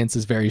that alliance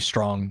is very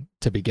strong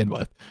to begin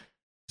with.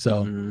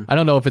 So I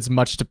don't know if it's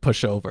much to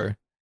push over.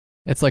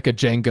 It's like a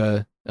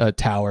Jenga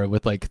tower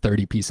with like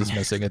 30 pieces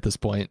missing at this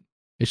point.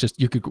 It's just,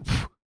 you could go,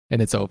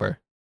 and it's over.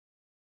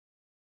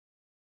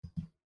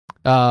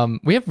 We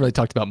haven't really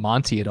talked about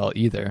Monty at all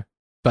either.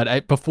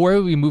 But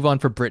before we move on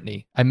for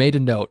Brittany, I made a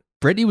note.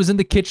 Brittany was in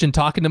the kitchen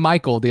talking to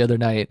Michael the other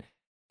night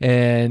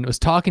and was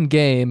talking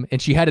game,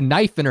 and she had a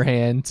knife in her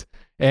hand,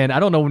 And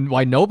I don't know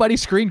why nobody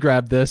screen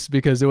grabbed this,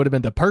 because it would have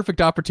been the perfect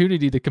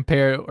opportunity to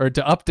compare or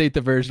to update the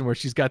version where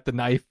she's got the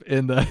knife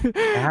in the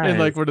in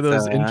like one of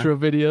those intro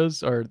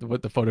videos, or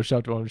what, the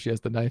photoshopped one where she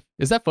has the knife.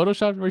 Is that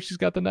photoshopped where she's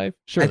got the knife?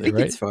 Surely, I think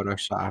right? it's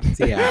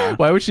photoshopped. Yeah.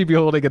 Why would she be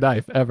holding a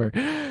knife ever?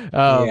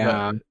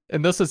 Yeah.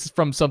 And this is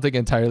from something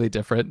entirely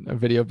different, a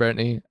video,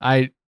 Brittany.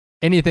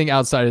 Anything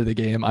outside of the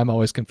game, I'm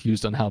always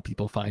confused on how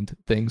people find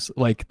things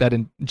like that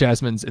in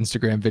Jasmine's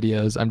Instagram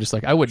videos. I'm just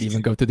like, I wouldn't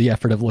even go through the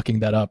effort of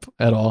looking that up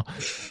at all.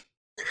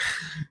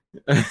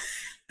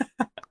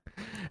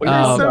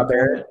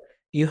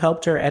 You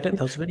helped her edit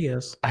those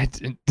videos. I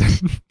didn't.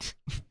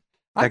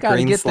 I That gotta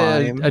green get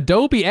slime. the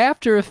Adobe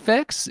After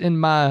Effects in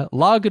my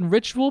login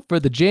ritual for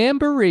the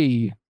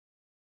Jamboree.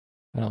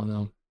 I don't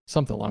know.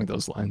 Something along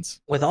those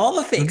lines. With all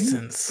the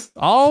fixins.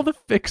 All the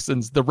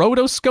fixins, the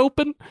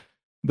rotoscoping,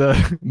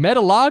 the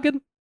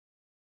meta-logging,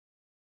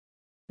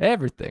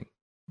 everything.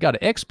 Got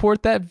to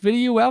export that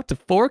video out to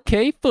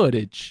 4K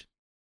footage.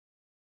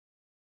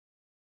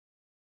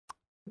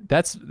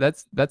 That's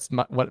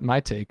my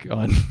take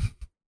on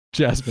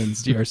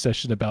Jasmine's DR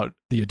session about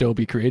the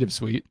Adobe Creative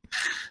Suite.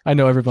 I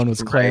know everyone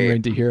was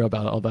clamoring to hear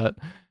about all that.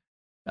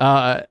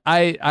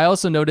 I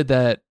also noted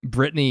that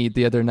Brittany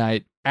the other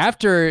night,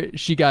 after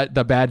she got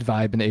the bad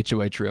vibe in the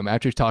HOH room,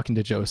 after talking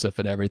to Joseph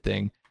and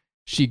everything,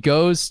 she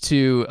goes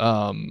to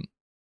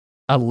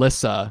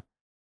Alyssa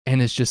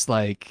and is just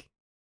like,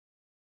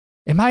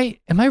 am I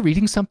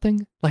reading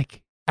something?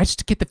 Like, I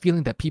just get the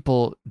feeling that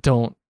people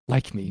don't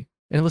like me.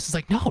 And Alyssa's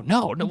like, no,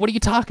 what are you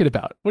talking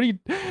about?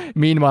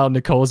 Meanwhile,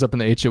 Nicole's up in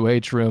the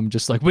HOH room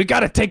just like, we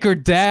gotta take her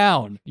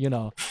down,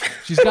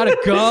 she's gotta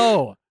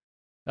go.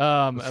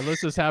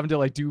 Alyssa's having to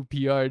like do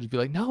PR to be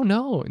like,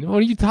 no, what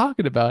are you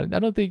talking about? I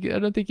don't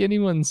think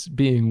anyone's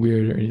being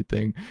weird or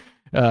anything.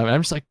 And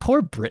I'm just like,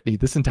 poor Brittany,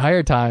 this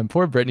entire time,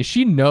 poor Brittany.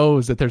 She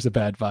knows that there's a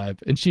bad vibe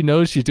and she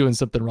knows she's doing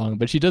something wrong,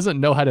 but she doesn't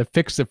know how to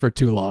fix it for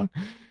too long.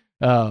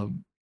 Also,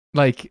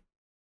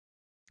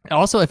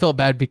 I felt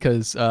bad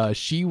because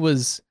she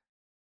was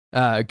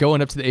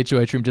going up to the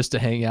HOH room just to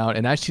hang out.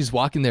 And as she's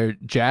walking there,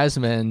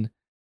 Jasmine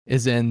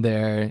is in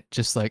there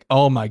just like,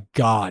 oh my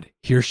God,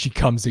 here she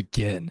comes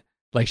again.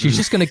 Like, she's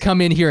just going to come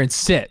in here and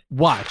sit.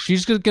 Watch.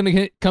 She's just going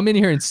to come in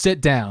here and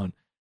sit down.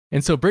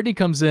 And so Brittany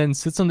comes in,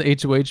 sits on the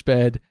HOH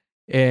bed,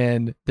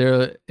 and I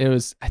think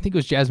it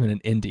was Jasmine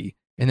and Indy.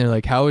 And they're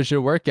like, how was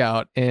your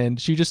workout?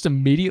 And she just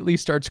immediately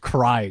starts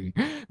crying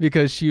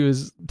because she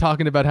was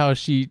talking about how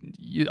she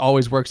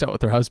always works out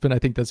with her husband. I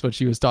think that's what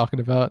she was talking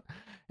about.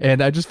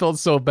 And I just felt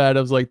so bad.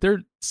 I was like,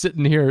 they're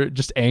sitting here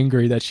just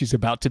angry that she's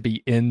about to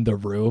be in the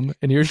room.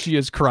 And here she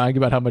is crying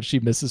about how much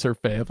she misses her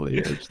family.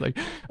 And it's like,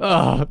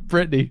 oh,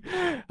 Brittany,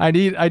 I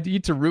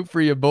need to root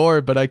for you more,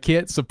 but I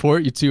can't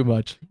support you too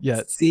much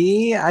yet.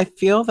 See, I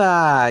feel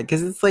that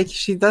because it's like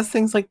she does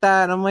things like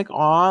that. And I'm like,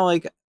 oh,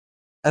 like,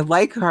 I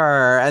like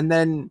her. And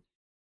then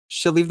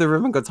she'll leave the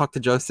room and go talk to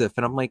Joseph.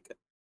 And I'm like,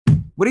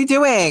 what are you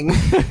doing?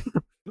 I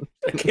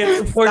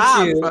can't support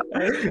you.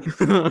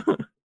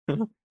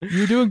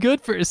 You're doing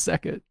good for a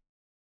second.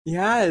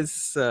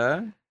 Yes.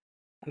 I'm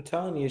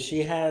telling you,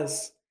 she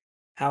has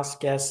house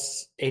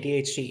guests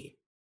ADHD.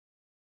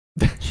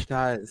 She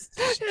does.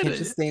 She can't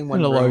just stay in one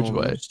in a room. large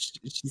way.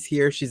 She's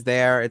here, she's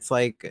there. It's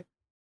like,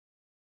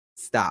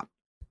 stop.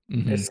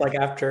 Mm-hmm. It's like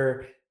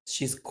after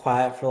she's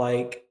quiet for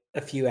like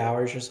a few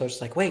hours or so, she's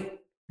like, wait,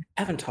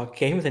 I haven't talked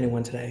game with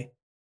anyone today.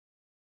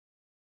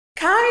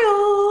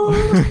 Kyle!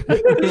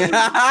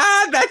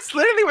 Yeah, that's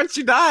literally what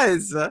she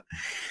does.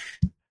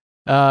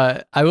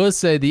 I will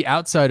say the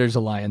Outsiders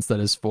Alliance that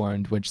is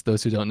formed, which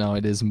those who don't know,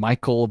 it is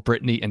Michael,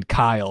 Brittany, and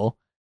Kyle.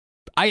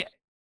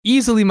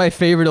 Easily my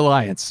favorite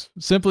alliance,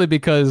 simply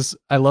because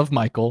I love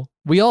Michael.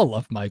 We all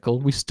love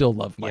Michael. We still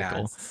love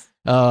Michael.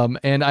 Yes.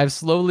 And I've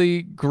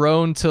slowly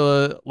grown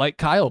to like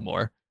Kyle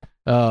more.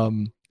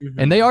 And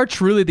they are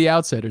truly the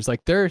outsiders.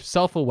 Like, they're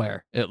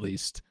self-aware, at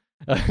least,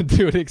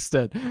 to an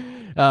extent.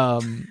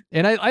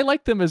 And I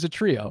like them as a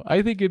trio.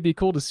 I think it'd be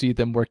cool to see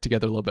them work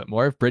together a little bit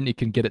more if Brittany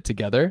can get it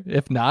together.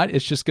 If not,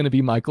 it's just going to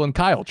be Michael and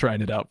Kyle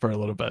trying it out for a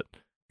little bit.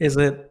 Is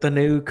it the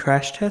new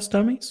Crash Test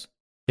Dummies?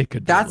 It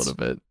could be a little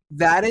bit.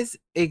 That is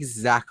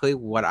exactly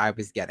what I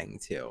was getting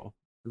to.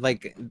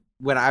 Like,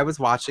 when I was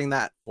watching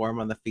that form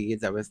on the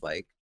feeds, I was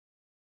like,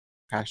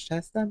 Crash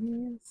Test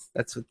Dummies?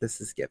 That's what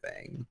this is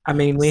giving. I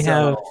mean, we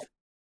have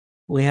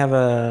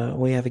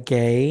a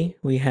gay,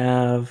 we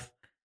have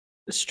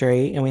a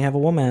straight, and we have a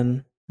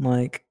woman.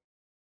 Like,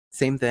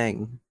 same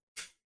thing.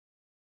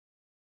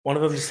 One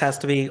of them just has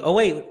to be. Oh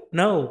wait,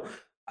 no.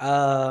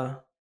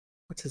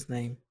 What's his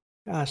name?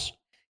 Gosh,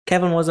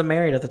 Kevin wasn't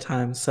married at the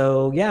time,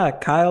 so yeah,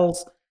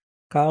 Kyle's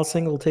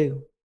single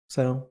too.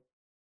 So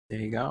there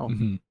you go.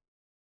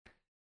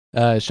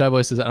 Mm-hmm. Shy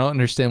Boy says, I don't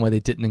understand why they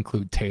didn't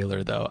include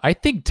Taylor, though. I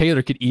think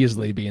Taylor could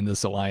easily be in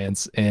this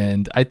alliance,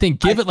 and I think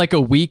give it like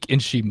a week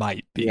and she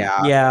might be.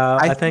 Yeah.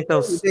 I think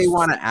they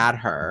want to add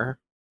her.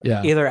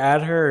 Yeah. Either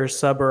add her or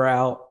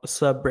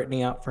sub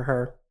Brittany out for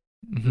her.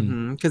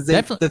 Because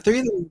the three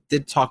of them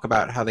did talk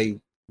about how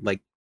they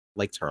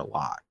liked her a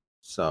lot.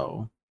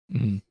 So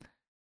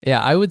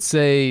yeah, I would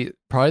say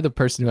probably the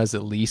person who has the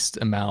least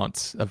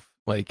amount of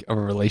like a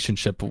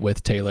relationship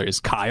with Taylor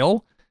is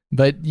Kyle.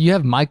 But you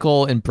have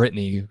Michael and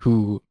Brittany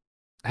who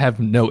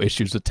have no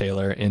issues with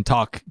Taylor and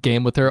talk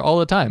game with her all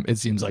the time, it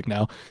seems like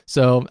now.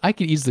 So I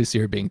could easily see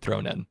her being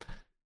thrown in.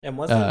 And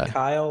wasn't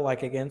Kyle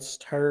like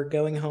against her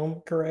going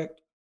home,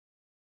 correct?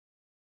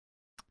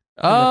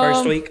 In the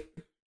first week?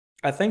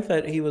 I think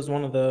that he was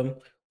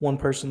one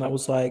person that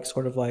was like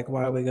sort of like,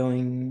 why are we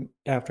going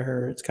after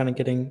her? It's kind of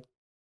getting.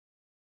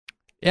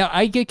 Yeah,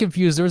 I get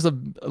confused. There was a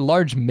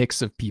large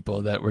mix of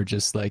people that were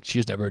just like,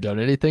 she's never done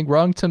anything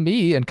wrong to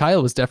me. And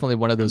Kyle was definitely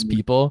one of those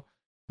people.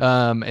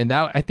 And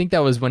that, I think that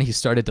was when he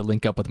started to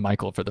link up with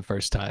Michael for the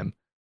first time.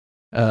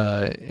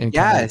 And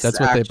yes, that's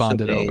what they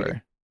bonded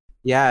over.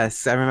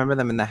 Yes, I remember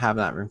them in the Have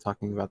Not room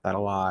talking about that a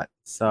lot.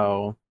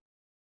 So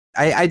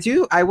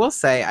I will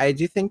say, I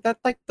do think that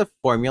like the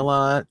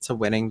formula to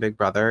winning Big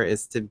Brother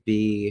is to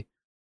be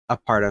a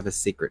part of a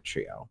secret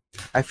trio.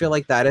 I feel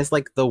like that is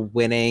like the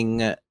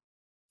winning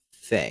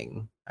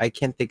thing. I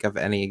can't think of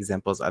any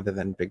examples other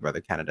than Big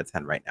Brother Canada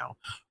 10 right now.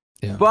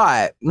 Yeah.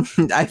 But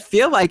I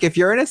feel like if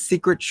you're in a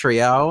secret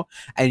trio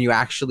and you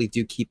actually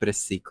do keep it a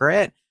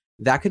secret,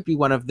 that could be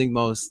one of the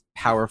most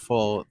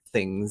powerful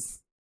things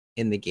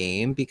in the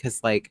game,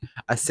 because like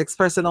a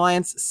 6-person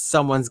alliance,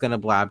 someone's gonna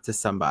blab to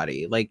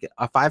somebody. Like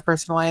a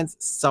 5-person alliance,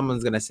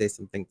 someone's gonna say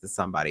something to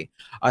somebody.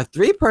 A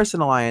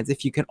 3-person alliance,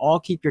 if you can all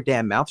keep your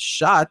damn mouth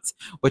shut,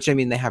 which I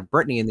mean they have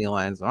Brittany in the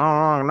alliance,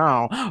 oh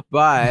no,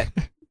 but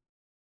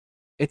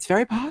it's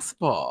very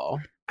possible.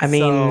 I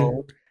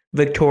mean,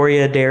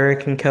 Victoria,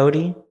 Derek, and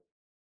Cody.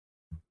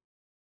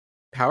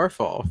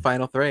 Powerful.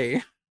 Final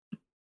 3.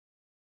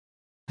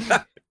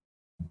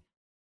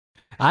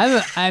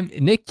 I'm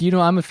Nick, you know,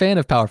 I'm a fan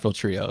of powerful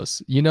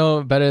trios. You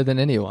know better than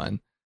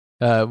anyone.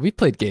 We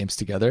played games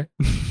together.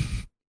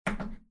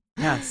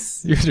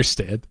 Yes. You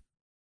understand.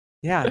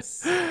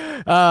 Yes.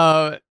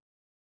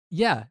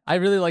 Yeah, I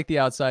really like the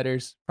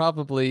Outsiders.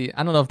 Probably,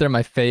 I don't know if they're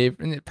my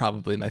favorite.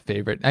 Probably my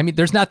favorite. I mean,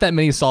 there's not that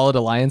many solid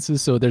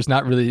alliances, so there's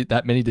not really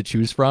that many to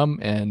choose from,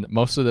 and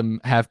most of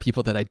them have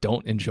people that I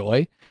don't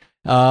enjoy.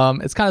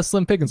 It's kind of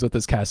slim pickings with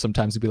this cast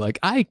sometimes to be like,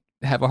 I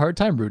have a hard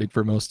time rooting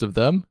for most of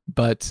them,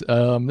 but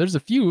there's a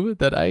few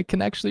that I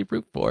can actually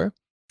root for,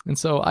 and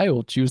so I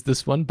will choose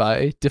this one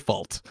by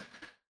default.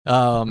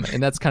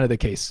 And that's kind of the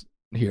case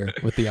here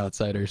with the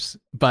Outsiders.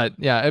 But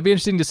yeah, it'd be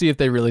interesting to see if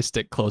they really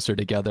stick closer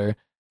together.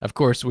 Of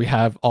course, we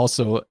have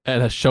also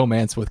a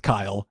showmance with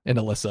Kyle and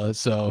Alyssa,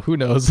 so who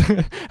knows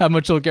how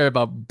much we'll care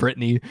about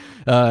Brittany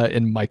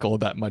and Michael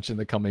that much in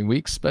the coming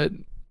weeks, but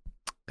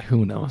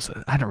who knows?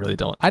 I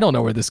don't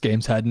know where this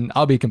game's heading.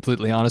 I'll be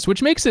completely honest,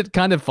 which makes it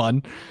kind of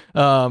fun.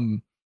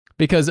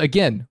 Because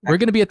again, we're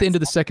going to be at the end of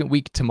the second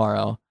week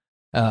tomorrow.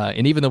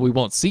 And even though we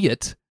won't see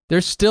it,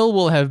 there still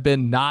will have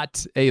been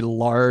not a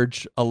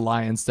large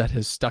alliance that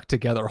has stuck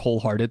together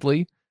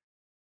wholeheartedly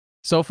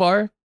so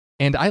far.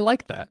 And I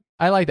like that.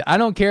 I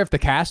don't care if the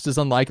cast is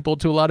unlikable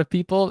to a lot of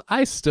people.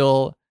 I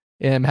still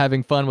am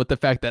having fun with the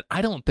fact that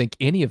I don't think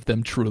any of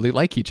them truly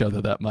like each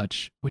other that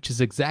much, which is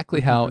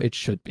exactly how it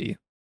should be.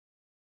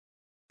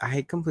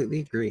 I completely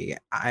agree.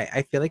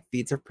 I feel like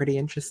feeds are pretty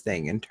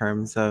interesting in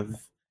terms of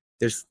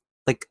there's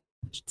like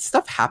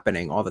stuff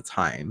happening all the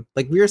time.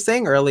 Like we were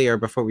saying earlier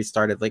before we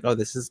started, like, oh,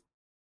 this is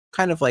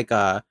kind of like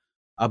a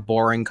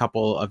boring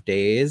couple of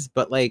days,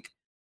 but like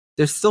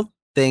there's still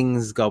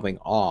things going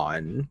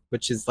on,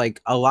 which is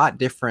like a lot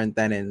different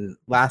than in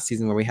last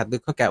season where we had the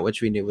cookout,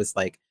 which we knew was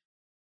like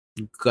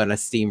gonna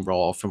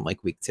steamroll from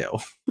like week 2.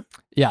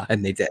 Yeah.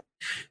 And they did.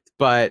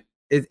 But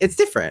it's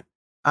different.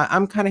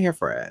 I'm kind of here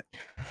for it.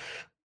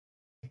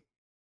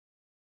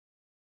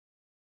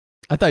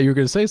 I thought you were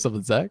going to say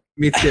something, Zach.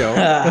 Me too.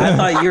 I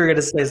thought you were going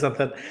to say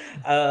something.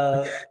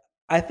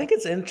 I think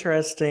it's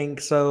interesting.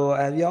 So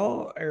have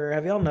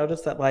y'all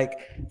noticed that like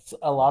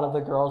a lot of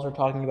the girls are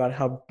talking about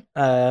how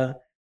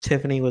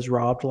Tiffany was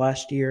robbed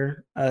last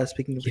year?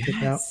 Speaking of the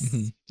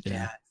cookout,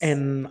 yeah,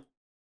 and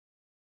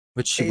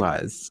which she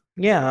was.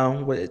 Yeah,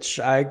 which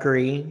I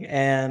agree.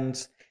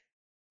 And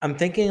I'm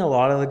thinking a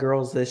lot of the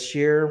girls this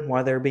year,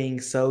 why they're being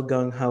so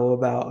gung-ho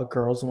about a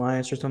girls'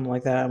 alliance or something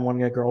like that and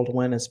wanting a girl to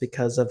win is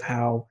because of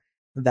how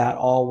that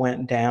all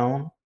went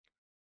down.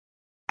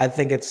 I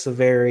think it's a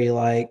very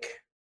like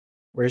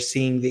we're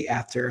seeing the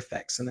after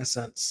effects in a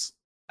sense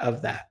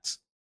of that.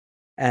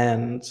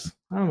 And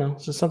I don't know,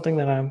 it's just something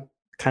that I'm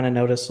kind of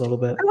noticed a little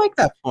bit. I like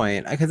that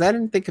point because I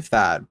didn't think of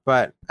that,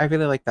 but I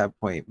really like that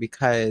point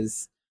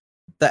because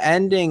the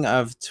ending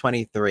of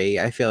 23,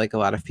 I feel like a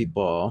lot of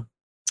people,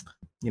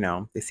 you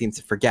know, they seem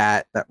to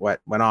forget that what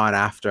went on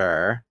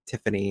after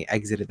Tiffany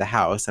exited the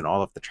house and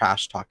all of the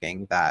trash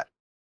talking that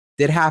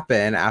did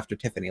happen after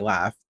Tiffany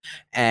left.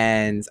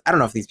 And I don't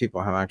know if these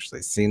people have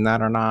actually seen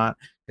that or not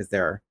because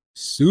they're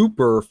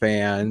super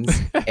fans,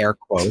 air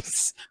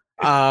quotes.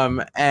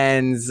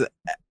 And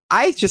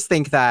I just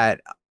think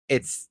that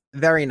it's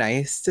very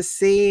nice to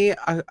see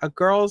a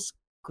girls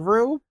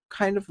group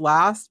kind of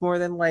last more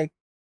than like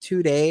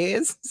 2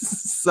 days.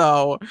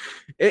 So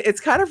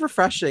it's kind of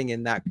refreshing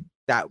in that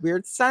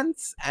weird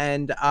sense.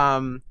 And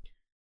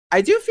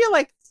I do feel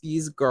like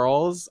these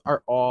girls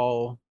are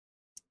all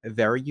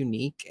very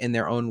unique in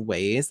their own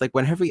ways. Like,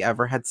 when have we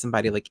ever had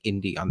somebody like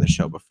Indy on the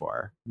show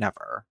before?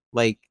 Never.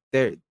 Like,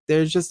 they're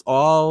just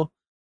all.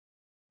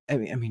 I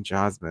mean,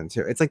 Jasmine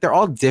too. It's like they're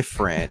all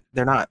different.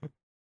 They're not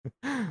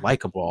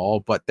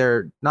likable, but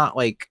they're not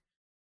like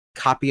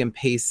copy and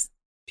paste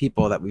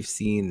people that we've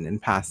seen in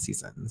past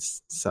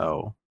seasons.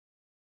 So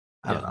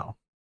I don't know.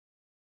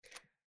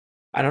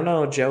 I don't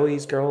know.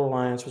 Joey's Girl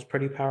Alliance was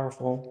pretty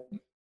powerful.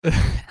 They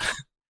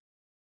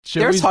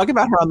were talking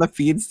about her on the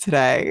feeds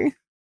today.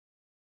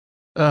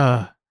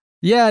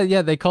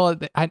 Yeah, they call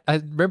it. I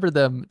remember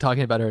them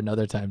talking about her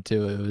another time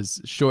too. It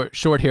was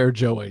short hair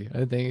Joey.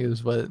 I think it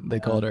was what they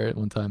called her at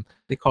one time.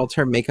 They called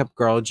her Makeup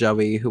Girl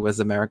Joey, who was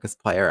America's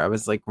Player. I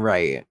was like,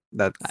 right,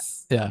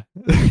 that's yeah.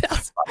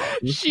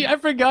 I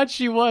forgot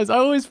she was. I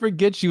always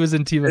forget she was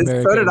in Team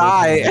America. So did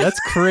I. That's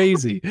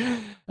crazy.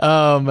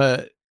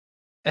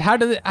 How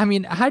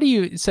do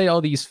you say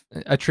all these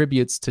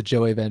attributes to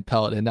Joey Van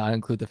Pelt and not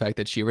include the fact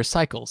that she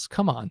recycles?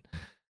 Come on.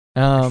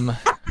 Right?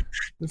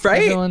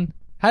 Everyone,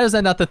 how is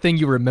that not the thing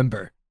you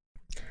remember?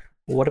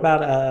 What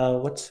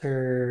about what's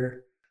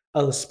her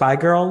Spy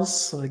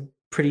Girls? Like,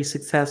 pretty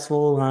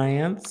successful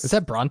alliance. Is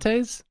that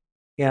Bronte's?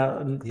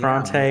 Yeah,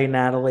 Bronte,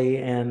 Natalie,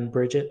 and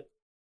Bridget.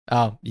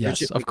 Oh, yes,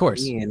 Bridget of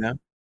course. McQueen.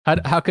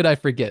 How could I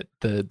forget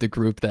the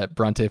group that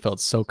Bronte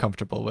felt so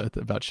comfortable with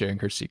about sharing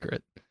her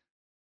secret?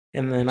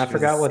 And then I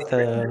forgot what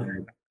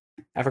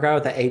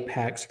the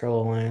Apex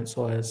Girl Alliance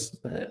was,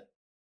 but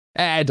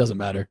it doesn't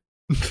matter.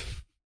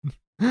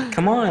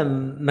 Come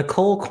on,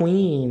 Nicole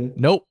Queen.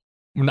 Nope,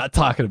 we're not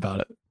talking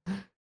about it.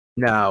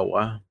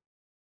 No.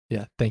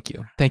 Yeah, thank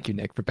you,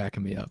 Nick, for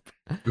backing me up.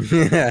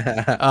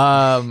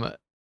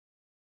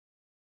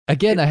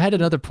 Again, I had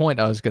another point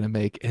I was going to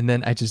make, and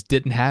then I just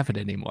didn't have it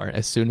anymore.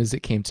 As soon as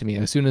it came to me,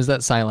 as soon as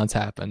that silence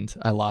happened,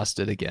 I lost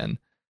it again.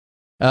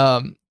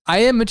 I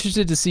am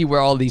interested to see where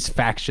all these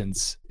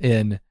factions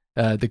in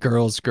the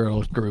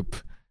girl group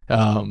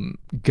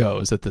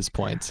goes at this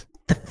point.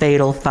 The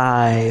Fatal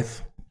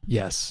Five.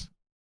 Yes.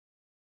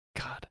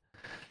 God.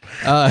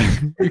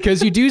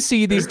 Because you do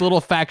see these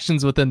little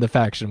factions within the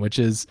faction, which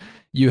is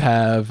you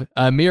have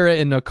Amira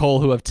and Nicole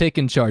who have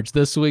taken charge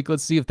this week.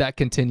 Let's see if that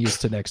continues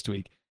to next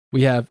week.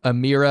 We have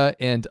Amira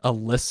and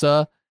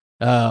Alyssa,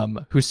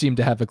 who seem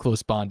to have a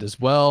close bond as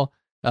well.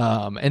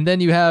 And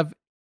then you have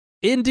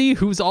Indy,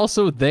 who's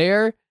also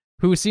there,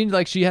 who seemed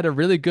like she had a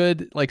really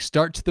good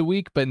start to the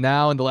week, but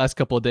now in the last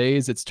couple of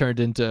days, it's turned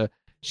into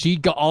she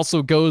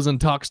also goes and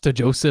talks to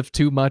Joseph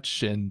too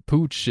much and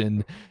Pooch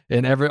and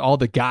all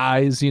the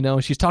guys.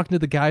 She's talking to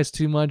the guys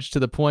too much to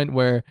the point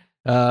where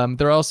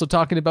they're also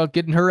talking about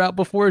getting her out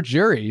before a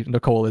jury.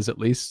 Nicole is, at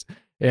least.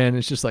 And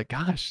it's just like,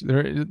 gosh,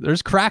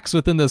 there's cracks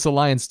within this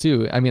alliance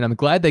too. I mean, I'm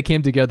glad they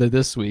came together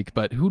this week,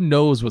 but who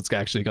knows what's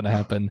actually going to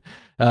happen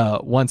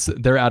once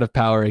they're out of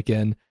power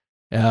again.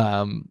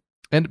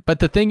 But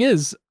the thing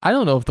is, I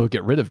don't know if they'll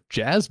get rid of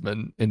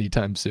Jasmine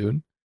anytime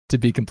soon, to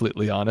be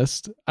completely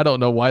honest. I don't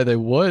know why they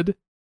would.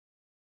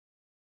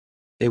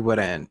 They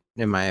wouldn't,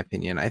 in my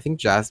opinion. I think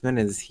Jasmine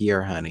is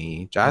here,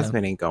 honey.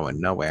 Jasmine ain't going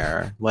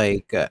nowhere.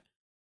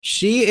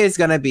 She is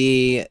going to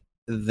be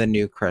the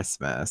new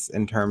Christmas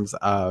in terms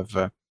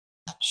of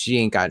she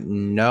ain't got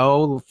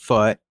no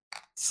foot,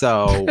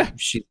 so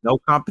she's no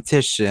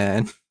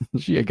competition.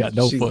 She ain't got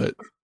no foot.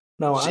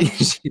 No,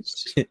 she's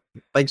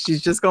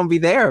just gonna be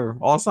there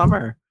all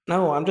summer.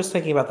 No, I'm just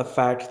thinking about the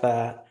fact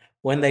that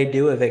when they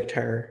do evict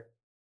her,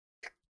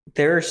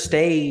 there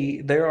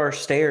are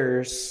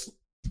stairs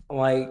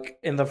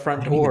in the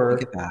front door.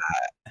 Look at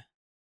that.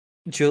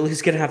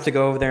 Julie's gonna have to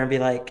go over there and be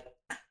like,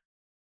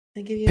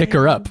 pick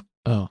her up.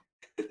 Oh.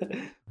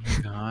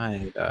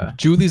 God.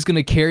 Julie's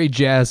gonna carry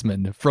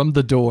Jasmine from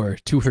the door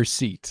to her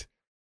seat.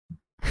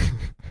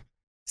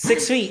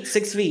 6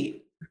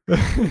 feet.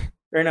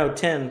 Or no,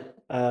 10.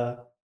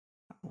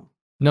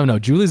 No,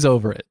 Julie's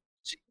over it.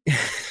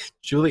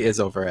 Julie is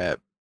over it.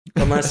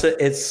 Unless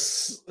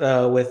it's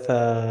with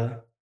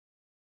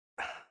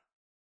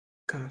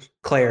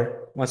Claire.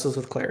 Unless it's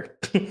with Claire.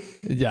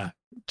 Yeah,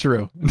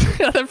 true.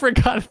 I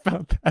forgot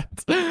about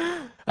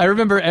that. I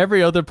remember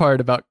every other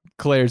part about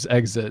Claire's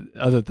exit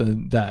other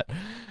than that.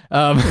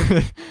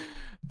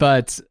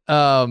 But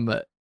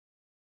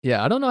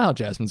yeah, I don't know how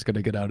Jasmine's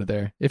gonna get out of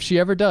there, if she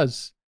ever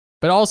does.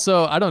 But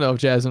also, I don't know if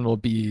Jasmine will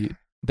be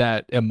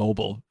that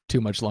immobile too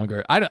much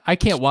longer. I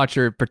can't watch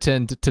her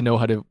pretend to know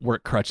how to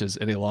work crutches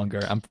any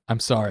longer. I'm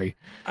sorry.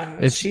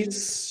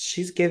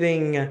 She's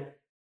giving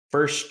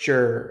first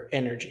year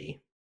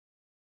energy.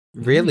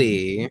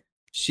 Really?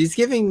 She's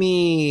giving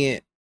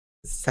me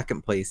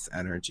second place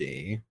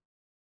energy.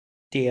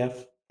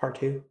 DF part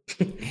 2.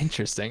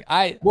 Interesting.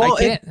 My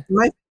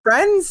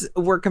friends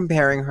were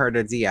comparing her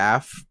to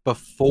DF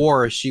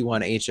before she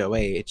won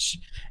HOH,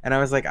 and I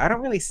was like, I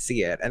don't really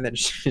see it. And then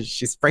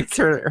she sprained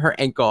her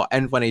ankle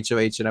and won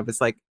HOH, and I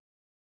was like,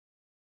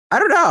 I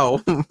don't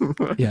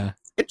know. Yeah.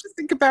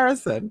 Interesting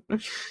comparison.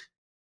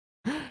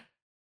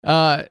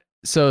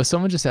 So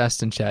someone just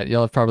asked in chat,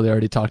 y'all have probably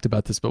already talked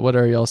about this, but what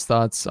are y'all's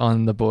thoughts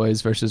on the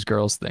boys versus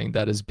girls thing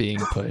that is being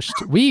pushed?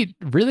 We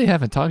really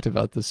haven't talked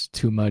about this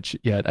too much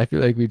yet. I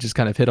feel like we just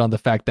kind of hit on the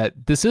fact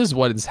that this is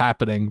what is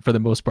happening for the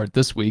most part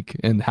this week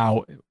and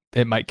how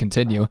it might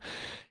continue.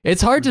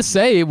 It's hard to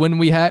say when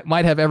we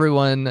might have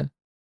everyone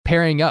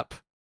pairing up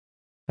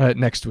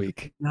next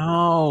week.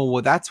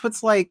 No, that's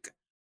what's like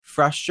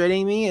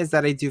frustrating me, is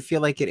that I do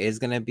feel like it is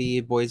going to be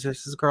boys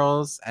versus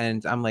girls,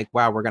 and I'm like,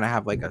 wow, we're going to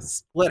have like a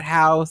split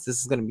house. This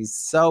is going to be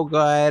so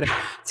good.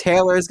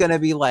 Taylor's going to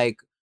be like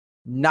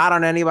not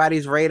on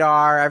anybody's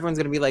radar. Everyone's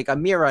going to be like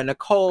Amira,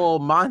 Nicole,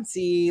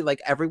 Monty, like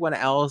everyone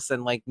else,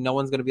 and like no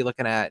one's going to be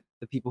looking at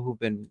the people who've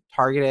been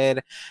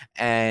targeted.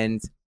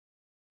 And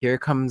here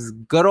comes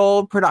good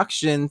old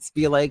production to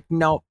be like,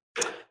 nope,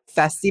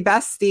 festy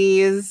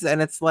besties.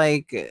 And it's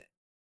like,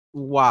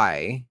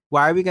 why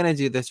are we going to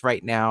do this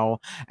right now?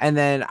 And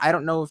then I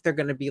don't know if they're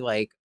going to be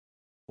like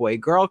boy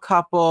girl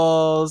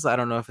couples. I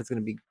don't know if it's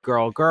going to be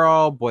girl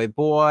girl, boy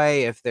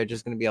boy, if they're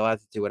just going to be allowed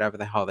to do whatever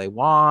the hell they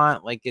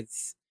want. Like,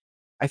 it's,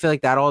 I feel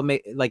like that all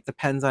like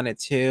depends on it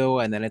too.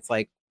 And then it's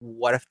like,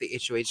 what if the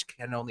HOH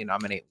can only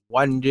nominate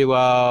one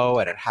duo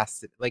and it has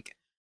to, like,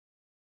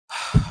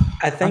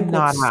 I think I'm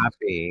not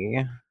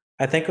happy.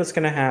 I think what's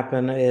going to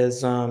happen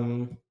is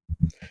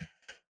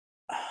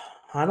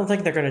I don't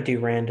think they're going to do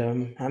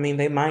random. I mean,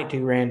 they might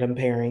do random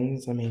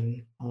pairings. I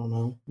mean, I don't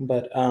know.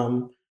 But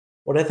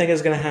what I think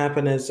is going to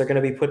happen is they're going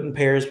to be putting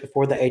pairs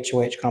before the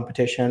HOH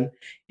competition.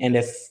 And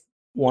if it's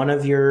going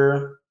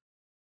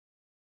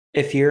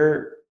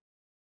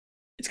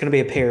to be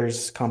a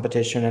pairs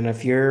competition. And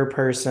if your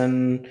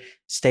person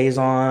stays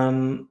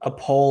on a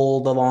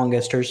pole the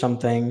longest or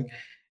something,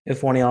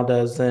 if one of y'all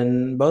does,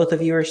 then both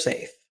of you are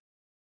safe.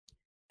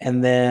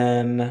 And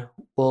then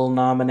we'll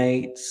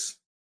nominate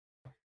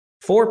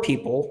 4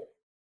 people,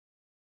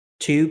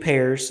 2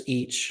 pairs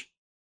each,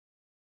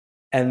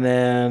 and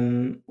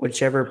then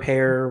whichever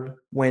pair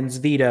wins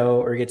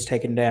veto or gets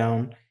taken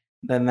down,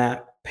 then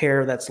that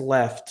pair that's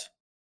left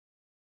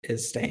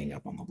is staying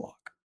up on the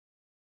block.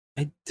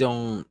 I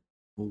don't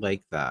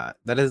like that.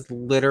 That is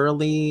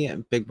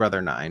literally Big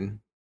Brother 9.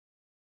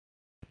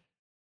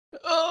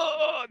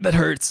 Oh, that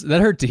hurts. That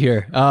hurt to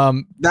hear.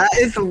 That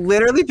is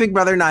literally Big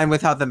Brother 9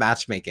 without the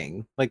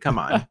matchmaking. Like, come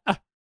on.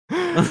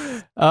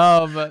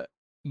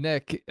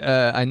 Nick,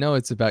 I know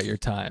it's about your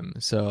time,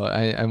 so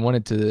I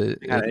wanted to.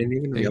 I didn't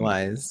even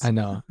realize. I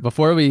know.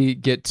 Before we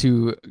get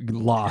too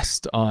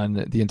lost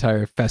on the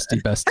entire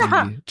Festy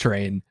Bestie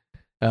train,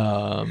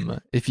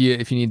 if you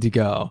need to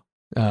go,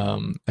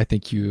 I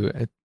think you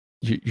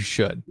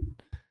should.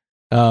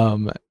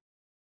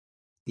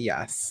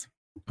 Yes.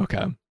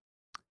 Okay.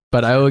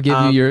 But I will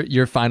give you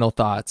your final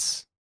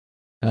thoughts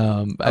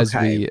as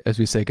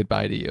we say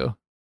goodbye to you.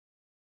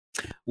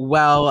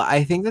 Well,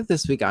 I think that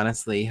this week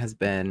honestly has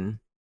been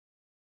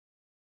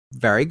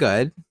very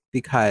good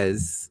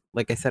because,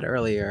 like I said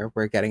earlier,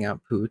 we're getting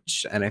out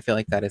Pooch, and I feel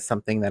like that is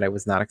something that I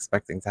was not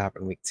expecting to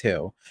happen week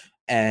 2,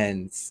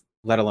 and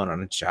let alone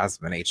on a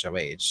Jasmine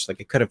HOH. Like,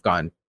 it could have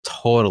gone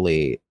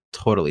totally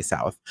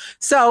south.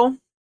 So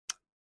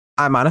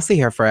I'm honestly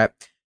here for it.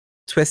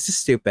 Twist is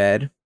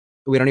stupid.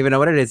 We don't even know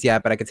what it is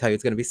yet, but I can tell you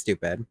it's going to be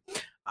stupid.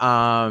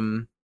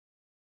 And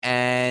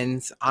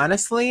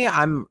honestly,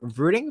 I'm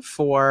rooting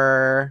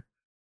for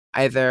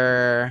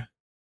either.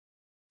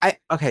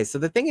 So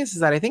the thing is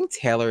that I think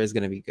Taylor is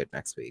going to be good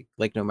next week,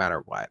 like no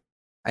matter what.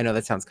 I know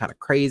that sounds kind of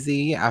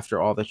crazy after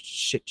all the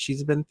shit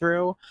she's been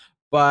through,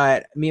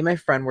 but me and my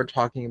friend were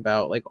talking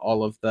about like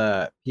all of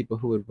the people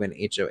who would win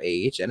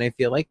HOH, and I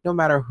feel like no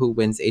matter who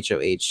wins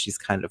HOH, she's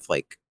kind of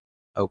like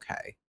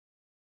okay.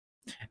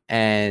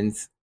 And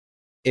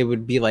it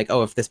would be like,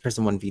 oh, if this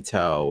person won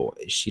veto,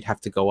 she'd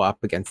have to go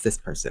up against this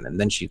person and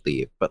then she'd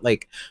leave. But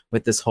like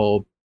with this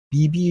whole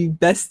BB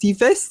bestie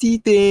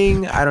festy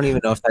thing, I don't even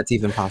know if that's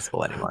even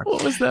possible anymore.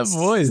 What was that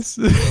voice?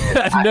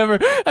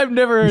 I've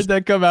never heard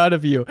that come out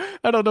of you.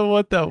 I don't know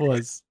what that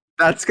was.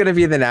 That's gonna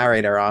be the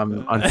narrator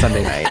on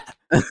Sunday night.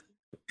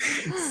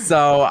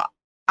 So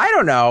I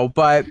don't know,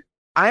 but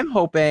I'm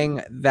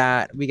hoping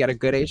that we get a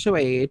good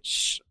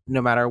HOH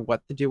no matter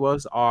what the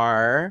duos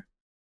are.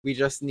 We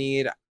just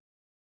need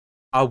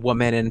a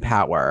woman in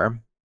power.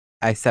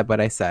 I said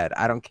what I said.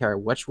 I don't care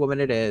which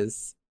woman it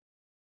is.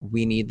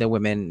 We need the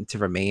women to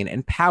remain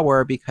in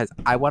power because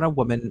I want a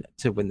woman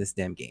to win this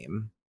damn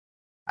game.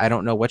 I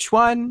don't know which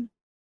one,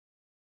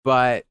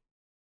 but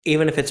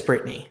even if it's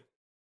Brittany,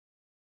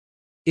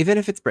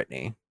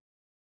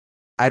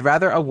 I'd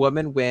rather a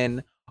woman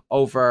win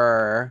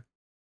over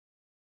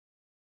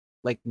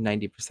like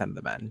 90% of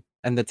the men,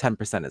 and the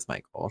 10% is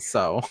Michael.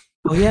 So,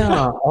 oh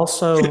yeah.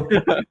 Also,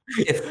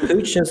 if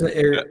Pooch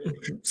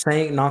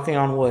doesn't, knocking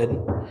on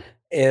wood,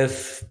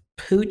 if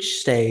Pooch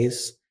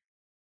stays,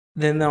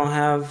 then they'll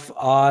have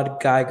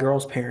odd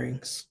guy-girls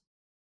pairings.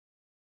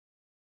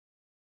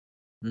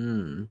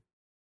 Well,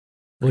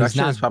 he's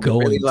not probably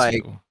going really,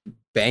 like to.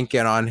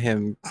 Banking on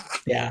him.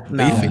 Yeah,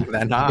 leaving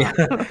that not.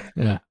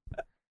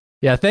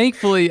 Yeah.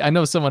 Thankfully, I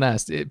know someone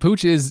asked.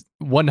 Pooch is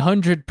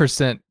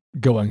 100%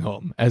 going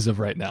home as of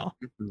right now.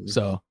 Mhm.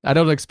 So I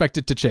don't expect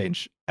it to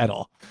change at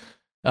all.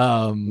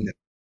 No.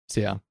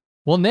 So yeah.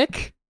 Well,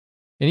 Nick,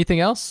 anything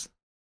else?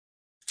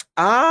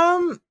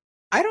 I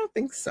don't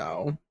think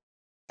so.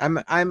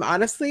 I'm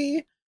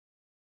honestly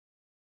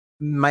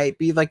might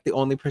be like the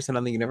only person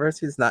on the universe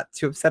who's not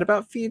too upset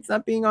about feeds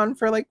not being on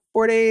for like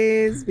 4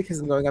 days because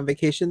I'm going on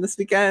vacation this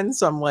weekend.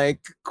 So I'm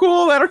like,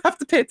 cool, I don't have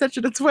to pay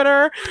attention to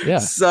Twitter. Yeah.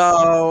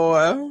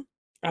 So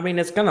I mean,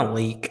 it's gonna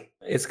leak.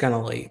 It's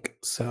gonna leak.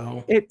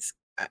 So it's,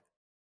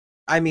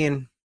 I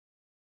mean,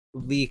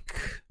 leak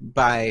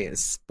by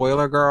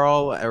Spoiler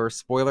Girl or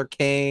Spoiler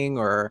King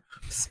or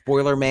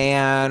Spoiler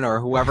Man or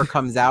whoever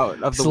comes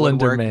out of the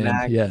Slender woodwork Man.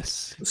 next.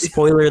 Yes.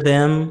 spoiler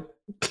them.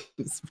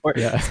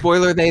 Yeah.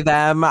 Spoiler they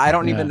them. I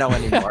don't Yeah. even know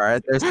anymore.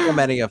 There's so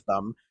many of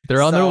them.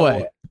 They're on their So,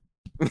 way.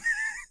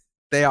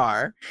 They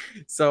are.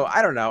 So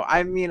I don't know.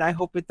 I mean, I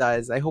hope it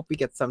does. I hope we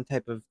get some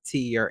type of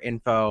tea or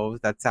info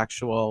that's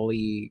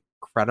actually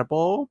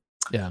credible.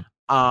 Yeah.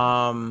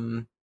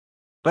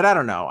 But I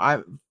don't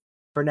know.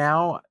 For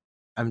now,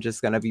 I'm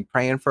just gonna be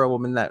praying for a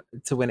woman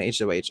to win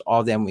HOH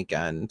all damn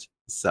weekend.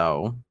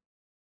 So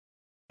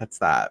that's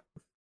that.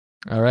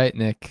 All right,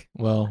 Nick.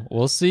 Well,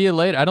 we'll see you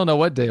later. I don't know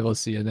what day we'll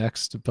see you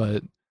next,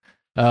 but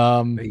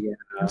But yeah.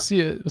 we'll see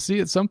you. We'll see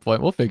you at some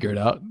point. We'll figure it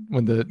out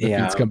when the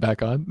Yeah. feeds come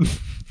back on.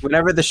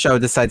 Whenever the show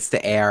decides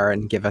to air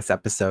and give us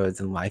episodes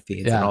and live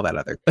feeds Yeah. and all that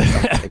other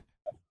stuff.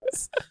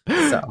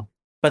 So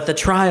But the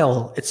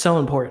trial, it's so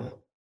important.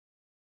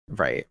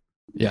 right.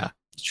 Yeah.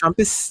 Trump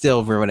is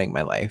still ruining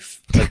my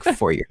life like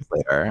 4 years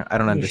later. I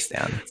don't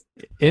understand.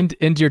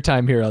 End your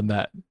time here on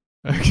that.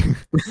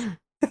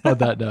 On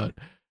that note.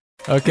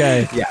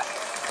 Okay. Yeah.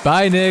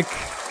 Bye, Nick.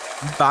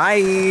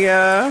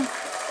 Bye.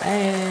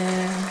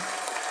 And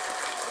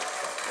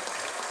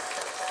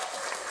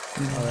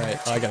All right.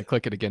 Oh, I gotta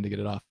click it again to get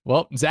it off.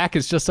 Well, Zach,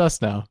 it's just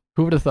us now.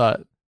 Who would have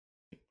thought?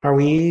 are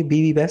we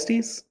BB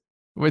besties?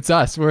 It's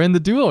us. We're in the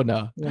duo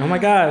now. Oh my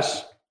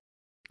gosh.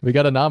 We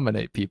gotta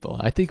nominate people.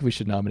 I think we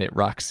should nominate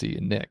Roxy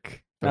and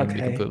Nick. If I'm gonna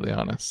be Okay. completely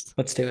honest.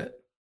 Let's do it.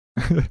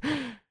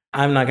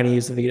 I'm not going to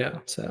use the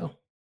veto. So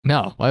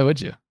No, why would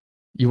you?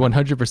 You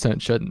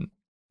 100% shouldn't.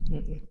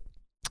 mm-mm.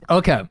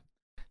 Okay.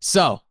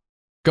 So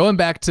going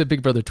back to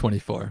Big Brother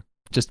 24,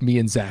 just me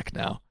and Zach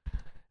now.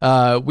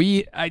 I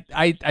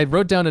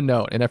wrote down a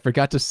note and I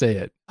forgot to say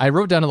it. I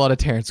wrote down a lot of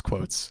Terrence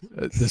quotes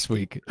this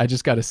week. I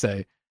just got to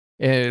say,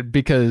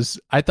 because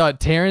I thought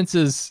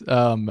Terrence's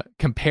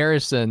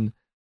comparison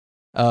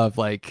of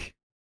like,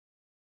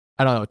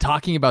 I don't know,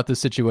 talking about the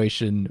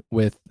situation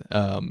with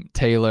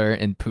Taylor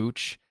and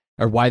Pooch,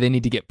 or why they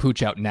need to get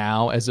Pooch out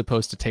now as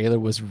opposed to Taylor,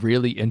 was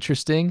really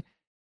interesting.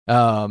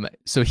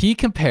 So he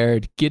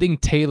compared getting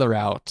Taylor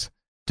out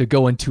to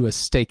go into a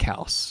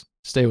steakhouse.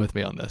 Stay with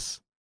me on this.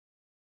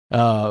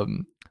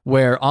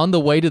 Where on the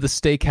way to the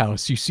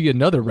steakhouse, you see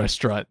another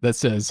restaurant that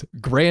says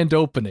grand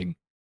opening,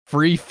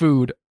 free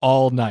food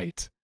all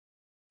night.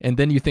 And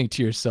then you think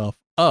to yourself,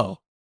 oh,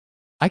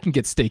 I can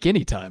get steak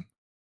anytime.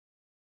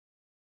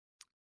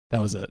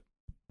 That was it.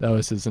 That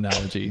was his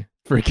analogy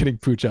for getting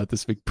Pooch out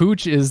this week.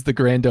 Pooch is the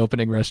grand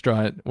opening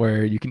restaurant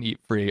where you can eat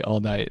free all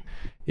night.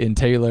 And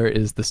Taylor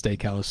is the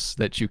steakhouse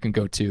that you can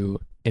go to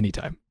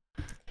anytime.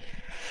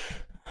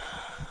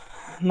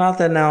 Not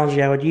the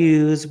analogy I would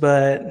use,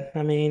 but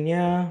I mean,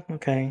 yeah,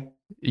 okay.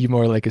 You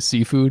more like a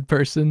seafood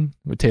person?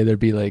 Would Taylor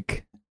be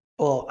like,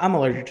 Well, I'm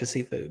allergic to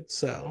seafood,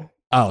 so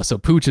oh, so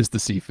Pooch is the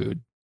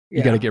seafood.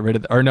 You got to get rid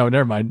of or no,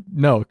 never mind.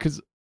 No, because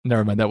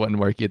never mind. That wouldn't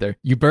work either.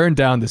 You burn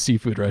down the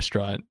seafood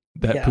restaurant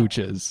that Yeah. Pooch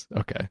is.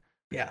 Okay.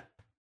 Yeah.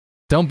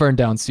 Don't burn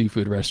down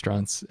seafood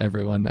restaurants,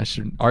 everyone.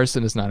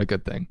 Arson is not a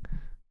good thing.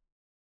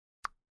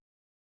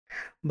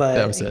 But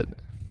That was it.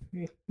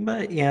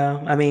 But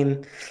yeah, I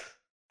mean,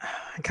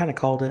 I kind of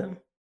called it.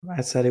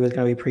 I said he was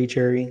going to be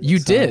pre-jury. You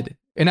so- did.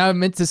 And I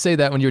meant to say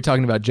that when you were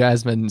talking about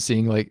Jasmine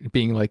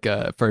being like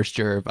a first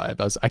juror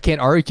vibe. I can't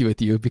argue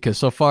with you because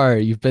so far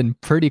you've been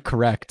pretty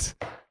correct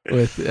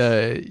with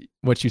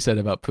what you said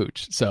about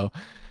Pooch. So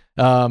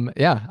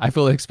yeah, I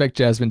fully expect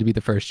Jasmine to be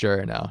the first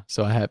juror now.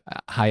 So I have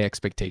high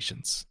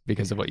expectations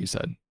because of what you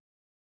said.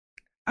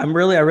 I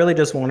really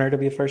just want her to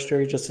be first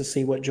jury just to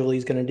see what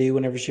Julie's going to do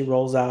whenever she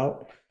rolls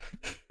out.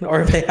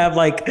 Or if they have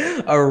like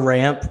a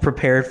ramp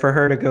prepared for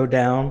her to go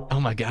down. Oh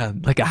my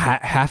God, like a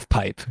half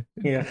pipe.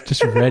 Yeah.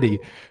 Just ready.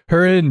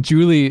 Her and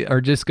Julie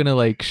are just gonna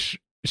like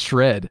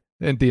shred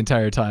the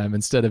entire time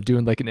instead of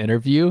doing like an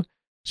interview.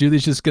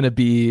 Julie's just gonna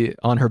be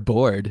on her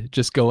board,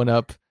 just going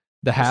up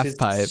the half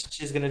pipe.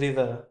 She's going to do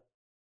the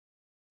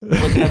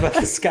looking up at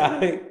the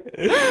sky.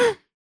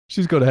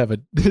 She's gonna have a.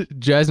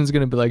 Jasmine's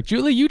gonna be like,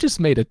 Julie, you just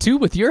made a 2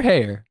 with your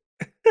hair.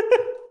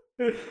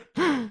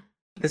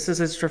 This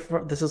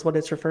is what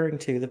it's referring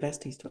to, the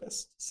besties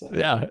twist. So.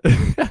 Yeah.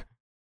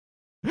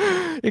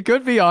 It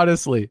could be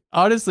honestly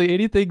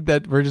anything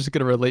that we're just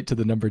gonna relate to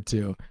the number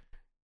 2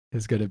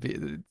 is gonna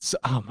be.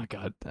 Oh my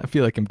God, I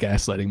feel like I'm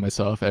gaslighting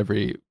myself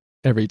every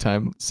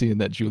time seeing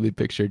that Julie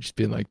picture, just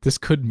being like, this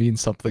could mean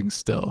something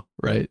still,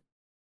 right?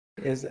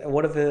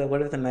 What if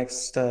the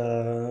next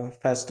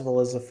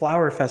festival is a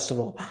flower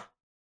festival?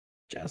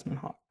 Jasmine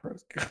Hawk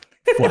Pros.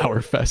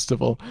 Flower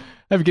Festival.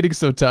 I'm getting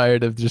so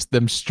tired of just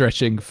them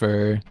stretching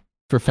for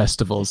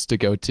festivals to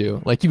go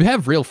to. Like, you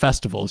have real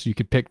festivals you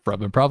could pick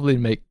from and probably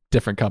make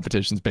different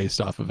competitions based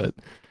off of it.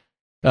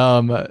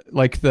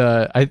 Like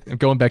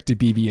going back to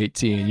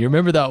BB18. You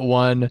remember that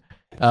one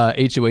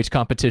HOH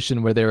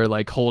competition where they were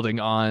like holding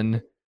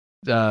on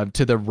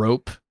to the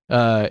rope,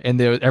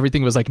 and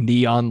everything was like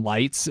neon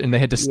lights, and they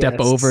had to step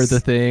over the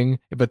thing,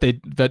 but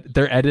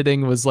their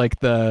editing was like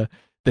they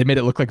made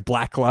it look like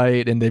black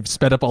light, and they've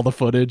sped up all the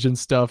footage and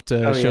stuff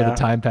to show the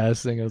time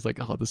passing. I was like,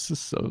 oh, this is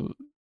so.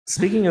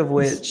 Speaking of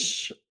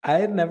which, I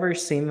had never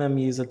seen them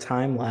use a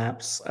time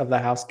lapse of the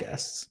house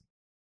guests.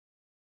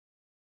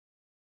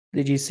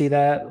 Did you see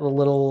that? A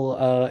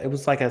little it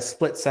was like a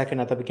split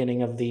second at the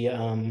beginning of the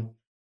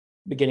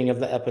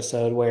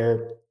episode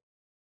where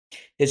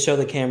it showed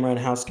the camera and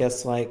house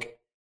guests like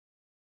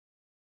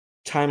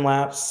time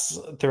lapse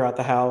throughout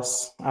the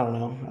house. I don't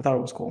know. I thought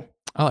it was cool.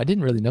 Oh, I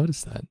didn't really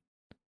notice that.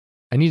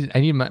 I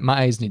need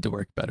my eyes need to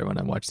work better when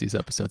I watch these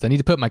episodes. I need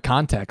to put my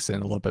contacts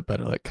in a little bit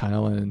better, like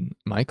Kyle and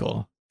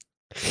Michael.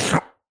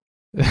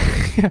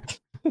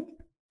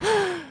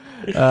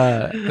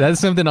 That's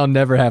something I'll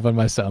never have on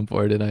my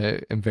soundboard, and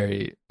I am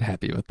very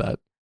happy with that.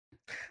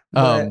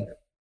 But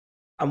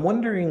I'm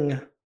wondering,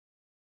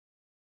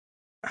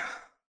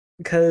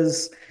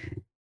 because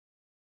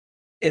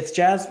if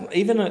Jazz,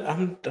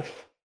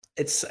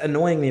 it's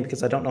annoying me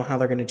because I don't know how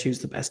they're going to choose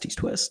the besties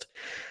twist.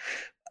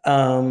 We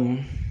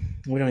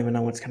don't even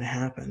know what's going to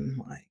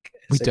happen. Like,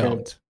 we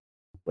don't,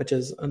 which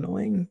is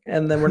annoying.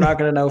 And then we're not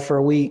going to know for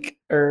a week,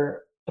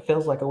 or it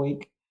feels like a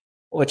week,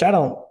 which I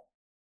don't.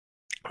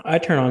 I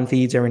turn on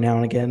feeds every now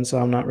and again, so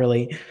I'm not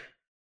really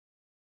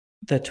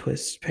the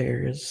twist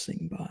pairs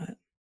Zingbot.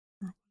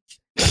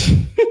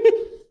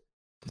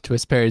 The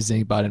twist pairs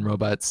Zingbot and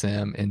Robot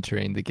Sam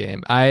entering the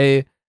game.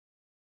 I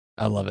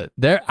love it.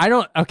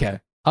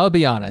 I'll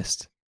be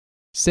honest.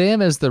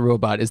 Sam as the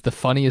robot is the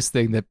funniest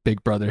thing that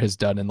Big Brother has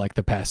done in like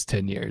the past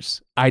 10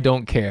 years. I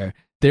don't care.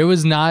 There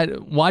was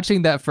not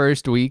watching that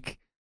first week,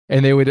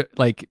 and they would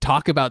like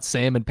talk about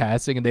Sam in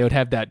passing, and they would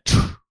have that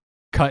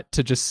cut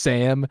to just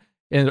Sam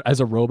as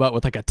a robot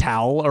with like a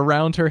towel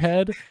around her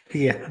head.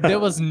 Yeah. That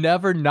was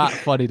never not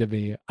funny to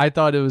me. I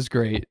thought it was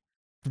great.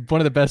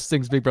 One of the best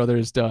things Big Brother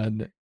has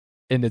done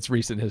in its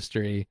recent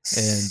history.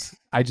 And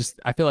I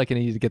feel like I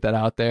need to get that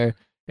out there.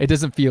 It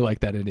doesn't feel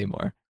like that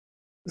anymore.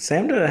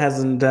 Sam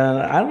hasn't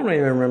done, I don't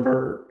even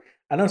remember.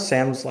 I know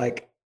Sam's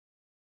like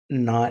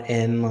not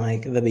in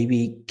like the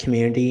BB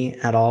community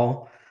at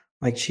all.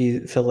 Like, she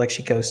feels like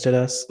she ghosted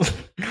us.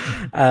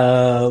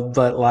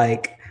 But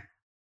like,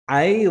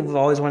 I've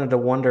always wanted to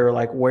wonder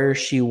like where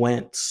she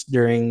went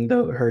during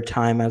her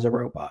time as a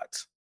robot.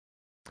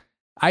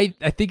 I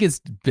think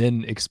it's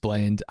been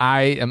explained.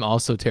 I am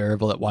also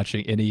terrible at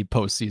watching any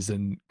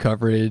postseason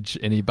coverage,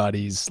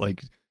 anybody's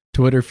like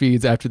Twitter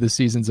feeds after the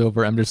season's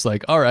over. I'm just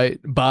like, all right,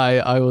 bye.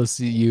 I will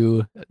see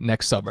you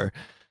next summer.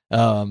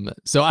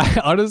 So I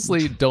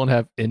honestly don't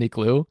have any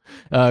clue,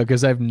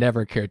 because I've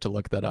never cared to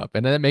look that up,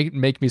 and that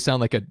make me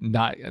sound like a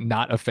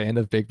not a fan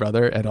of Big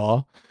Brother at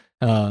all.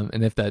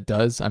 And if that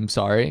does, I'm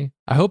sorry.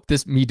 I hope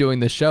me doing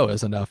this show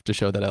is enough to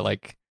show that I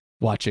like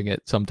watching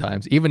it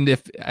sometimes, even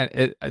if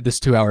this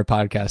 2-hour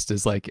podcast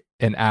is like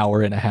an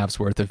hour and a half's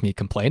worth of me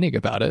complaining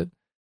about it.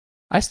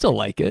 I still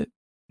like it.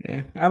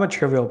 Yeah, I'm a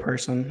trivial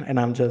person, and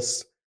I'm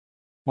just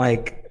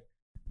like,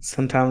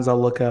 sometimes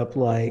I'll look up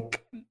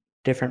like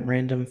different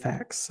random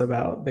facts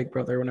about Big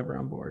Brother whenever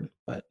I'm bored.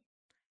 But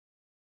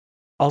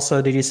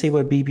also, did you see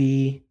what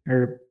BB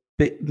or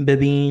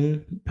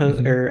Bibine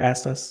or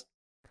asked us?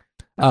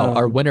 Oh,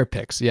 our winner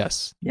picks.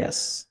 Yes.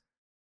 Yes.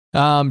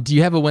 Do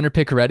you have a winner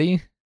pick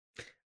ready?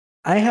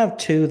 I have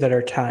 2 that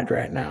are tied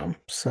right now.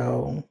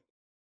 So.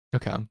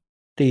 Okay.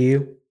 Do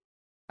you?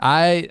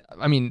 I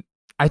mean,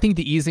 I think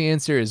the easy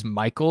answer is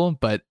Michael,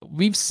 but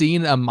we've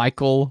seen a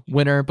Michael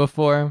winner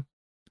before.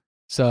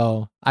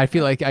 So I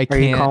feel like I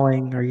can't.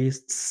 Are you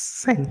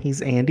saying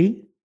he's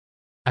Andy?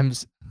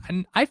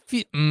 I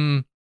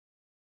feel,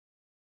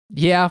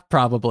 yeah,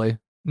 probably.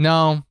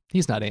 No,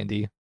 he's not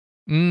Andy.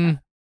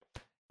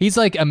 He's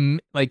like,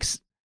 I'm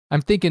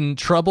thinking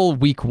Trouble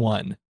week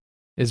 1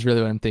 is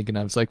really what I'm thinking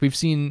of. It's like, we've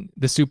seen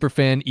the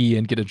superfan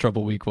Ian get in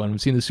trouble week 1.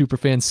 We've seen the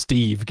superfan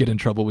Steve get in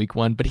trouble week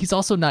 1, but he's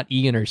also not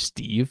Ian or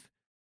Steve.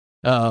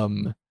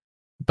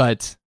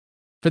 But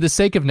for the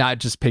sake of not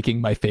just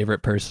picking my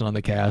favorite person on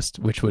the cast,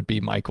 which would be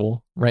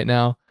Michael right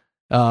now,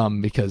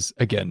 because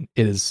again,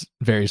 it is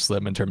very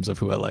slim in terms of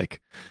who I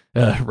like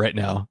right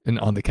now and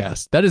on the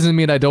cast. That doesn't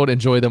mean I don't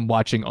enjoy them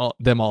watching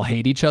them all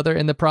hate each other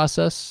in the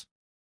process,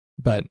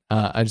 but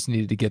I just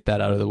needed to get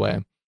that out of the way.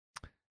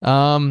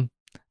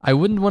 I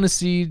wouldn't want to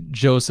see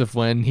Joseph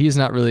win. He's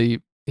not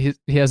really, he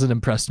hasn't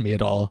impressed me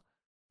at all.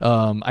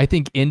 I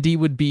think Indy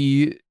would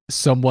be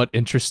somewhat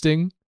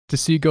interesting to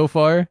see go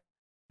far.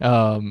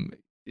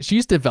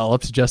 She's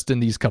developed just in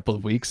these couple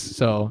of weeks.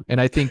 So,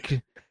 and I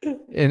think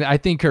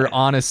her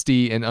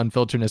honesty and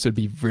unfilteredness would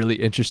be really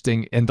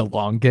interesting in the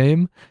long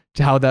game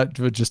to how that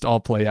would just all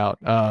play out.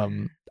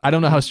 I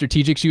don't know how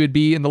strategic she would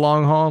be in the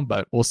long haul,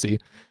 but we'll see.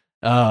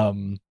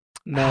 No,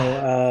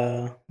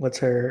 what's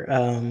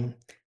her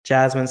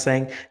Jasmine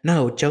saying,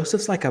 no,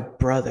 Joseph's like a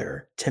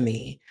brother to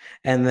me.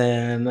 And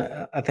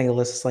then I think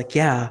Alyssa's like,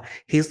 yeah,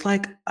 he's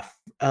like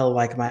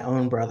like my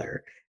own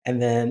brother.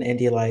 And then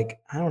Indy like,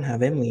 I don't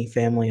have any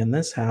family in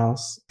this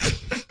house.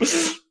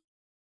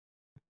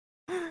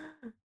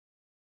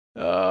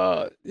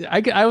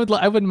 I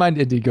wouldn't mind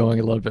Indy going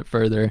a little bit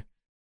further.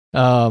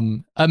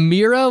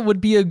 Amira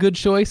would be a good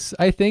choice,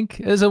 I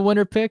think, as a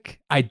winner pick.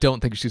 I don't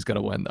think she's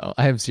gonna win though.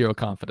 I have zero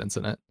confidence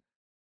in it.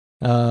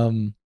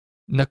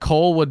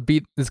 Nicole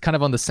is kind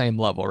of on the same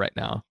level right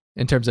now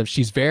in terms of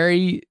she's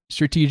very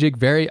strategic,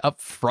 very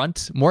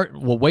upfront,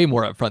 way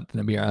more upfront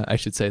than Amira. I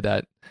should say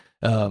that.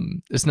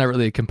 It's not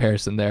really a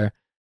comparison there,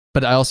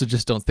 but I also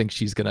just don't think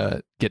she's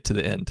gonna get to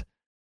the end.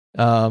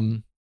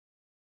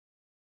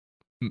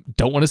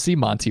 Don't want to see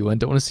Monty win.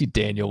 Don't want to see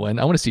Daniel win.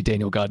 I want to see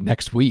Daniel God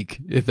next week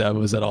if that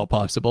was at all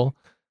possible.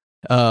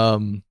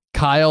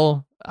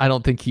 Kyle, I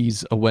don't think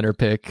he's a winner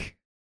pick.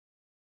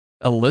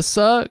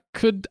 Alyssa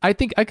I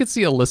think I could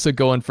see Alyssa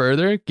going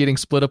further, getting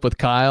split up with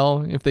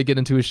Kyle if they get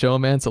into a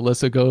showmance.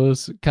 Alyssa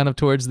goes kind of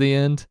towards the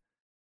end.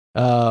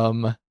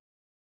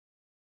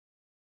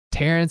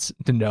 Terrence,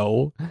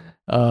 no.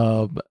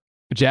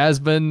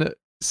 Jasmine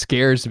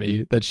scares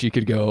me that she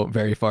could go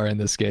very far in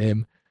this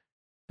game.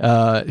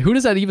 Who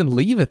does that even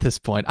leave at this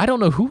point? I don't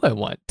know who I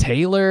want.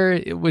 Taylor,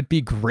 it would be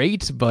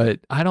great, but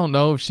I don't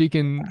know if she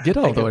can get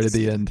all the way to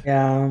the end.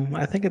 Yeah,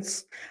 I think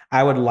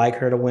I would like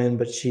her to win,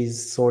 but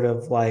she's sort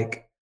of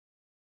like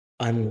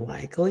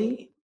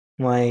unlikely.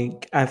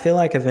 Like, I feel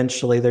like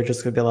eventually they're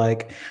just going to be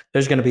like,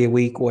 there's going to be a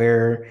week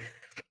where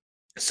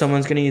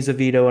someone's going to use a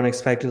veto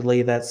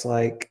unexpectedly. That's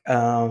like,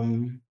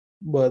 well,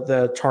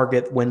 the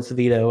target wins the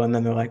veto. And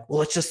then they're like, well,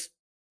 let's just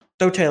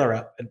throw Taylor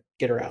out and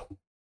get her out.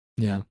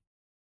 Yeah.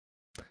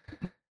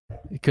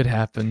 It could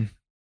happen.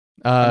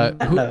 Yeah.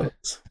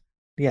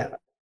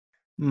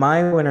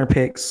 My winner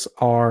picks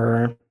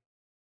are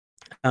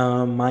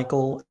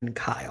Michael and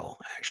Kyle,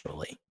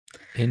 actually.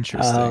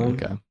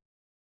 Interesting. Okay.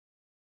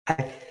 I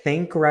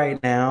think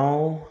right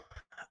now,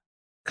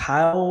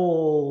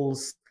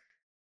 Kyle's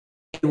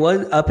it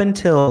was up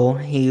until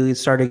he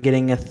started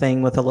getting a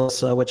thing with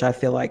Alyssa, which I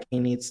feel like he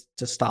needs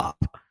to stop.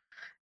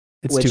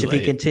 It's too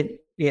late.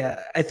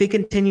 If he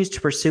continues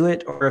to pursue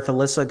it, or if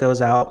Alyssa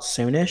goes out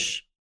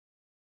soonish,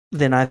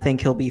 then I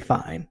think he'll be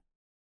fine.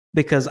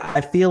 Because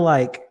I feel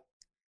like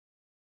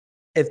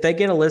if they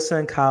get Alyssa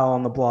and Kyle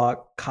on the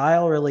block,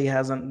 Kyle really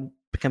hasn't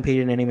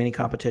competed in many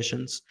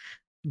competitions,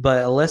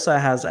 but Alyssa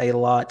has a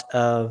lot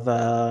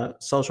of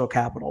social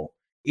capital.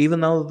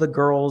 Even though the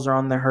girls are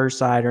on her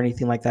side or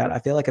anything like that, I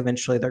feel like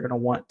eventually they're going to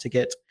want to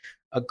get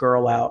a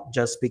girl out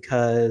just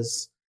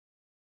because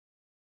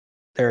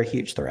they're a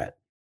huge threat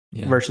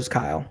versus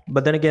Kyle.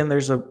 But then again,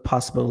 there's a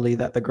possibility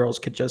that the girls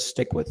could just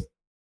stick with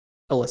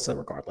Alyssa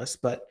regardless.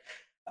 But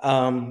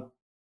up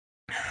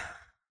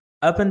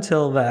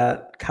until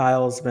that,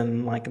 Kyle's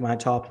been like my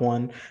top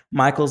one.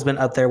 Michael's been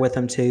up there with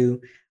him too.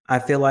 I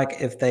feel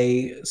like if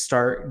they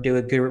do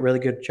a really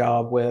good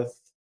job with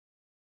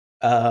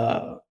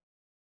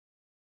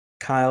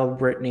Kyle,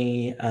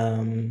 Brittany,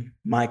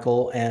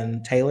 Michael,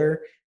 and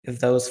Taylor, if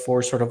those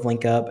four sort of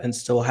link up and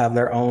still have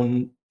their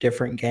own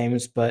different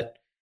games, but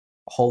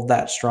hold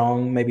that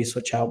strong, maybe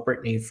switch out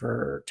Brittany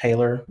for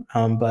Taylor.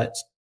 But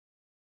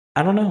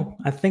I don't know.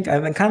 I think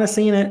I've been kind of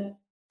seeing it.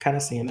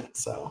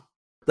 So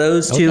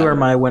those two are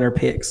my winner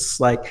picks.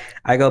 Like,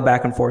 I go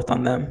back and forth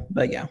on them,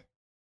 but yeah.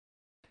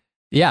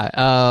 Yeah.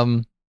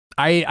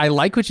 I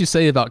like what you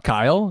say about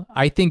Kyle.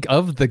 I think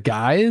of the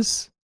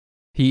guys,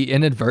 he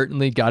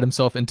inadvertently got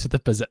himself into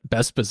the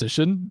best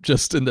position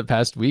just in the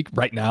past week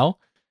right now.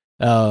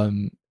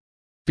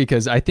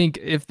 Because I think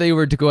if they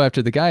were to go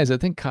after the guys, I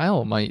think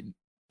Kyle might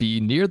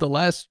be near the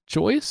last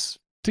choice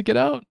to get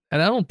out.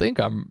 And I don't think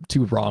I'm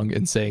too wrong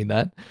in saying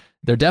that.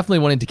 They're definitely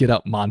wanting to get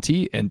out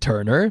Monty and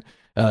Turner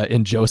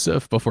and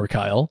Joseph before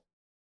Kyle.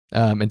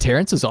 And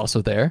Terrence is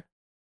also there.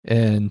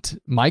 And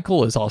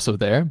Michael is also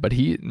there, but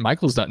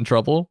Michael's not in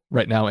trouble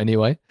right now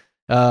anyway.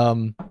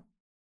 I'm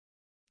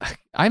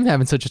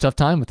having such a tough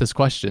time with this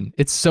question.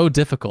 It's so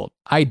difficult.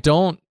 I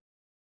don't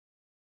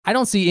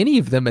see any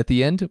of them at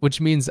the end,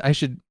 which means I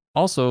should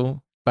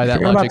also, by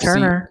that logic,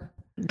 Turner.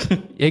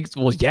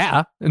 Well,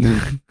 yeah.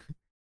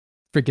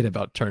 Forget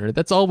about Turner.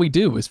 That's all we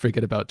do is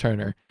forget about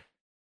Turner.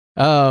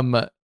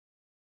 Okay,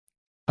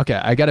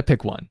 I got to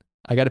pick one.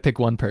 I got to pick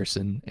one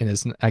person,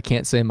 and I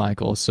can't say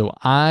Michael, so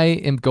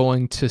I am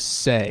going to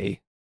say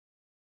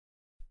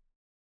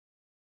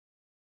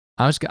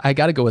I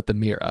got to go with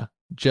Amira,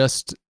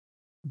 just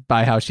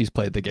by how she's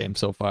played the game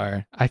so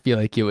far. I feel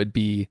like it would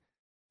be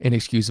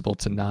inexcusable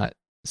to not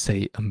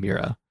say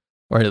Amira,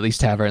 or at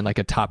least have her in like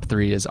a top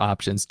 3 as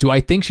options. Do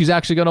I think she's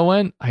actually going to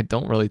win? I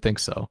don't really think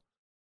so,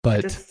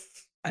 but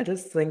I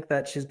just think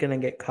that she's going to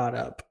get caught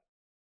up.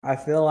 I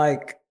feel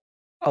like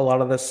a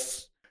lot of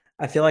this.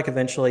 I feel like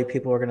eventually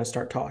people are going to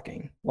start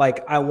talking.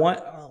 I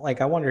want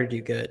her to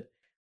do good,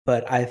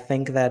 but I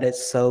think that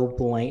it's so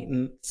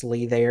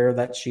blatantly there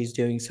that she's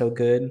doing so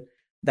good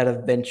that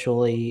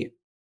eventually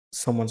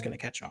someone's going to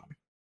catch on.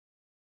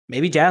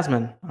 Maybe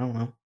Jasmine. I don't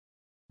know.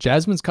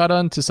 Jasmine's caught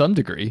on to some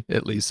degree,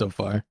 at least so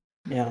far.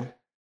 Yeah.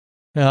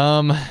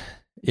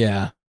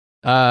 Yeah.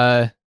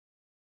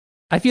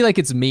 I feel like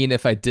it's mean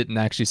if I didn't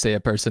actually say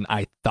a person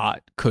I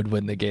thought could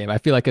win the game. I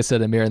feel like I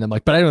said Amira, and I'm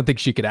like, but I don't think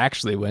she could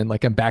actually win.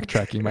 Like, I'm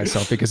backtracking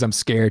myself because I'm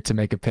scared to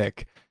make a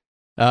pick.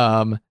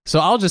 So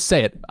I'll just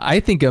say it. I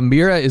think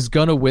Amira is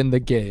gonna win the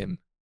game.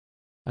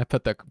 I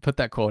put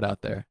that quote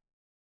out there.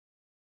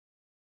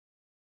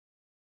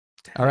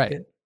 All right.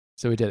 Good.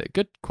 So we did it.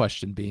 Good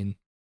question, Bean.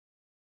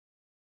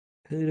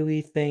 Who do we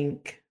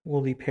think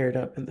will be paired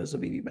up and those will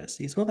be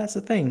besties? Well, that's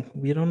the thing.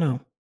 We don't know.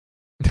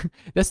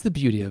 That's the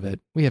beauty of it.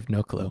 We have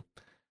no clue.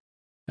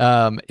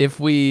 But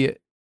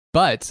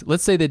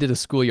let's say they did a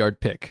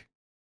schoolyard pick.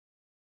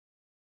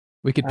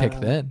 We could pick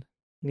then.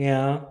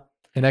 Yeah.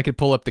 And I could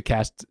pull up the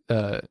cast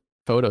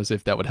photos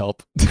if that would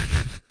help.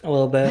 A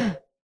little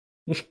bit.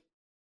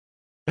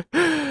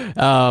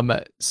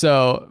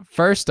 So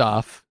first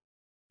off,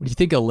 do you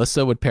think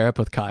Alyssa would pair up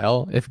with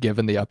Kyle if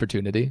given the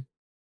opportunity?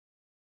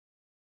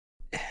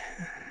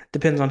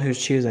 Depends on who's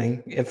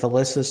choosing. If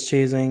Alyssa's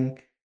choosing,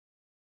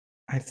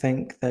 I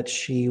think that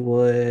she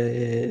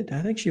would.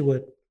 I think she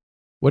would.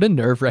 What a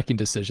nerve-wracking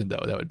decision,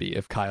 though, that would be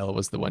if Kyle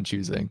was the one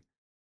choosing.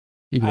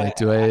 He'd be like,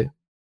 do I?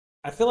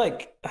 I feel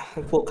like,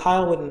 well,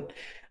 Kyle wouldn't.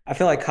 I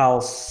feel like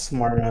Kyle's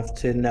smart enough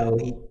to know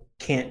he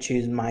can't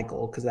choose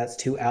Michael because that's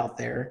too out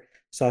there.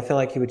 So I feel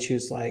like he would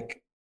choose,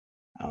 like,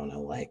 I don't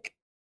know, like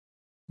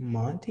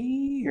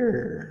Monty,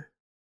 or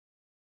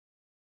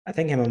I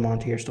think him and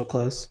Monty are still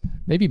close.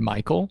 Maybe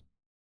Michael?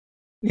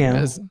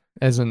 Yeah.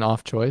 As an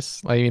off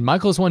choice. I mean,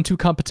 Michael's won 2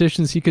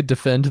 competitions. He could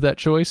defend that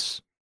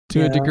choice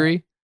to a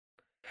degree.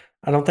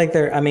 I don't think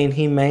they're. I mean,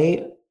 he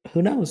may.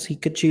 Who knows? He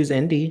could choose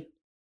Indy.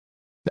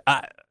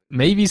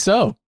 Maybe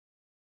so.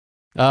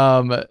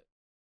 But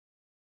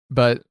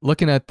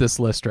looking at this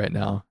list right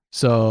now,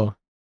 so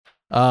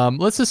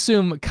let's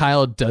assume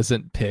Kyle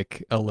doesn't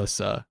pick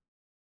Alyssa.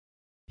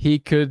 He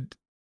could.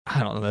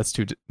 I don't know. That's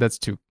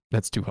too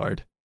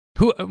hard.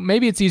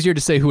 Maybe it's easier to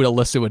say who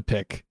Alyssa would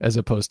pick as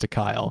opposed to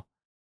Kyle.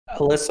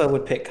 Alyssa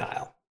would pick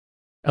Kyle.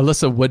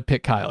 Alyssa would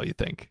pick Kyle, you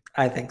think?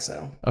 I think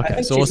so. Okay, I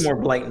think so she's more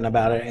blatant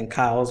about it, and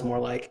Kyle's more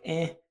like,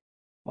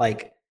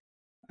 like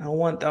I don't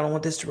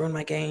want this to ruin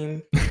my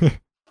game.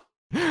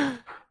 It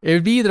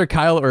would be either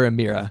Kyle or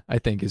Amira, I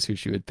think, is who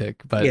she would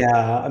pick. But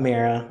yeah,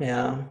 Amira,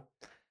 yeah.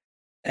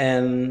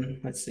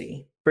 And let's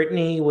see,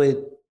 Brittany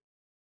would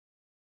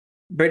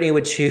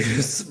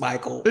choose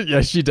Michael.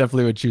 Yeah, she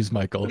definitely would choose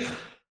Michael.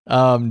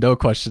 No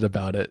question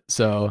about it.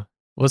 So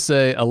we'll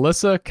say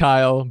Alyssa,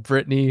 Kyle,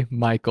 Brittany,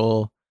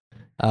 Michael.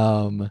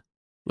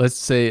 Let's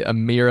say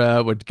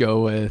Amira would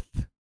go with.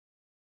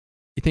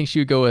 You think she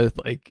would go with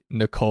like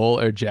Nicole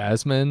or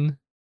Jasmine?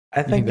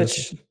 I think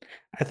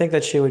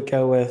that she would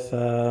go with.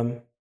 I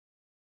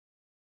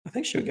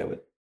think she would go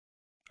with.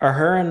 Or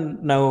her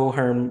and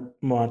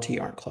Monty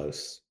aren't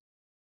close.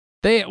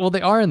 They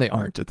are and they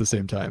aren't at the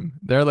same time.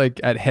 They're like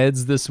at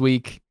heads this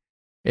week.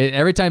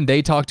 Every time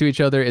they talk to each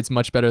other, it's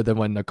much better than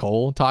when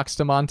Nicole talks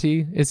to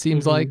Monty. It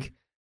seems like.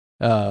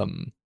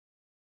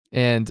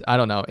 And I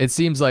don't know. It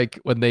seems like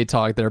when they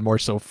talk, they're more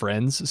so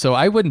friends. So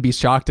I wouldn't be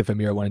shocked if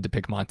Amira wanted to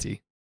pick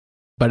Monty.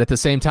 But at the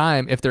same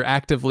time, if they're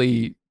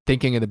actively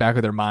thinking in the back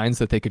of their minds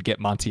that they could get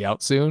Monty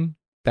out soon,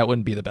 that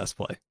wouldn't be the best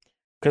play.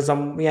 Because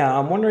I'm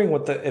wondering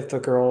if the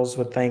girls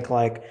would think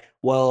like,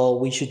 well,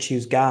 we should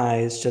choose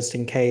guys just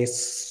in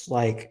case,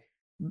 like,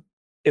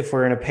 if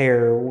we're in a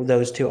pair,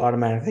 those two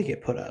automatically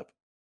get put up.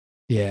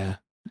 Yeah,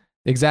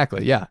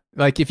 exactly. Yeah.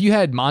 Like if you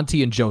had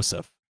Monty and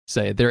Joseph,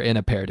 say they're in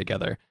a pair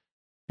together,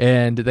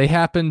 and they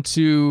happen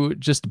to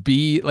just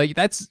be like,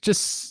 that's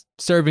just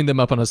serving them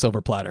up on a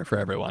silver platter for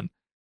everyone.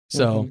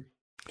 So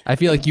I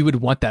feel like you would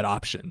want that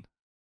option.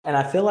 And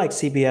I feel like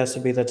CBS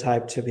would be the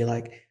type to be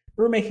like,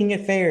 we're making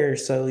it fair,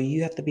 so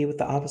you have to be with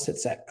the opposite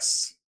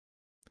sex.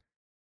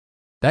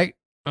 That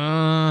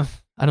I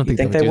don't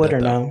think they would, that,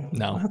 or though. no?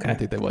 No, Okay. I don't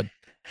think they would.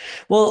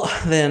 Well,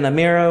 then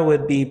Amira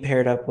would be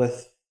paired up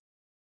with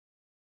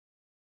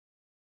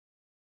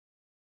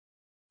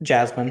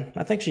Jasmine.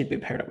 I think she'd be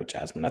paired up with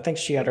Jasmine. I think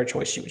she had her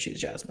choice. She would choose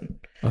Jasmine.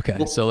 Okay,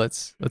 Well, so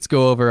let's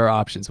go over our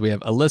options. We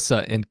have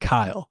Alyssa and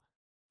Kyle.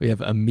 We have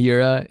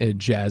Amira and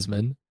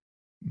Jasmine,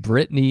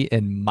 Brittany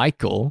and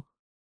Michael,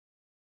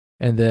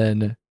 and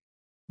then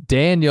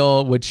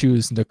Daniel would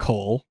choose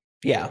Nicole.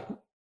 yeah,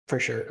 for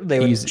sure. They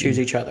would choose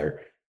each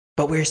other.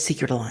 But we're a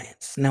secret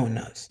alliance. No one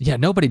knows. Yeah,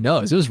 nobody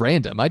knows. It was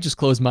random. I just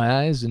closed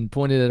my eyes and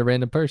pointed at a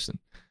random person.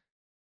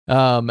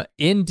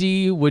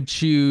 Indy would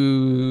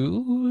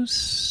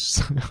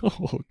choose.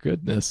 Oh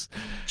goodness,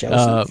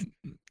 Joseph.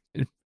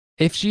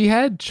 If she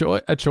had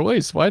a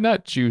choice, why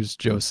not choose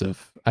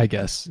Joseph? I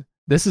guess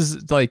this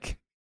is like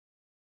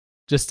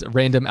just a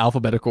random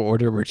alphabetical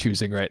order we're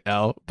choosing right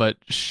now, but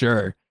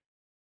sure.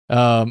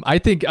 I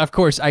think, of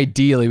course,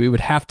 ideally we would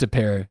have to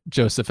pair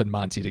Joseph and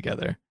Monty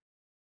together.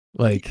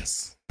 Like,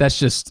 Yes. That's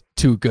just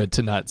too good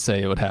to not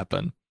say it would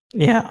happen.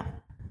 Yeah.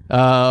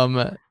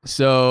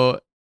 So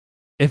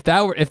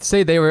if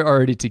say they were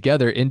already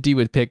together, Indy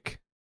would pick.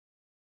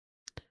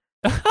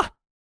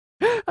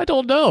 I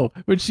don't know.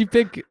 Would she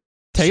pick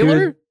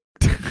Taylor?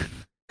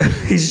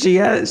 She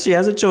has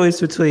a choice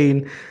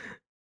between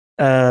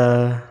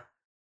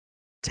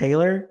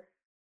Taylor,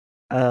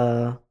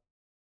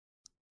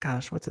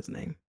 gosh, what's his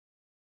name?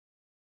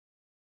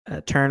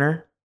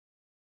 Turner.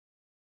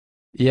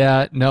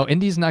 Yeah, no,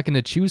 Indy's not going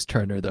to choose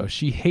Turner though.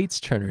 She hates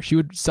Turner. She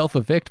would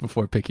self-evict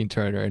before picking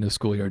Turner in a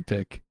schoolyard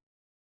pick.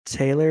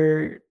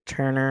 Taylor,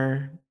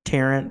 Turner,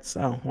 Terrence.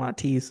 Oh, a lot of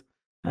T's.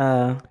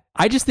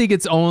 I just think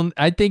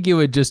I think it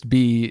would just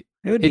be.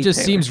 It just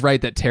Taylor. seems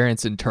right that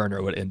Terrence and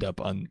Turner would end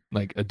up on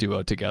like a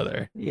duo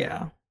together.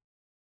 Yeah,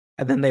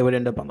 and then they would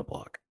end up on the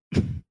block.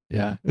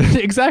 Yeah,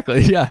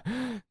 exactly. Yeah,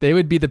 they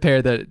would be the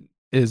pair that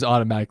is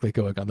automatically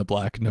going on the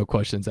block, no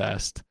questions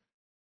asked.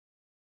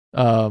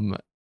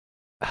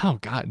 Oh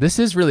god, this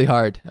is really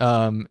hard.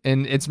 And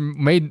it's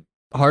made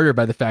harder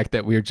by the fact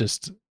that we're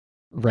just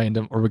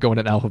random, or we're going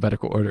in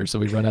alphabetical order, so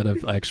we run out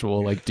of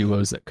actual like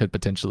duos that could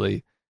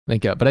potentially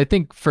link up. But I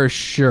think for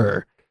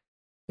sure,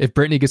 if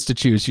Brittany gets to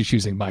choose, she's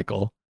choosing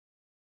Michael.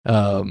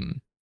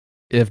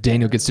 If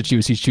Daniel gets to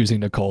choose, he's choosing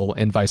Nicole,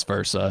 and vice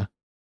versa.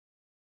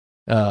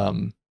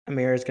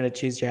 Amir is going to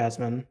choose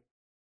Jasmine.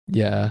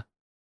 Yeah.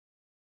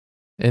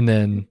 And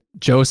then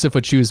Joseph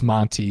would choose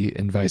Monty,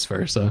 and vice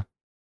versa.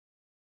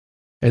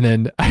 And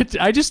then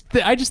I just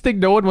think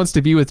no one wants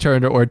to be with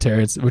Turner or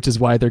Terrence, which is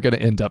why they're going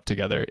to end up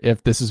together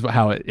if this is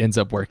how it ends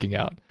up working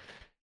out.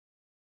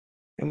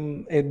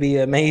 It'd be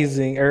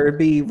amazing, or it'd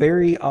be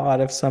very odd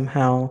if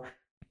somehow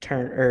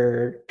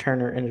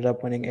Turner ended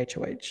up winning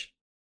HOH.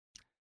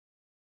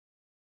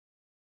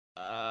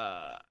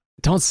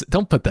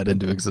 Don't put that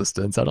into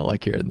existence. I don't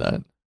like hearing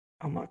that.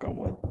 I'm not going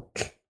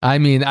with. I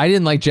mean, I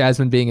didn't like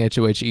Jasmine being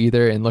HOH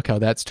either, and look how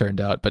that's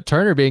turned out. But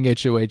Turner being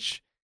HOH,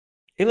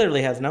 he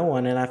literally has no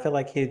one, and I feel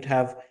like he'd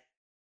have.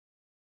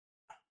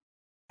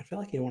 I feel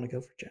like he'd want to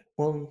go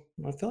for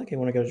I feel like he'd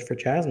want to go for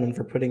Jasmine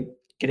for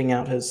getting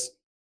out his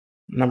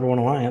number one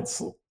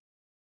alliance.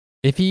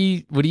 If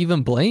he would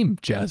even blame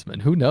Jasmine,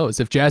 who knows?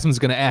 If Jasmine's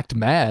going to act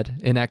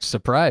mad and act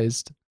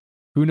surprised,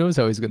 who knows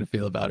how he's going to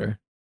feel about her?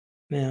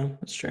 Yeah,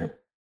 that's true.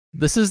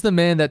 This is the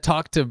man that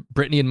talked to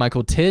Brittany and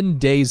Michael 10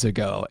 days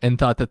ago and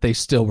thought that they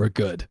still were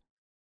good.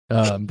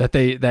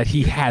 That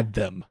he had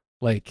them.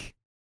 Like,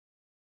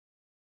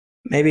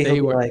 maybe he'll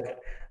be like,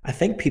 I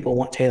think people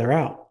want Taylor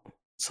out,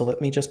 so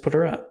let me just put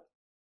her up.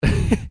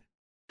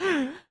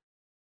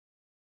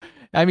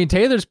 I mean,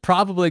 Taylor's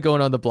probably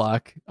going on the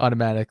block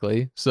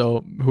automatically,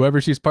 so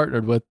whoever she's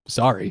partnered with,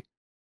 sorry.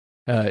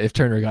 If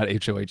Turner got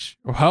HOH,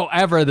 or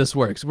however this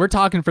works. We're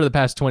talking for the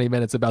past 20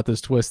 minutes about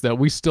this twist that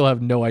we still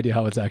have no idea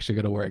how it's actually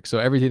going to work. So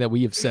everything that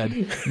we have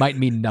said might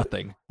mean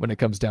nothing when it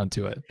comes down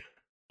to it.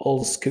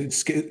 Old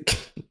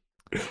Scoot.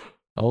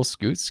 Old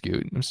Scoot.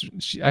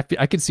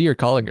 I could see her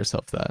calling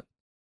herself that.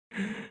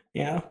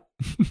 Yeah.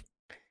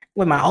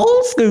 With my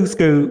old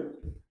Scoot.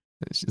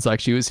 It's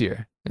like she was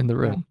here in the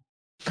room.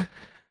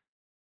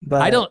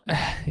 But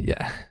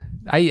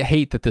I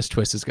hate that this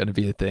twist is going to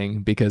be a thing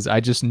because I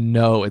just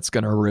know it's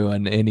going to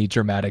ruin any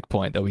dramatic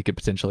point that we could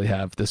potentially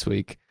have this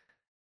week.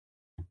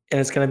 And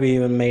it's going to be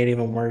made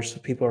even worse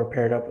if people are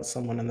paired up with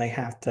someone and they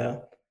have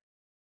to,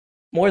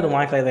 more than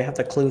likely, they have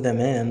to clue them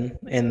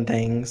in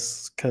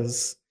things.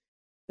 And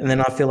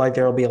then I feel like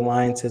there will be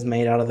alliances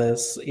made out of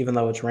this, even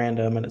though it's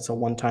random and it's a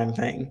one-time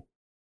thing.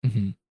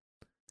 Mm-hmm.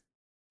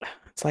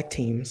 It's like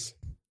teams.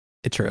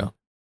 It's true.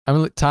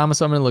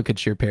 Thomas, I'm going to look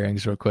at your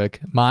pairings real quick.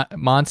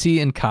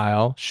 Monty and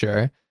Kyle,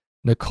 sure.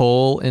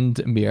 Nicole and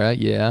Amira,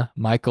 yeah.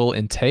 Michael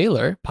and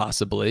Taylor,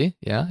 possibly,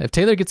 yeah. If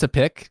Taylor gets a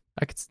pick,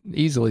 I could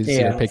easily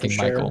see her picking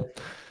Michael.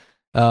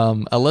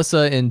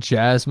 Alyssa and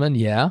Jasmine,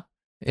 yeah.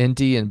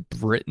 Indy and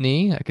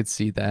Brittany, I could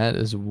see that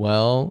as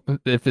well.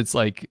 If it's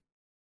like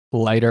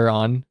lighter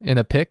on in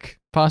a pick,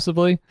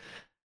 possibly.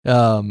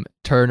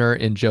 Turner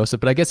and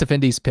Joseph. But I guess if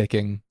Indy's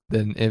picking,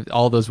 then if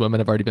all those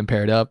women have already been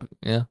paired up,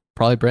 yeah,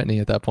 probably Brittany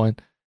at that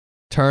point.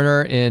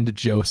 Turner and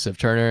Joseph.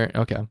 Turner,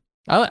 okay.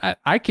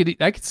 I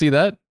could see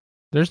that.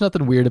 There's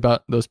nothing weird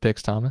about those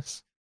picks,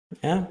 Thomas.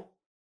 Yeah.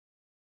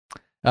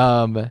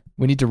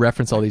 We need to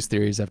reference all these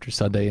theories after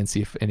Sunday and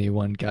see if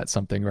anyone got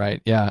something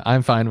right. Yeah,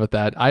 I'm fine with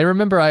that. I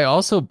remember I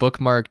also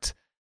bookmarked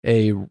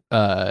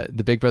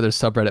the Big Brother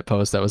subreddit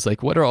post that was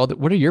like, what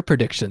are your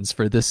predictions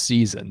for this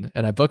season?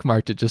 And I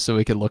bookmarked it just so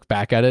we could look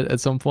back at it at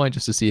some point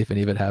just to see if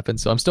any of it happened.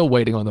 So I'm still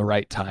waiting on the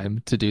right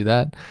time to do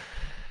that.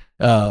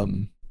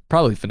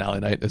 Probably finale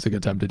night is a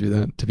good time to do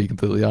that, to be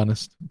completely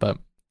honest. But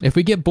if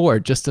we get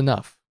bored just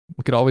enough,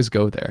 we could always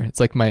go there. It's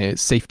like my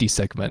safety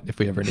segment if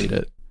we ever need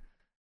it.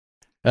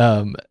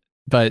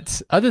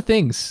 But other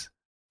things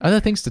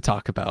to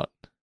talk about.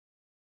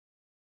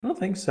 I don't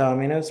think so. I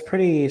mean, it was a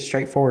pretty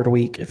straightforward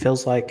week. It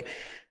feels like,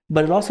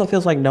 but it also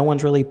feels like no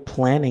one's really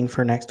planning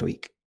for next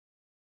week.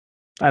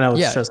 I know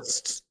it's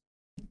just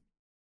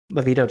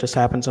the veto just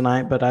happened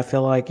tonight, but I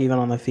feel like even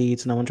on the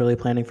feeds, no one's really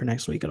planning for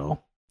next week at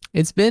all.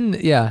 It's been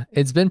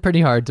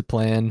pretty hard to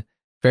plan.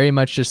 Very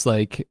much just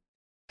like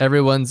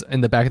everyone's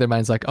in the back of their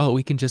minds like, oh,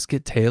 we can just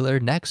get Taylor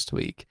next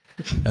week.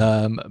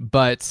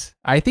 But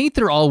I think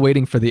they're all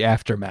waiting for the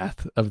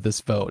aftermath of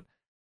this vote,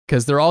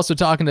 because they're also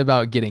talking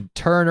about getting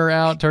Turner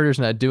out. Turner's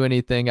not doing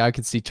anything. I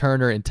could see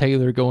Turner and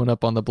Taylor going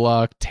up on the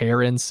block,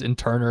 Terrence and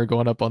Turner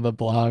going up on the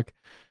block.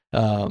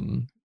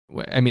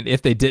 I mean,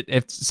 if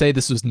say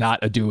this was not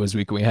a duos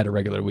week and we had a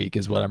regular week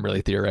is what I'm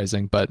really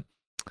theorizing, but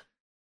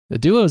the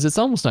duos, it's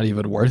almost not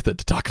even worth it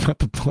to talk about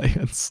the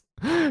plans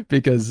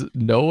because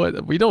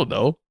we don't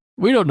know.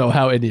 We don't know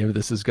how any of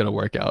this is going to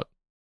work out.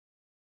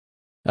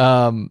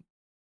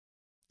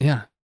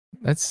 Yeah,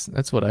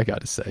 that's what I got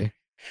to say.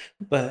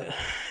 But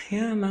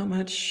yeah, not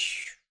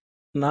much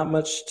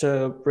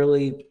to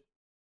really.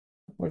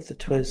 What if the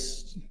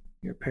twist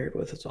you're paired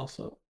with is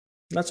also?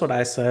 That's what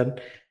I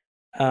said.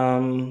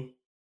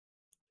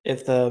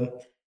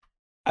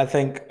 I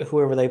think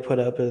whoever they put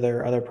up,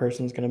 their other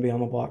person's going to be on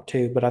the block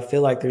too. But I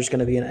feel like there's going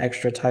to be an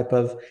extra type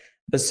of,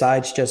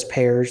 besides just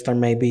pairs, there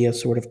may be a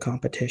sort of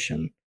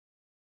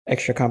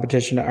extra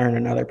competition to earn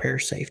another pair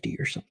safety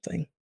or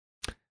something.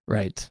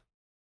 Right.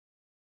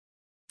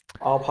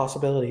 All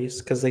possibilities,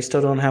 because they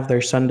still don't have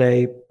their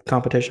Sunday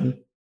competition.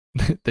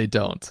 They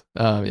don't.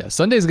 Yeah,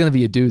 Sunday's going to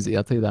be a doozy.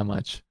 I'll tell you that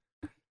much.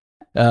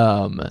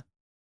 Yeah,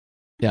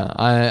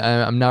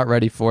 I'm not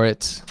ready for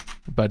it.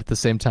 But at the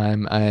same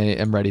time, I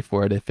am ready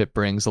for it if it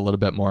brings a little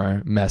bit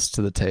more mess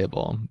to the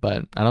table.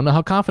 But I don't know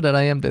how confident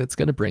I am that it's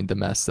going to bring the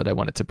mess that I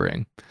want it to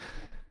bring.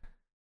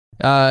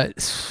 I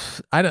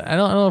don't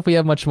know if we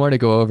have much more to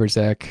go over,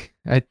 Zach.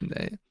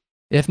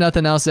 If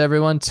nothing else,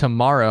 everyone,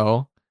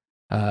 tomorrow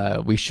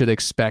we should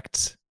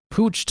expect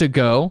Pooch to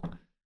go.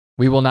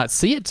 We will not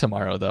see it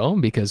tomorrow, though,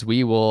 because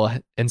we will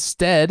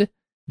instead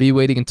be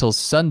waiting until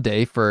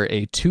Sunday for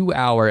a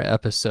 2-hour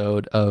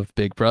episode of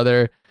Big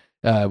Brother.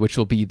 Which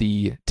will be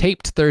the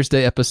taped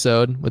Thursday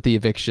episode with the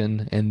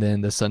eviction, and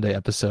then the Sunday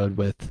episode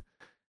with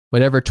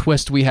whatever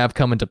twist we have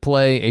come into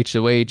play,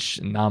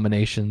 HOH,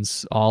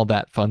 nominations, all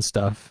that fun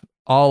stuff,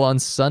 all on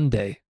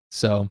Sunday.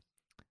 So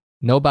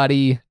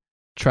nobody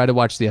try to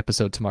watch the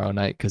episode tomorrow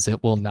night because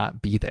it will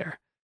not be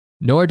there.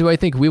 Nor do I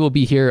think we will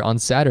be here on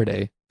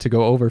Saturday to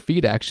go over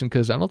feed action,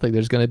 because I don't think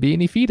there's going to be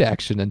any feed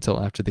action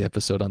until after the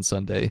episode on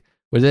Sunday.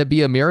 Would it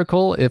be a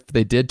miracle if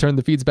they did turn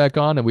the feeds back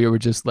on and we were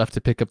just left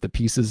to pick up the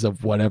pieces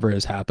of whatever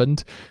has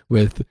happened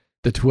with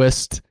the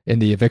twist and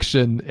the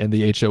eviction and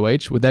the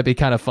HOH? Would that be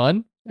kind of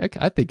fun?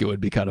 I think it would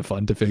be kind of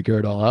fun to figure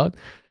it all out.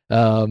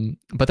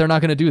 But they're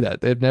not going to do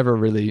that. They've never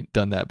really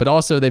done that. But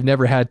also, they've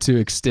never had to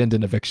extend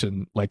an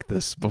eviction like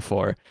this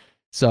before.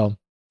 So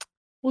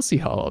we'll see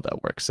how all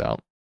that works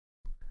out.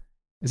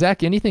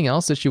 Zach, anything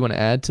else that you want to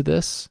add to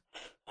this?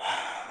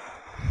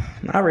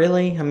 Not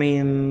really. I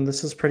mean,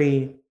 this is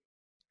pretty...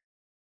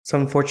 So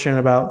unfortunate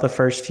about the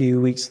first few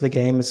weeks of the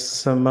game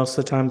is most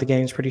of the time the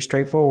game's pretty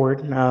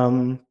straightforward.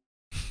 I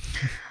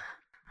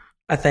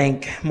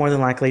think more than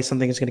likely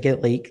something is going to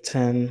get leaked,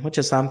 and which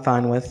is I'm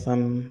fine with.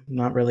 I'm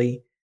not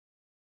really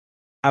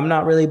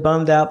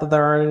bummed out that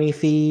there aren't any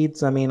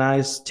feeds. I mean, I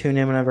just tune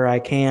in whenever I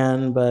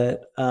can,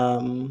 but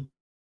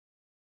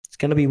it's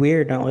going to be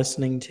weird not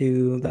listening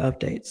to the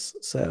updates.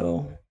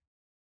 So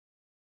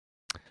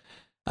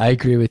I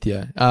agree with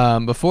you.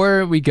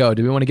 Before we go,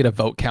 do we want to get a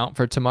vote count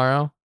for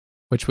tomorrow?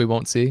 Which we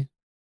won't see?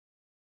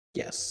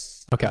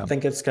 Yes. Okay. I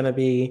think it's going to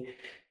be,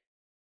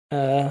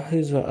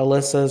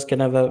 Alyssa's going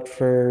to vote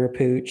for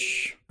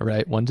Pooch. All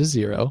right,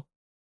 1-0.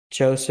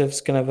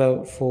 Joseph's going to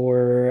vote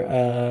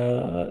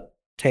for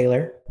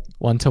Taylor.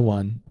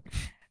 1-1.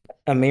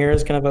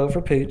 Amira's going to vote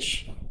for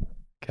Pooch.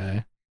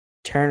 Okay.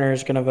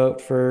 Turner's going to vote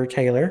for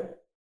Taylor.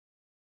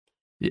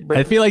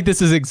 I feel like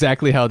this is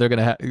exactly how they're going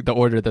to have the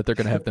order that they're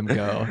going to have them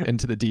go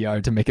into the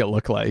DR to make it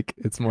look like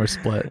it's more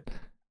split.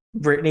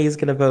 Brittany's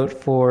going to vote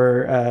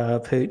for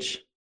Pooch.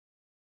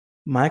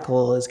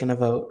 Michael is going to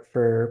vote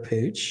for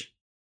Pooch.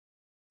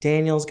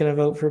 Daniel's going to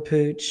vote for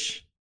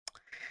Pooch.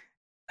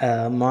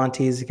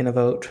 Monty's going to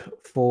vote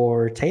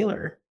for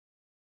Taylor.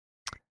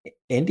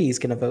 Indy's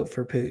going to vote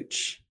for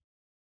Pooch.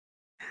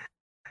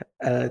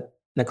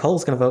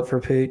 Nicole's going to vote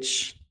for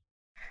Pooch.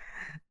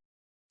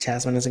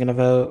 Jasmine isn't going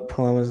to vote.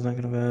 Paloma's not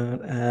going to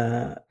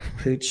vote.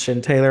 Pooch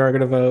and Taylor are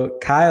going to vote.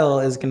 Kyle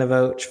is going to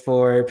vote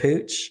for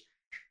Pooch.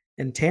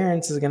 And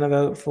Terrence is going to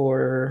vote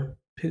for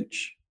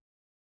Pooch.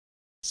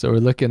 So we're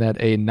looking at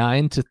a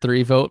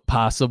 9-3 vote,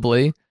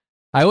 possibly.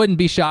 I wouldn't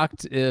be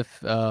shocked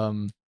if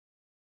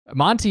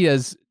Monty,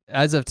 as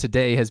of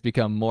today, has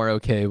become more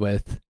okay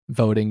with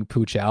voting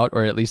Pooch out,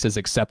 or at least has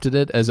accepted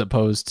it, as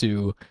opposed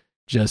to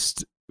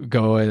just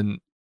going,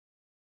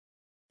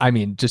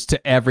 just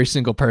to every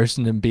single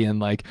person and being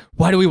like,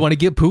 why do we want to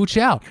get Pooch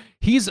out?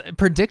 He's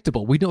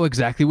predictable. We know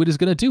exactly what he's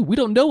going to do. We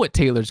don't know what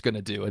Taylor's going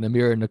to do. And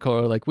Amira and Nicole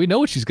are like, we know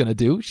what she's going to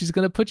do. She's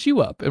going to put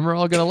you up and we're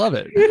all going to love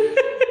it.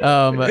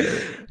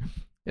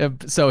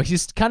 So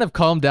he's kind of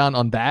calmed down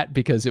on that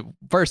because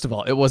first of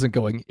all, it wasn't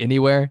going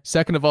anywhere.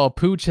 Second of all,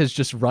 Pooch has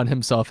just run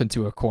himself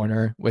into a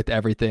corner with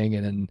everything.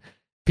 And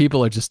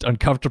people are just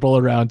uncomfortable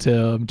around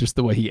him, just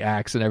the way he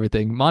acts and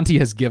everything. Monty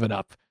has given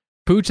up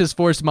Pooch has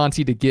forced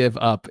Monty to give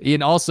up.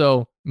 And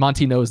also,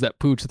 Monty knows that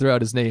Pooch threw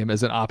out his name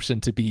as an option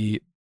to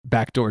be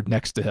backdoored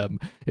next to him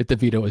if the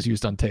veto was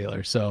used on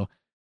Taylor. So,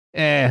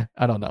 I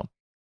don't know.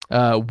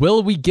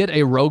 Will we get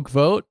a rogue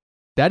vote?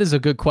 That is a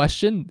good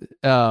question.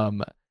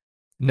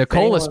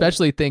 Nicole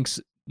especially thinks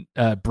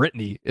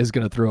Brittany is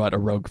going to throw out a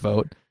rogue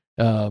vote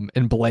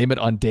and blame it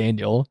on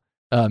Daniel.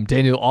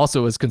 Daniel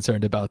also is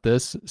concerned about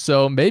this.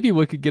 So maybe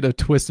we could get a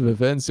twist of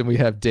events and we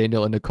have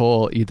Daniel and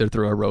Nicole either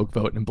throw a rogue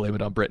vote and blame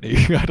it on Brittany.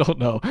 I don't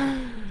know.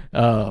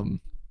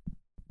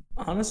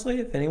 Honestly,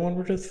 if anyone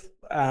were to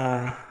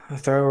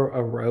throw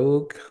a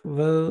rogue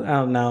vote, I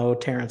don't know.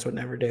 Terrence would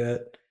never do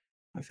it.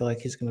 I feel like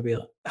he's going to be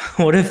like,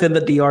 what if in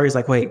the DR he's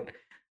like, wait,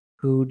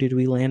 who did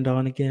we land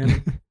on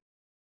again?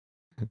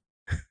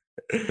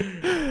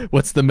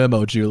 What's the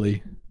memo,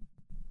 Julie?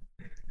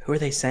 Who are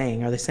they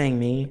saying? Are they saying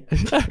me?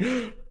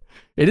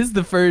 It is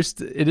the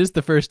first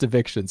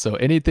eviction, so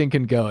anything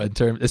can go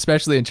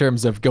especially in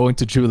terms of going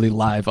to Julie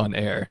live on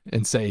air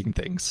and saying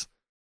things.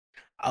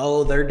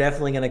 Oh, they're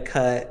definitely gonna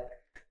cut.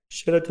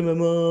 Shout out to my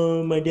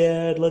mom, my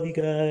dad, love you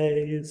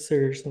guys,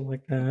 or something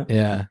like that.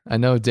 Yeah, I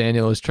know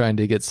Daniel was trying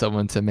to get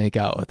someone to make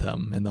out with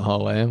him in the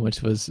hallway,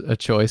 which was a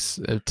choice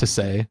to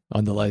say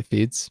on the live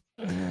feeds.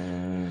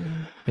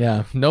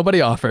 Yeah,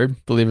 nobody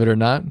offered, believe it or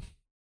not.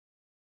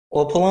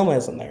 Well, Paloma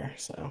isn't there,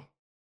 so.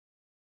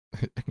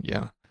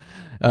 Yeah.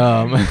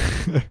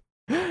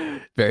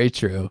 Very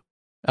true.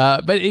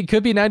 But it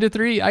could be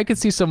 9-3. I could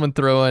see someone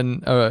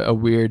throwing a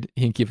weird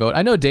hinky vote.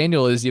 I know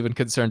Daniel is even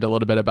concerned a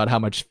little bit about how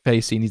much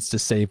face he needs to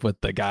save with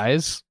the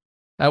guys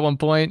at one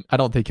point. I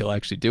don't think he'll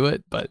actually do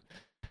it, but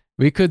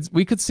we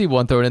could see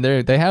one thrown in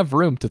there. They have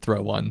room to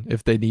throw one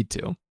if they need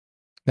to.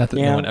 Not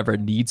that no one ever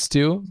needs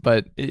to,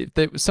 but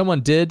if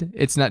someone did,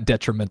 it's not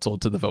detrimental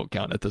to the vote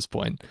count at this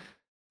point.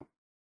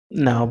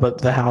 No, but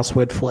the house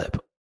would flip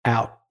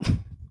out.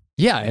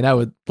 Yeah, and I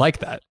would like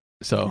that.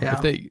 So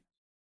if they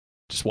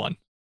just one.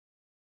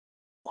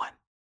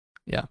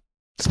 Yeah.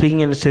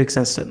 Speaking into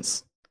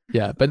existence.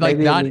 Yeah, but like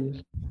I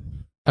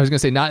was going to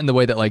say not in the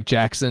way that like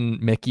Jackson,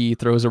 Mickey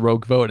throws a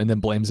rogue vote and then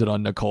blames it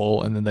on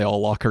Nicole and then they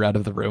all lock her out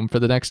of the room for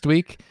the next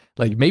week.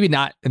 Like maybe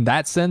not in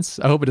that sense.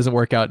 I hope it doesn't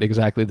work out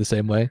exactly the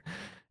same way.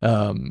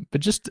 But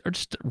just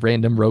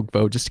random rogue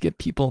vote just to get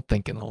people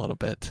thinking a little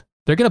bit.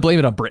 They're going to blame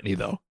it on Brittany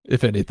though,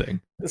 if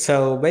anything.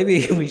 So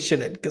maybe we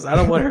shouldn't because I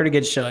don't want her to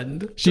get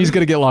shunned. She's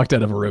going to get locked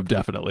out of a room,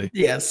 definitely.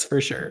 Yes,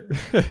 for sure.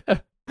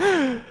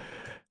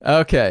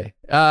 Okay.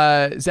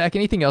 Zach,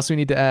 anything else we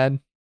need to add?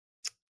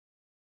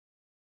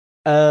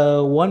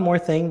 One more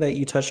thing that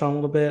you touched on a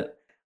little bit.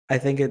 I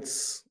think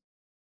it's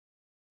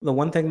the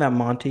one thing that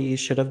Monty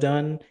should have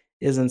done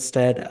is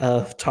instead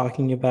of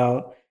talking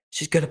about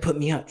she's gonna put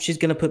me up,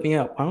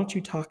 why don't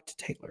you talk to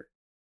Taylor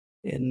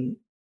and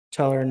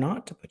tell her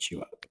not to put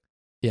you up?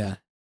 Yeah.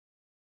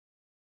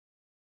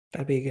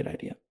 That'd be a good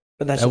idea.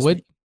 But that's just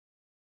me.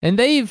 And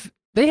they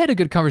had a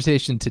good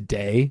conversation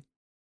today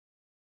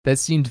that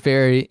seemed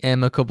very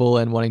amicable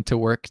and wanting to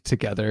work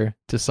together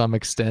to some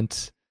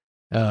extent.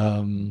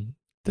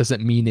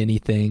 Doesn't mean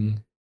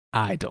anything.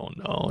 I don't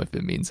know if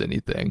it means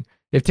anything.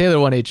 If Taylor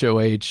won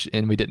HOH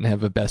and we didn't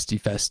have a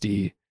bestie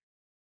festie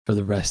for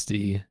the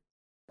resty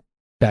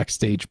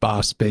backstage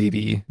boss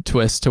baby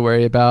twist to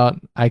worry about,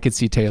 I could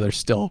see Taylor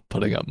still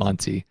putting up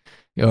Monty,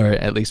 or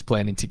at least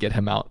planning to get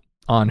him out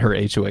on her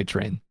HOH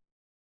reign.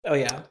 Oh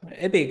yeah,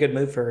 it'd be a good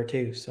move for her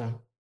too.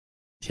 So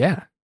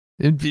yeah,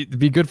 it'd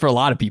be good for a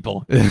lot of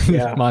people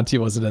if Monty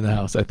wasn't in the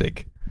house, I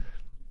think.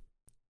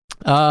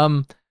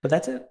 But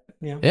that's it.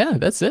 Yeah,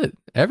 that's it.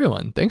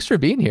 Everyone, thanks for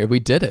being here. We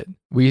did it.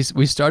 We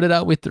started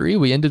out with 3,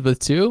 we ended with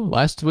 2.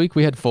 Last week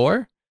we had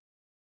 4.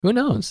 Who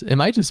knows? It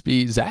might just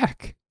be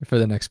Zach for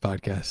the next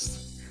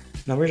podcast.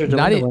 Numbers are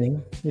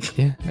dwindling.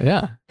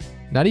 Yeah.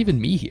 Not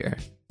even me here.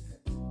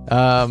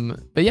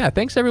 But yeah,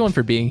 thanks everyone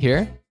for being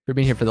here. For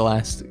the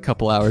last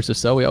couple hours or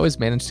so. We always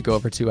manage to go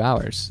over 2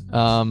 hours.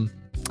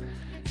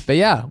 But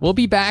yeah, we'll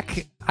be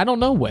back. I don't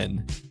know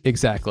when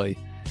exactly.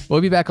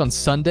 We'll be back on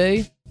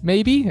Sunday,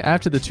 maybe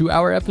after the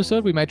 2-hour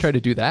episode. We might try to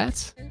do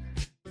that.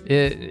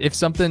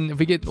 If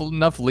we get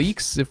enough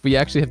leaks, if we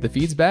actually have the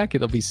feeds back,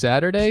 it'll be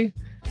Saturday.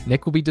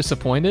 Nick will be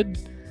disappointed.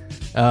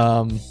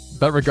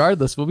 But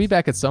regardless, we'll be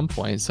back at some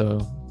point.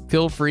 So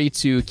feel free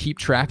to keep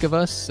track of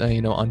us,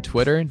 on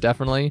Twitter,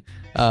 definitely.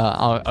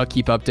 I'll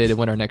keep updated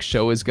when our next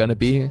show is going to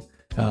be.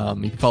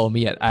 You can follow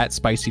me at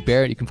Spicy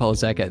Barrett. You can follow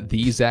Zach at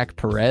the Zach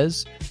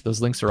Perez.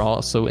 Those links are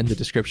also in the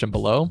description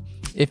below.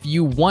 If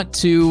you want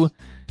to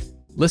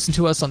listen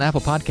to us on Apple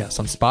Podcasts,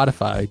 on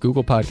Spotify,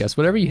 Google Podcasts,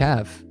 whatever you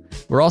have,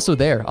 we're also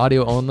there,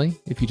 audio only.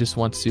 If you just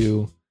want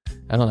to,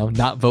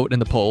 not vote in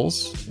the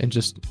polls and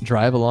just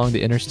drive along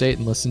the interstate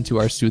and listen to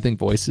our soothing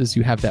voices,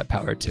 you have that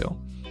power too.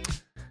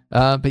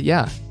 But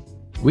yeah,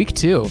 week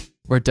 2,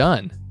 we're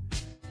done.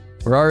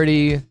 We're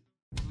already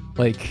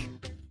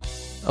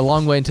a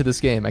long way into this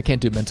game. I can't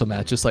do mental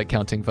math, just like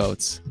counting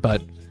votes.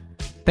 But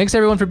thanks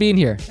everyone for being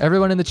here.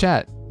 Everyone in the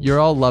chat, you're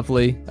all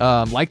lovely.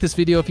 Like this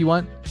video if you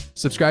want.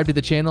 Subscribe to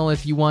the channel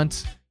if you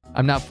want.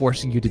 I'm not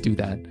forcing you to do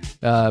that.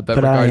 But I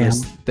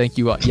regardless, am. thank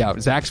you. Yeah,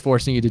 Zach's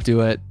forcing you to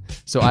do it,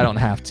 so I don't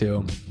have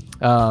to.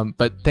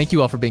 But thank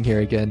you all for being here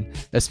again,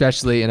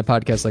 especially in a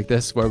podcast like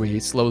this where we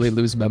slowly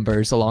lose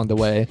members along the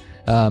way.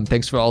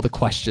 Thanks for all the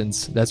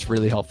questions. That's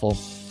really helpful.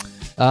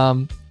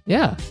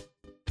 Yeah.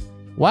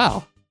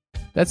 Wow.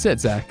 That's it,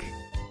 Zach.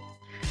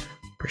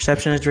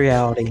 Perception is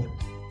reality.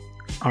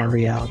 Our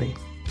reality.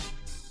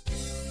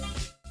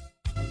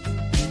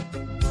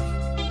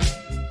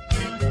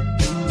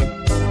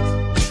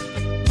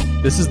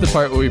 This is the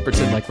part where we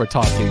pretend like we're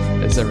talking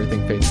as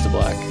everything fades to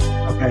black.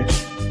 Okay.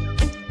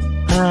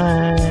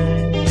 Hi.